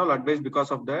not at all advised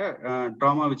because of the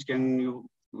trauma which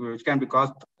can be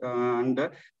caused and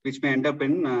which may end up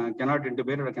in cannot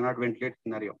intubate or cannot ventilate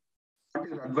scenario.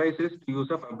 What is advised is to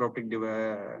use of fiber optic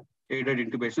aided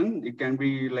intubation. It can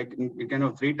be like, it can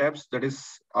have 3 types. That is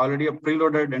already a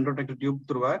preloaded endotracheal tube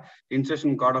through a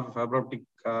insertion cord of a fiber optic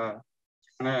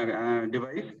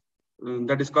device.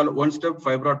 That is called one-step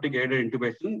fiber optic aided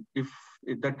intubation.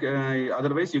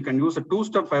 Otherwise, you can use a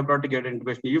 2-step fiber optic aided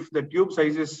intubation. If the tube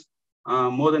size is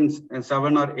more than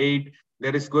 7 or 8,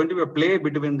 there is going to be a play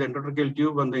between the endotracheal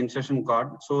tube and the insertion cord.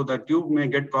 So the tube may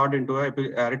get caught into a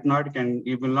arytenoid, and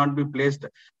it will not be placed.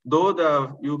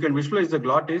 Though you can visualize the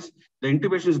glottis, the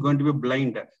intubation is going to be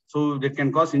blind. So it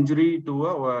can cause injury to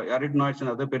arytenoids and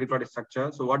other periglottic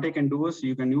structure. So what you can do is,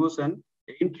 you can use an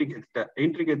entry catheter.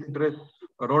 Entry catheter is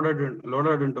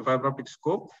loaded into fiber optic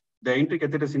scope. The entry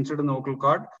catheter is inserted in the vocal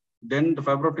cord. Then the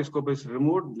fiber optic scope is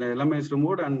removed, the LMA is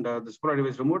removed, and the sublot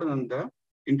device is removed, and then the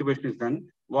intubation is done.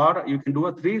 Or you can do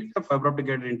a 3-step fiber optic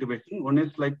guided intubation. One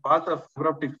is like, pass a fiber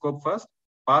optic scope first,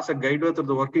 pass a guide wire through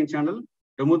the working channel,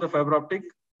 remove the fiber optic,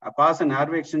 pass an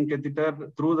airway extension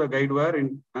catheter through the guide wire,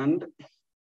 and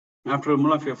after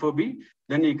removal of FOB,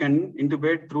 then you can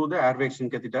intubate through the airway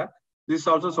extension catheter. This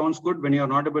also sounds good when you are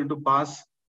not able to pass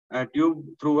a tube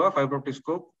through a fiber optic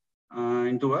scope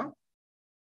into a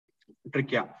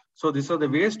trachea. So these are the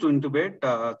ways to intubate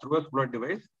through a sublot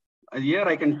device. Here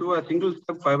I can do a single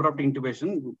step fiber optic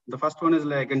intubation. The first one is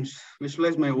like, I can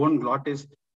visualize my own glottis.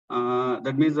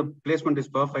 That means the placement is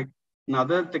perfect.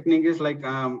 Another technique is like,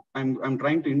 I'm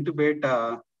trying to intubate.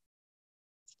 I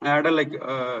had a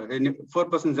 4%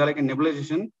 Zalic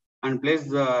nebulization and place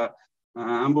the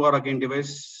ambu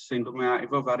device into my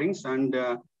hypopharynx, and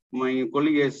my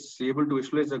colleague is able to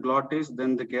visualize the glottis,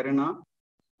 then the carina.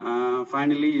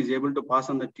 Finally, is able to pass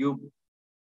on the tube.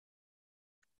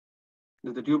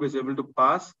 The tube is able to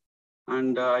pass,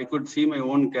 and I could see my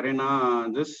own carina.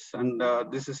 This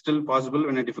is still possible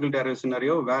in a difficult area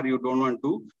scenario where you don't want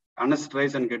to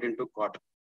anesthetize and get into clot.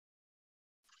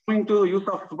 Coming to use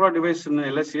of sublot device in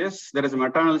LSCS, there is a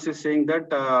meta-analysis saying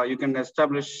that you can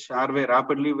establish airway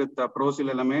rapidly with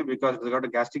ProSeal LMA because it's got a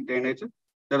gastric drainage.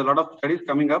 There are a lot of studies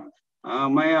coming up.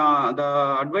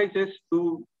 The advice is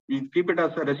to keep it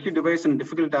as a rescue device in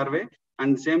difficult airway,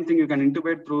 and same thing, you can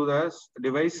intubate through the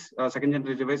device, second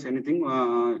generation device, anything.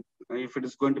 If it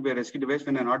is going to be a rescue device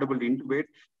when you're not able to intubate,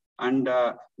 and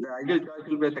the ideal choice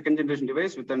will be a second generation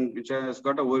device which has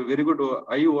got a very good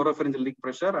high oropharyngeal leak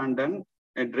pressure, and then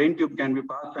a drain tube can be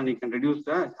passed, and you can reduce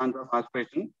the chance of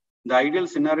aspiration. The ideal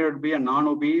scenario would be a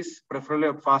non-obese, preferably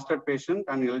a fasted patient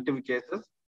and relative cases.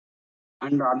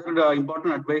 And other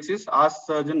important advice is, ask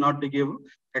surgeon not to give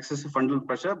excessive fundal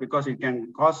pressure because it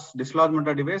can cause dislodgement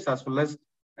of device, as well as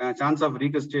chance of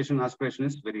regurgitation aspiration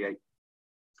is very high.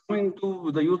 Coming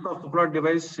to the use of sublot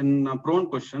device in a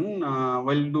prone position,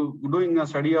 while doing a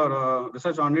study or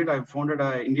research on it, I found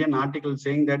an Indian article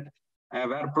saying that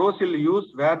where ProSeal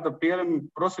use, where the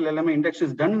ProSeal LMA induction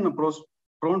is done in a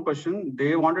prone position,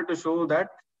 they wanted to show that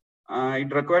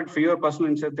it required fewer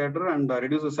personal inside theater and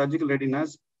reduce the surgical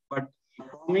readiness. But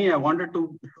for me, I wanted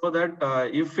to show that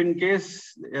if in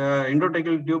case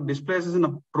endotracheal tube displaces in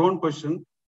a prone position,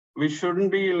 we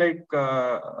shouldn't be like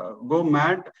go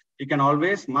mad. You can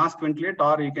always mask ventilate,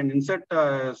 or you can insert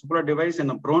a sublot device in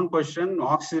a prone position,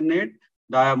 oxygenate.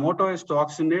 The motto is to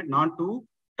oxygenate, not to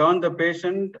turn the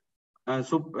patient,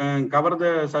 cover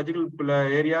the surgical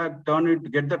area, turn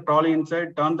it, get the trolley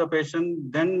inside, turn the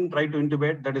patient, then try to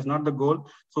intubate. That is not the goal.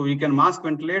 So we can mask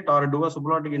ventilate or do a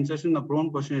sublottic insertion in the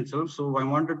prone position itself. So I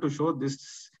wanted to show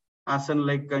this as an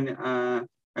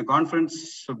a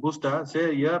conference booster.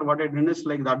 Say here, what I did is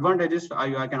like the advantages.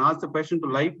 I can ask the patient to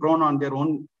lie prone on their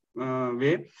own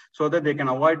way, so that they can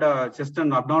avoid chest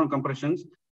and abdominal compressions.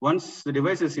 Once the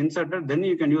device is inserted, then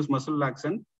you can use muscle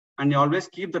relaxant, and you always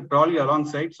keep the trolley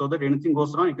alongside so that anything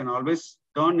goes wrong, you can always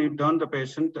turn the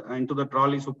patient into the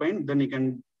trolley supine, then you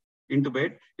can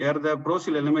intubate. Here the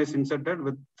ProSeal LMA is inserted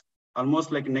with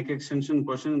almost like neck extension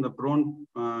position in the prone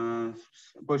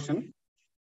position.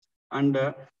 And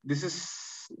this is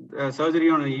surgery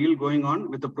on a heel going on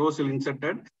with the ProSeal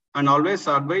inserted, and always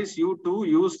advise you to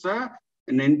use the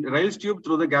Ryle's tube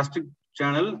through the gastric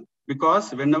channel,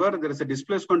 because whenever there is a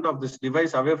displacement of this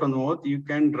device away from the mouth, you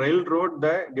can railroad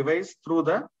the device through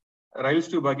the Ryle's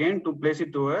tube again to place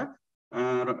it to a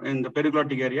in the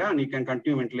periglottic area, and you can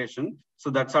continue ventilation. So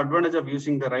that's the advantage of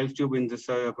using the Ryle's tube in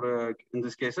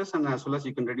this cases, and as well as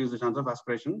you can reduce the chance of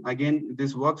aspiration. Again,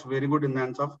 this works very good in the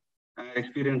hands of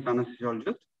experienced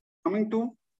anesthesiologists. Coming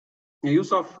to the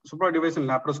use of supra device in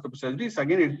laparoscopy surgeries,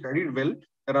 again it's studied well.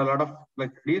 There are a lot of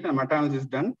like studies and meta-analysis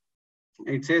done.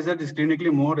 It says that it's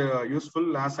clinically more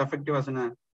useful, as effective as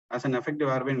an effective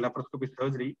airway in laparoscopy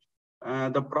surgery.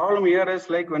 The problem here is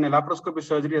like when a laparoscopy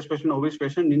surgery, especially in obese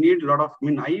patient, you need a lot of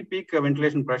high peak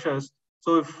ventilation pressures.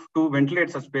 So if to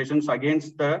ventilate such patients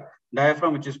against the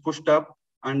diaphragm, which is pushed up,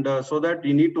 and so that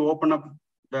you need to open up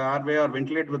the airway or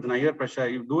ventilate with an higher pressure.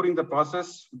 If during the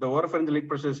process, the oropharyngeal leak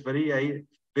pressure is very high,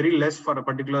 very less for a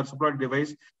particular supra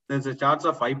device, there's a chance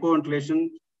of hypoventilation,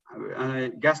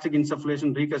 gastric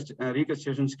insufflation,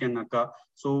 reconstitutions can occur.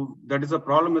 So that is a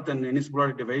problem with any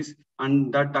supra device,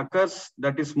 and that occurs,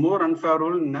 that is more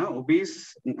unfavorable in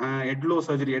obese EDLO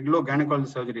surgery, EDLO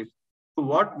gynecology surgeries. So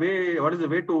what is the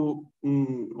way to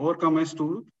overcome is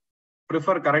to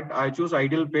prefer correct, I choose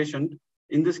ideal patient.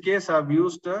 In this case, I've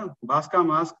used Basca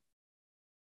mask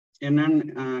in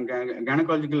an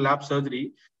gynecological lap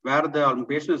surgery, where the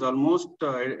patient is almost,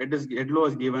 EDLO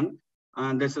is given,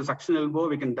 and there's a suction elbow,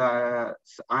 we can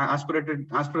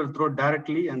aspirate throat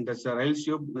directly, and there's a Ryle's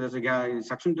tube, there's a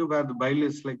suction tube where the bile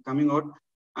is like coming out,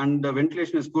 and the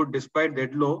ventilation is good despite the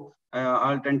EDLO.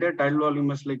 Entire tidal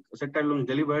volume is like set tidal volume is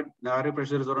delivered, the RA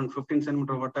pressure is around 15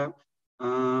 centimeter of water,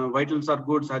 vitals are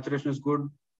good, saturation is good,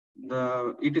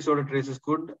 the ET soda trace is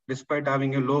good, despite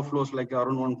having a low flows like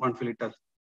around 1.5 liters.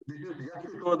 This is just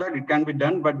to show that it can be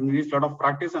done, but needs a lot of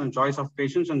practice and choice of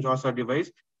patients and choice of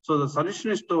device. So the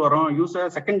solution is to use a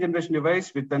second generation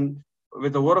device with the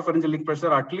oropharyngeal leak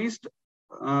pressure at least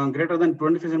greater than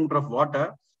 25 centimeter of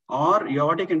water, or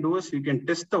what you can do is you can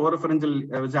test the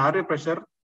oropharyngeal RA pressure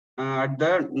at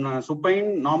the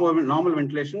supine normal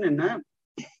ventilation in a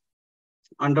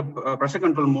under pressure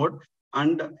control mode,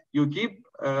 and you keep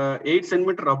 8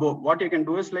 centimeter above. What you can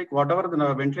do is like whatever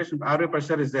the ventilation RA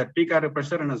pressure is there, peak RA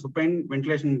pressure in a supine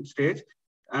ventilation stage,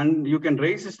 and you can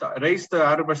raise the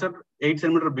RA pressure 8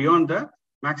 centimeter beyond the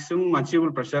maximum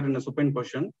achievable pressure in a supine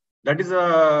position. That is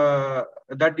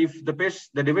that if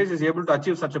the device is able to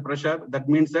achieve such a pressure, that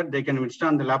means that they can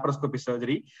withstand the laparoscopy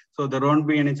surgery. So there won't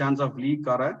be any chance of leak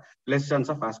or a less chance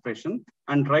of aspiration.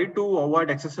 And try to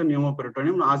avoid excessive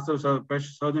pneumoperitoneum. Ask the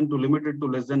surgeon to limit it to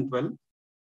less than 12.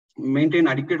 Maintain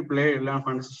adequate play of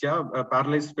anesthesia,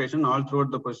 paralyzed patient all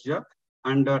throughout the procedure,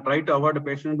 and try to avoid a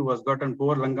patient who has gotten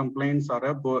poor lung complaints or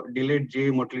a delayed GA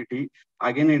motility.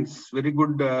 Again, it's very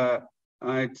good.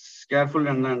 It's careful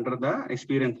and under the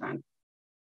experienced hand.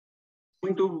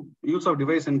 Coming to use of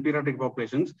device in pediatric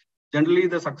populations, generally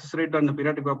the success rate on the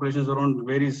pediatric populations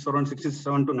varies around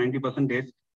 67 to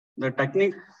 90%. The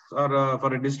techniques are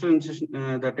for a digital incision,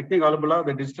 the technique alabula,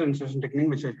 the digital incision technique,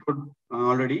 which I showed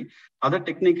already. Other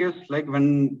technique is like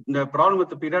when the problem with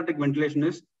the pediatric ventilation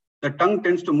is the tongue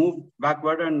tends to move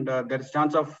backward, and there is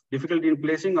chance of difficulty in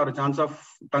placing or a chance of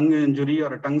tongue injury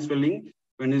or a tongue swelling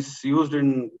when it's used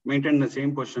in maintain the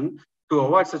same position. To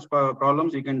avoid such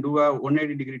problems, you can do a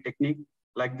 180-degree technique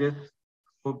like this.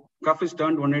 So cuff is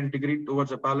turned 180 degree towards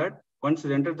the palate. Once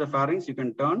it enters the pharynx, you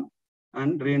can turn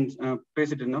and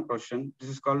place it in a position. This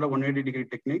is called a 180-degree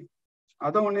technique.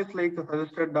 Other one is like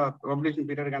suggested published in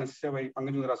pediatric anesthesia by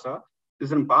Pankaj Rasa.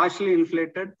 This is a partially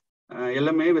inflated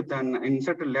LMA with an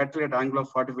inserted laterally at angle of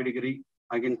 45 degree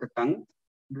against the tongue.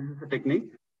 This is the technique.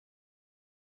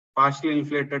 Partially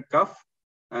inflated cuff,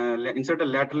 inserted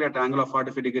laterally at angle of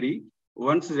 45 degree.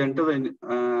 Once it enters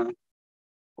the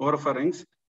oropharynx,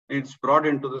 it's brought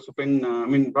into the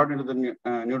supine, brought into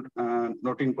the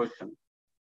noting position.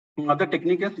 Other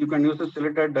technique is you can use a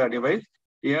sileted device.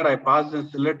 Here I pass the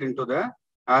sillet into the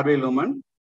airway lumen.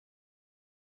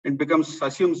 It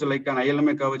assumes like an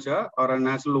ILMA curvature or a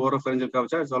nasal oropharyngeal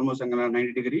curvature. It's almost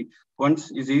 90 degree.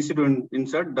 Once it's easy to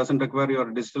insert, doesn't require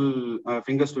your distal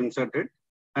fingers to insert it,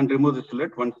 and remove the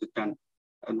sillet once it's done.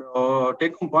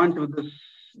 Take home point with this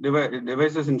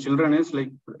devices in children is like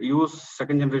use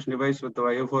second generation device with the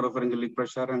IO4 oropharyngeal leak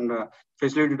pressure and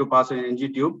facility to pass an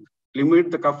NG tube.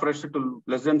 limit the cuff pressure to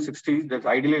less than 60. That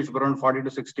ideally it's around 40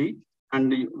 to 60.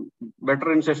 And the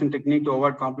better insertion technique to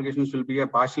avoid complications will be a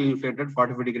partially inflated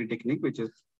 45-degree technique, which is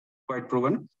quite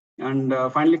proven. And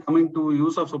finally, coming to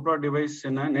use of supra device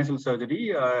in a nasal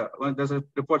surgery, there's a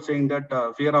report saying that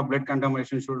fear of blood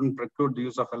contamination shouldn't preclude the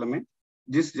use of LMA.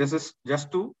 This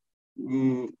just to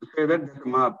say that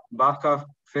BASCA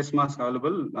face mask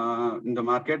available in the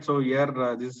market. So here,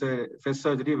 this is a face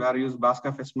surgery where you use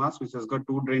BASCA face mask, which has got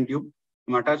 2 drain tube.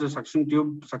 Attach a suction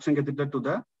tube, suction catheter to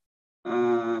the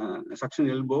suction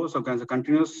elbow. So there's a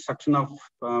continuous suction of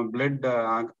blood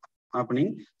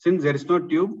happening. Since there is no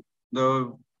tube,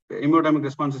 the hemodynamic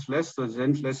response is less, so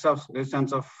there's less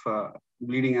chance of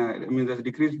bleeding. There's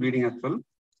decreased bleeding as well.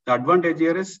 The advantage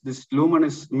here is this lumen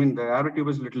is, the airway tube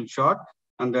is a little short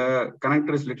and the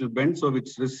connector is little bent, so which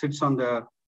sits on the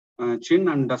chin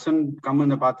and doesn't come in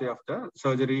the pathway of the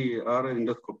surgery or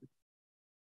endoscopy.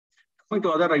 Coming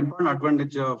to other important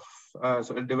advantage of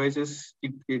devices,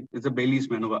 it is a Bailey's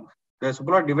maneuver. The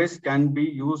supra device can be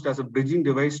used as a bridging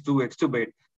device to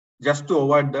extubate, just to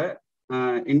avoid the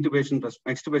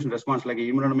extubation response like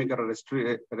hemodynamic or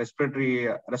respiratory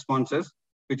responses,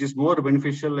 which is more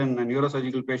beneficial in a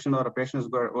neurosurgical patient or a patient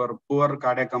or poor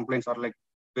cardiac complaints or like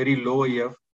very low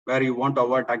EF, where you want to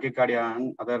avoid tachycardia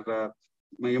and other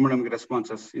hemodynamic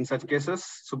responses. In such cases,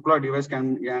 supra device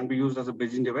can be used as a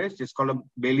bridging device. It's called a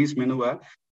Bailey's maneuver.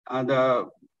 The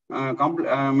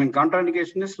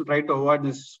contraindication is try to avoid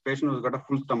this patient who's got a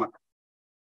full stomach.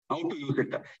 How to use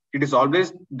it? It is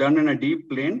always done in a deep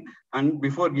plane and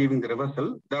before giving the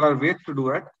reversal. There are ways to do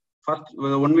it. First,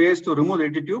 one way is to remove the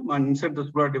AT tube and insert the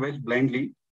supra device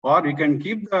blindly, or you can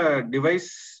keep the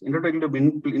device intratracheal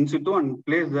tube in situ and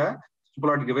place the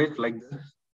supra device like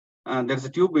this. There's a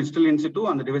tube which is still in situ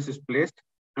and the device is placed.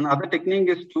 Another technique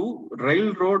is to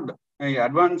railroad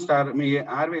advanced airway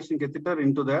catheter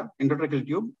into the intratracheal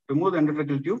tube, remove the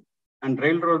intratracheal tube and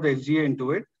railroad the SGA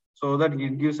into it, so that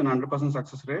it gives an 100%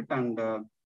 success rate, and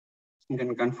you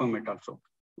can confirm it also.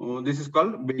 This is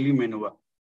called Bailey maneuver.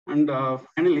 And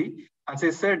finally, as I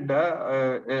said,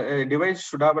 a device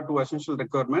should have 2 essential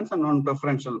requirements and 1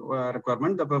 preferential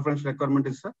requirement. The preferential requirement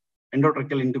is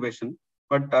endotracheal intubation.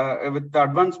 But with the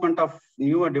advancement of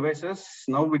newer devices,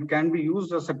 now it can be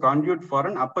used as a conduit for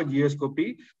an upper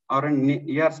geoscopy or an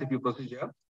ERCP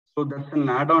procedure. So that's an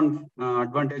add-on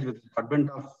advantage with the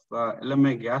advent of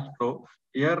LMA Gastro.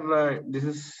 Here, this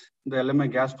is the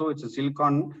LMA Gastro. It's a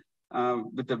silicon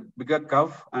with a bigger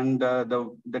cuff, and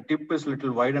the tip is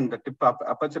little widened. The tip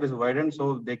aperture is widened,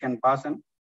 so they can pass an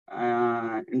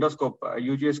endoscope,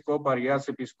 UGA scope or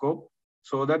ERCP scope,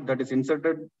 so that is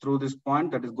inserted through this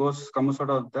point that comes out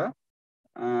of the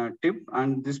tip,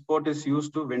 and this port is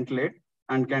used to ventilate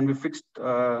and can be fixed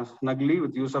snugly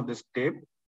with use of this tape.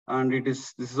 And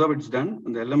this is how it's done.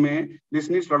 And the LMA, this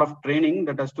needs a lot of training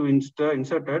that has to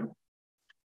inserted.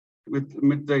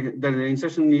 With the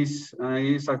insertion is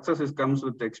success comes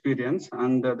with experience,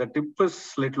 and the tip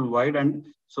is little wide, and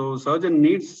so surgeon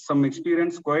needs some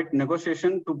experience, quite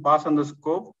negotiation to pass on the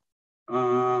scope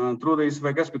through the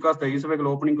esophagus, because the esophageal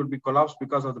opening could be collapsed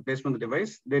because of the placement of the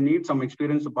device. They need some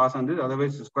experience to pass on this,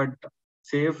 otherwise it's quite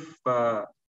safe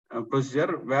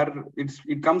procedure where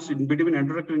it comes in between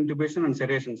enterotracheal intubation and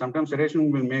sedation. Sometimes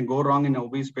sedation may go wrong in an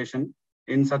obese patient.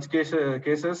 In such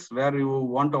cases where you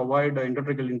want to avoid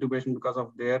enterotracheal intubation because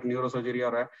of their neurosurgery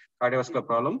or a cardiovascular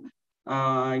problem,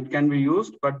 it can be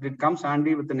used, but it comes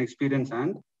handy with an experienced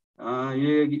hand.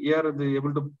 Here they're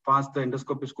able to pass the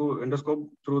endoscope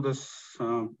through this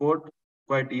port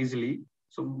quite easily.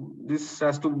 So this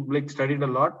has to be studied a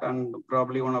lot, and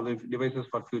probably one of the devices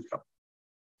for future.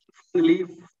 Finally,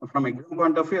 from exam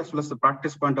point of view as well as the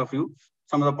practice point of view,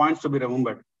 some of the points to be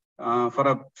remembered. For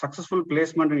a successful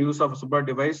placement and use of a supra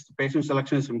device, patient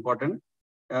selection is important.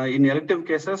 In elective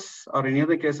cases or any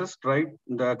other cases, right,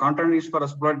 the contraindication for a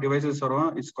supra device is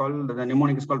called, the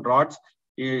mnemonic is called rods.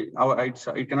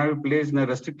 It cannot be placed in a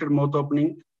restricted mouth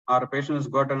opening, or a patient has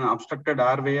got an obstructed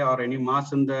airway or any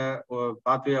mass in the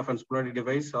pathway of a supra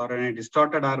device, or any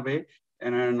distorted airway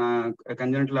and a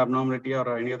congenital abnormality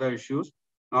or any other issues.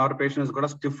 Our patient has got a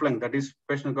stiff lung, that is,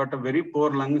 patient has got a very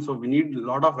poor lung, so we need a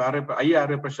lot of high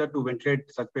airway pressure to ventilate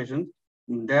such patients.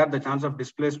 There, the chance of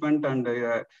displacement and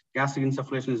gastric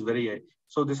insufflation is very high.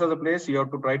 So this is the place you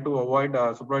have to try to avoid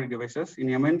supra devices. In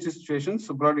emergency situations,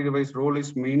 supra device role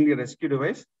is mainly a rescue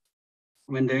device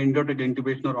when the endotracheal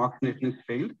intubation or oxygenation is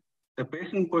failed. The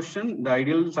patient position, the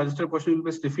ideal suggested position will be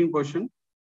a stiffing position,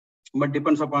 but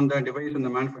depends upon the device and the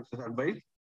manufacturer's advice.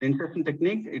 The insertion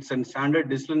technique, it's a standard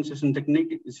distal insertion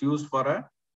technique. It's used for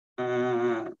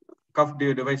a cuff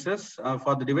devices.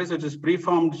 For the device which is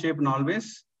preformed shape and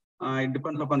always, It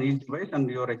depends upon each device and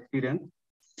your experience.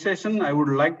 Fixation, I would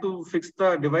like to fix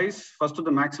the device first to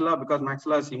the maxilla, because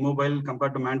maxilla is immobile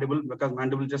compared to mandible, because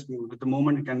mandible just with the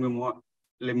movement it can be more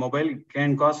mobile. It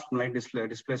can cause slight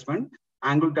displacement.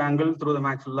 Angle to angle through the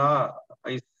maxilla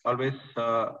is always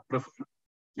preferred.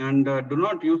 And do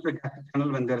not use the gastric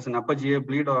channel when there is an upper GA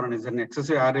bleed or an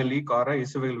excessive airway leak or a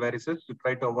esophageal varices to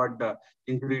try to avoid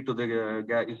injury to the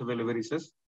esophageal varices.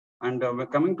 And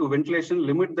coming to ventilation,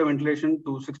 limit the ventilation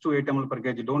to 6 to 8 ml per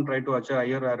kg. Don't try to achieve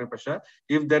higher airway pressure.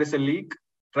 If there is a leak,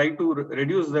 try to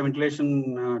reduce the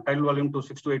ventilation tidal volume to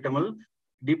 6 to 8 ml.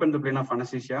 Deepen the plane of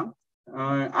anesthesia.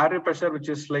 Airway pressure, which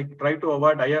is like try to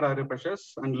avoid higher airway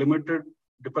pressures, and limited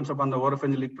depends upon the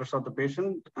oropharyngeal leak pressure of the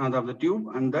patient and of the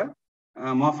tube and the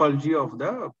morphology of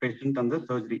the patient and the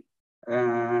surgery.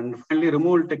 And finally,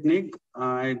 removal technique.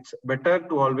 It's better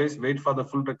to always wait for the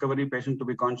full recovery, patient to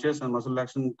be conscious, and muscle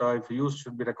action, if used,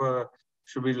 should be recovered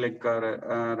from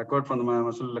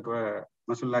the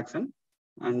muscle action,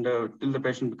 and till the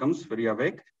patient becomes very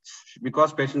awake,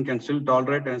 because patient can still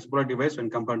tolerate an explorer device when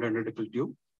compared to an critical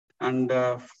tube. And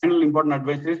final important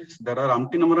advice is there are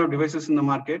umpty number of devices in the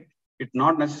market. It's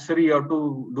not necessary you have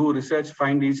to do research,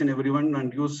 find each and everyone,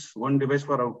 and use one device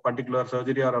for a particular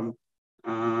surgery or a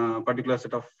particular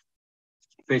set of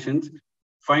patients.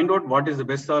 Find out what is the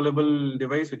best soluble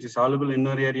device which is soluble in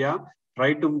your area.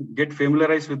 Try to get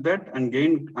familiarized with that and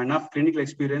gain enough clinical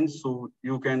experience so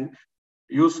you can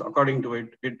use according to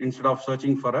it instead of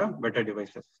searching for a better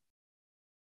devices.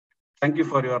 Thank you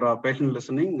for your patient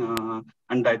listening,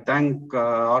 and I thank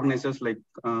organizers like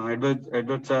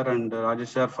Edward sir and Rajesh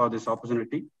sir for this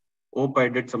opportunity. Hope I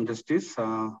did some justice.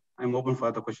 I'm open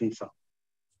for the questions, sir.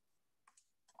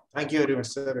 Thank you very much,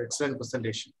 sir. Excellent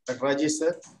presentation. Dr. Rajesh,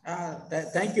 sir.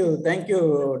 Thank you,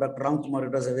 Dr. Ram Kumar.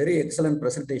 It was a very excellent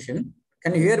presentation.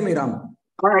 Can you hear me, Ram?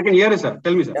 I can hear you, sir.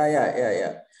 Tell me, sir.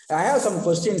 Yeah. I have some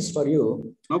questions for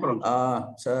you. No problem.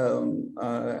 Dr.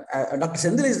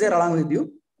 Sendil is there along with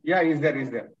you? Yeah, he's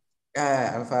there.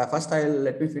 First,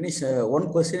 let me finish.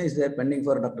 One question is there pending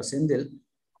for Dr. Sendil.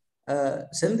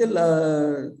 Sendil,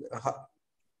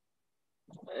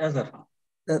 yes, sir.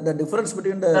 The difference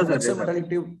between the flexometallic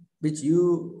tube which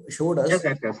you showed us. Yes.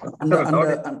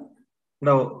 The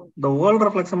older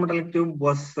flexometallic tube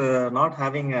was not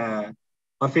having a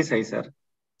Murphy size, sir.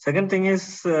 Second thing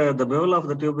is the bevel of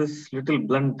the tube is little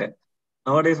blunt.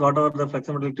 Nowadays, whatever the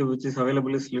flexometallic tube which is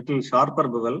available is little sharper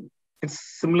bevel. It's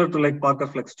similar to like Parker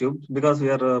flex tube because we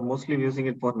are mostly using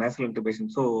it for nasal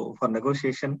intubation. So for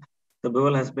negotiation, the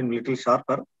bevel has been little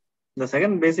sharper. The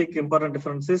second basic important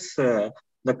difference is the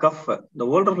cuff. The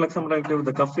older flexometallic tube,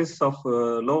 the cuff is of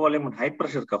low volume and high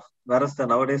pressure cuff, whereas the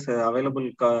nowadays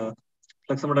available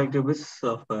flexometallic tube is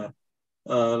of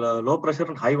low pressure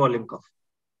and high volume cuff.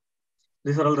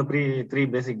 These are all the three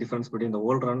basic difference between the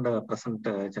older and present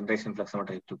generation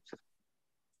flexometallic tubes.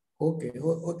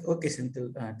 Okay,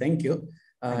 Senthil. Thank you.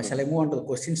 Shall I move on to the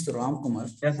questions to Ram Kumar?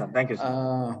 Yes, sir. Thank you,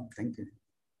 sir. Thank you.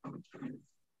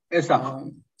 Yes, sir.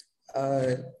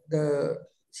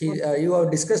 You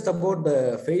have discussed about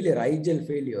the failure, IGL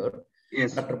failure.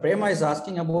 Yes. Dr. Prema is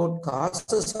asking about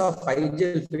causes of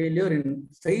IGL failure in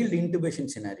failed intubation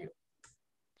scenario.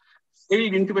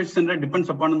 Failed intubation scenario depends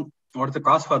upon what's the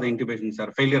cause for the intubation,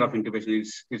 sir. Failure of intubation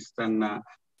is an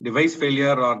device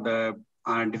failure or the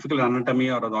difficult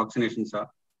anatomy or the oxygenation, sir.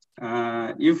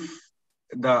 If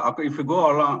you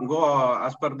go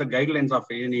as per the guidelines of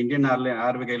in Indian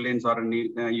airway guidelines or in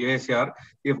UACR,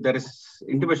 if there is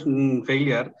intubation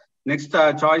failure, next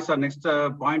choice or next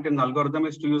point in the algorithm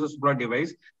is to use a supra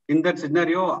device. In that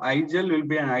scenario, IGL will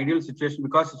be an ideal situation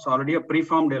because it's already a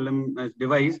preformed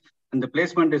device and the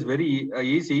placement is very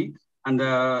easy, and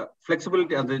the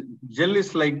flexibility of the gel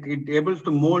is like it able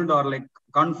to mold or like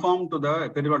conform to the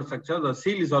periodic structure. The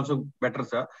seal is also better,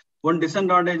 sir. One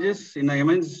disadvantage is in a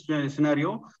MS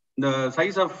scenario, the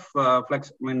size of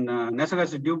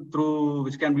nasogastric tube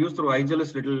which can be used through IGL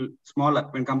is little smaller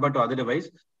when compared to other device.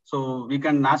 So we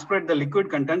can aspirate the liquid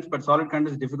contents, but solid content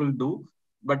is difficult to do.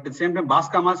 But at the same time,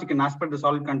 Bascamas, you can aspirate the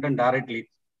solid content directly.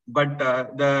 But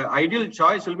the ideal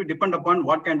choice will be depend upon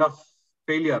what kind of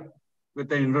failure with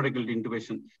the endotracheal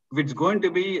intubation. If it's going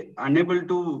to be unable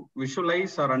to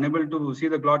visualize or unable to see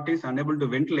the glottis, unable to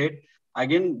ventilate,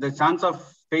 again, the chance of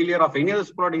failure of any other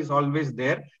support is always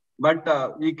there. But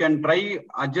we can try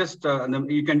adjust,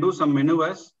 you can do some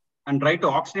maneuvers and try to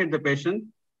oxygenate the patient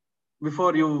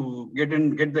before you get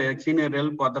the senior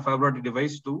help or the fibrinotic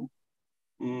device to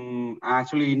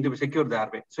actually secure the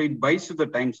airway. So it buys you the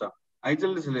time, sir.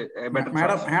 IGL is a better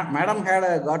Madam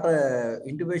had got a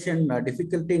intubation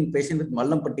difficulty in patient with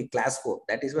Mallampatti class 4.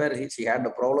 That is where she had a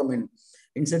problem in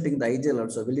inserting the eye gel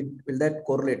also. Will that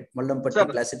correlate?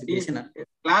 Mallampatti classification?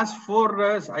 Class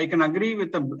 4, I can agree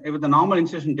with the normal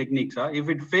insertion techniques. If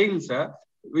it fails,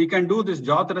 we can do this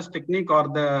jaw thrust technique or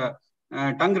the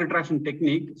tongue retraction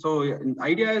technique. So the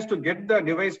idea is to get the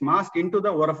device mask into the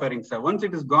oropharynx. Once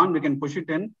it is gone, we can push it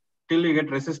in till you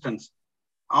get resistance.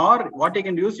 Or what you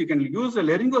can use a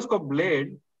laryngoscope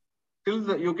blade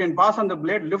till you can pass on the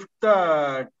blade, lift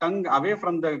the tongue away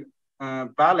from the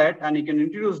palate, and you can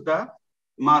introduce the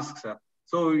masks.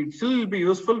 So it still will be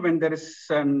useful when there is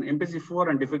an MPC4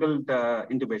 and difficult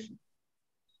intubation.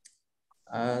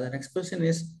 The next question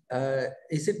is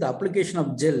it the application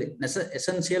of gel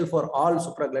essential for all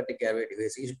supraglottic airway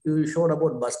devices? You showed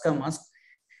about Buska mask.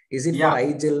 Is it for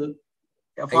eye gel?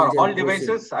 For all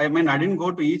devices, I mean, I didn't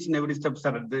go to each and every step,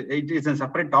 sir. It is a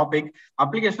separate topic.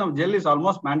 Application of gel is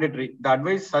almost mandatory. The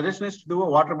advice suggestion is to do a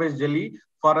water-based jelly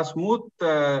for a smooth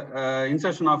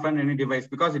insertion of any device,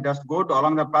 because it has to go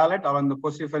along the palate, along the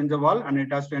posterior pharyngeal wall, and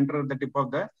it has to enter the tip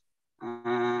of the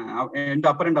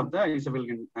upper end of the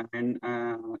esophagus,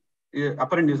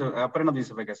 upper end of the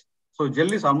esophagus. So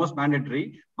gel is almost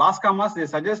mandatory. Buska mask, they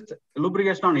suggest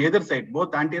lubrication on either side,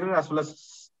 both anterior as well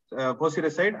as posterior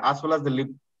side, as well as the lip,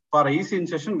 for easy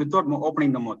insertion without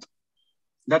opening the mouth.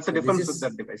 That's the difference with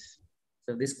that device.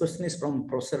 So this question is from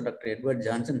Professor Dr. Edward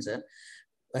Johnson, sir.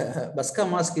 Buska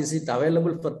mask, is it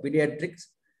available for pediatrics,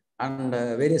 and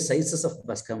various sizes of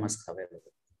Buska mask available?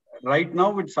 Right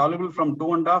now, it's available from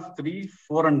 2.5, 3,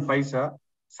 4, and 5, sir.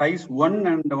 Size 1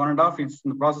 and 1.5, it's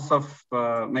in the process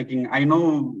of making. I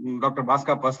know Dr.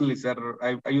 Buska personally, sir.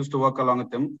 I used to work along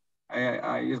with him.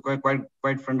 He's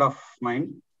quite friend of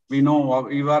mine. We know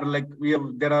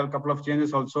there are a couple of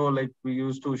changes also, like we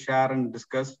used to share and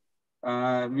discuss.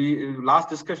 Last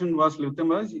discussion was with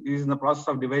him. He's in the process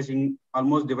of devising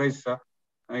almost device.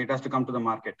 It has to come to the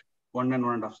market. 1 and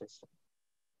 1.5 size.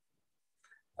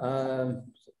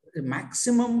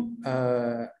 Maximum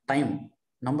time,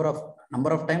 number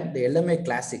of time the LMA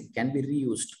Classic can be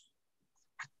reused.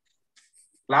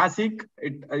 Classic,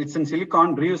 it's in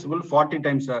silicon, reusable 40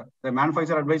 times. The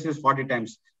manufacturer advice is 40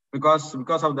 times. Because of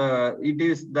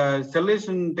the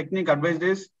cellulation technique advised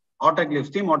is autoclave,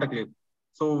 steam autoclave.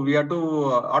 So we have to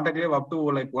autoclave up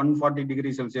to like 140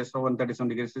 degrees Celsius or 137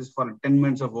 degrees Celsius for 10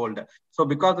 minutes of hold. So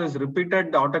because there's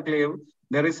repeated autoclave,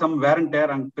 there is some wear and tear,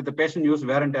 and with the patient use,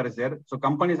 wear and tear is there. So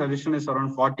company suggestion is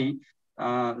around 40.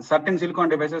 Certain silicon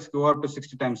devices go up to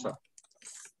 60 times, sir.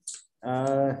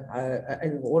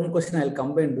 One question, I'll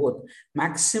combine both.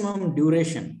 Maximum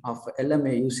duration of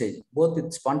LMA usage, both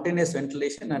with spontaneous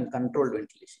ventilation and controlled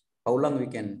ventilation. How long we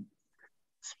can?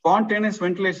 Spontaneous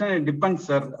ventilation, it depends,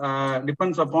 sir.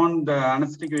 Depends upon the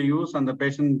anesthetic we use and the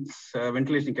patient's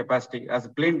ventilation capacity. As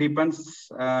plain depends,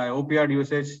 opioid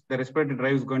usage, the respiratory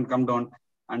drive is going to come down.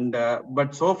 And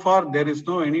but so far there is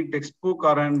no any textbook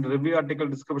or an review article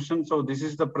description. So this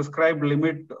is the prescribed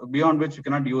limit beyond which you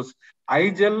cannot use. Eye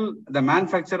gel, the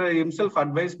manufacturer himself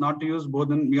advised not to use more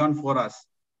than beyond 4 hours.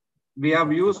 We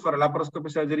have used for laparoscopy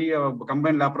surgery,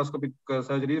 combined laparoscopic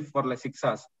surgery for like 6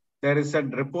 hours. There is a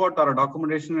report or a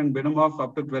documentation in Benham of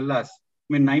up to 12 hours.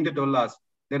 I mean 9 to 12 hours.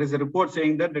 There is a report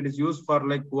saying that it is used for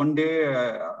like 1 day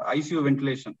ICU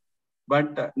ventilation.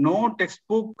 But no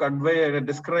textbook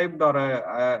described or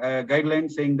a guideline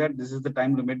saying that this is the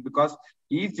time limit, because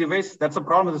each device, that's a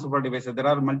problem with the super devices. There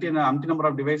are umpty number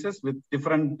of devices with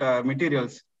different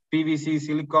materials, PVC,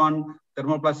 silicon,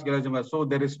 thermoplastic elastomer. So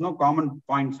there is no common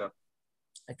point, sir.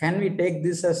 Can we take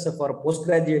this as for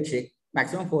postgraduate shake,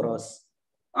 maximum 4 hours?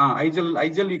 Eye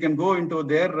gel, you can go into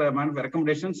their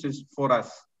recommendations is 4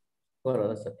 hours. 4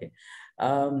 hours, okay.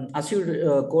 As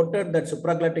you quoted that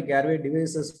supraglottic airway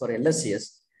devices for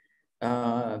LSCS,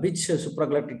 which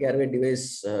supraglottic airway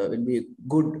device will be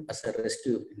good as a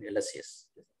rescue in LSCS?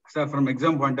 Sir, from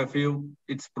exam point of view,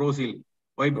 it's ProSeal.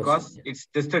 Why? Because it's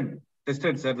tested.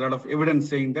 Sir, a lot of evidence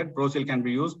saying that ProSeal can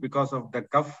be used because of the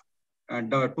cuff,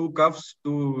 the 2 cuffs,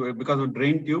 because of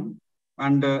drain tube,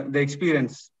 and the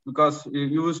experience. Because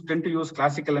you tend to use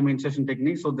classical LMA insertion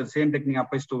technique, so the same technique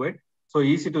applies to it. So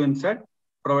easy to insert,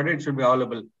 provided it should be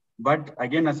available. But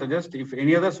again, I suggest if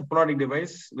any other supraglottic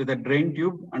device with a drain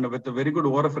tube and with a very good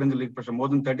oropharyngeal leak pressure, more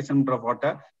than 30 centimeters of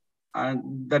water,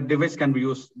 that device can be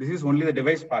used. This is only the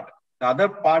device part. The other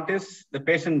part is the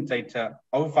patient side, sir.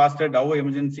 How fasted, how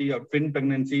emergency, or twin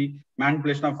pregnancy,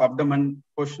 manipulation of abdomen,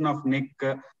 position of neck,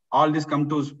 all this come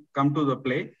to the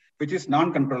play, which is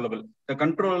non-controllable. The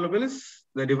controllable is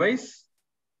the device,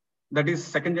 that is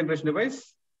second generation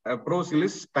device. ProSeal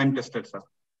is time tested, sir.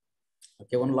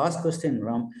 Okay, one last question,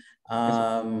 Ram.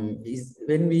 Is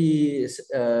when we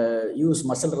use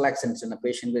muscle relaxants in a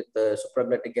patient with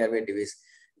supraglottic airway device,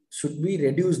 should we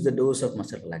reduce the dose of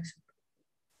muscle relaxant?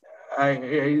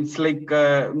 It's like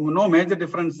no major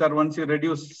difference, sir. Once you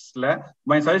reduce,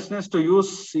 my suggestion is to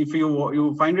use, if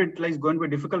you find it like going to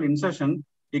be difficult insertion,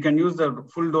 you can use the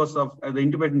full dose of the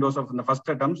intubating dose of the first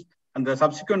attempts, and the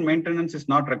subsequent maintenance is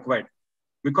not required.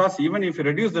 Because even if you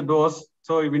reduce the dose,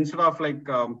 so if instead of like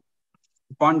 0.5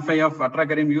 of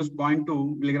atracarium, use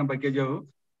 0.2 milligram per kg,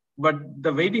 but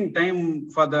the waiting time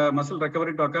for the muscle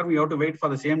recovery to occur, we have to wait for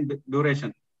the same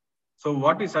duration. So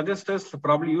what we suggest is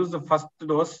probably use the first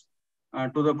dose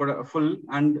to the full,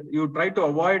 and you try to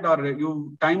avoid, or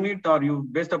you time it, or you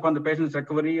based upon the patient's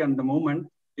recovery and the movement,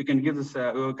 you can give this,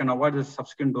 you can avoid the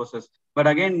subsequent doses. But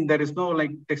again, there is no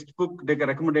like textbook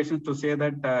recommendations to say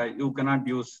that you cannot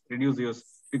reduce use,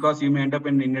 because you may end up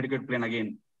in inadequate plane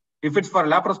again. If it's for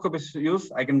laparoscopic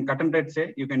use, I can cut and right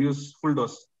say you can use full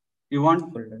dose. You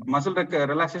want muscle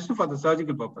relaxation for the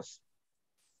surgical purpose.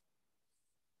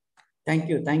 Thank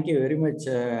you very much,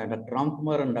 Dr.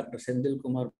 Ramkumar and Dr. Sendil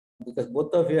Kumar, because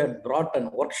both of you had brought a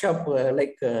workshop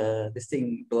this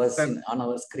thing to us on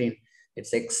our screen.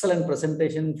 It's excellent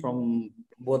presentation from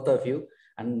both of you,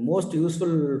 and most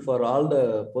useful for all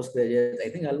the postgraduates. I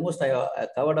think almost I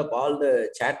covered up all the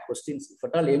chat questions. If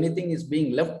at all anything is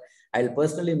being left, I'll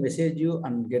personally message you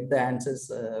and get the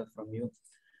answers from you.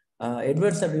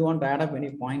 Edward, sir, do you want to add up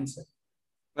any points?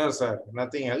 No, sir,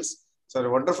 nothing else. Sir,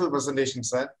 wonderful presentation,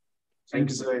 sir. Thank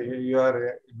you, sir. You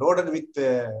are loaded with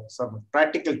some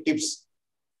practical tips.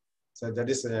 So that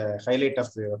is a highlight of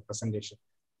your presentation.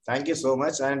 Thank you so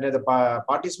much. And the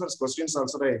participants' questions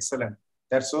also are excellent.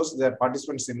 That shows the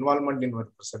participants' involvement in your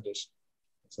presentation.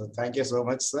 So thank you so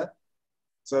much, sir.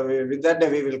 So with that,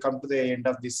 we will come to the end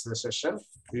of this session.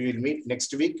 We will meet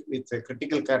next week with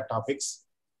critical care topics.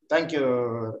 Thank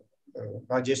you,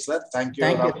 Rajesh, sir. Thank you.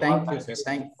 Thank you, sir.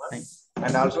 Thank you.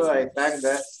 And also I thank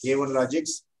the A1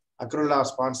 Logics, Acrola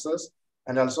sponsors,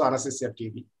 and also Anaesthesia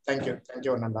TV. Thank you. Thank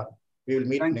you, Ananda. We will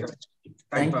meet next week.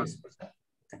 Thank you.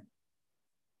 Thank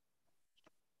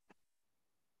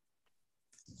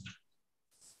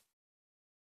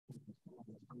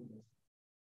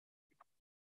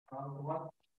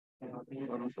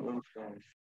you.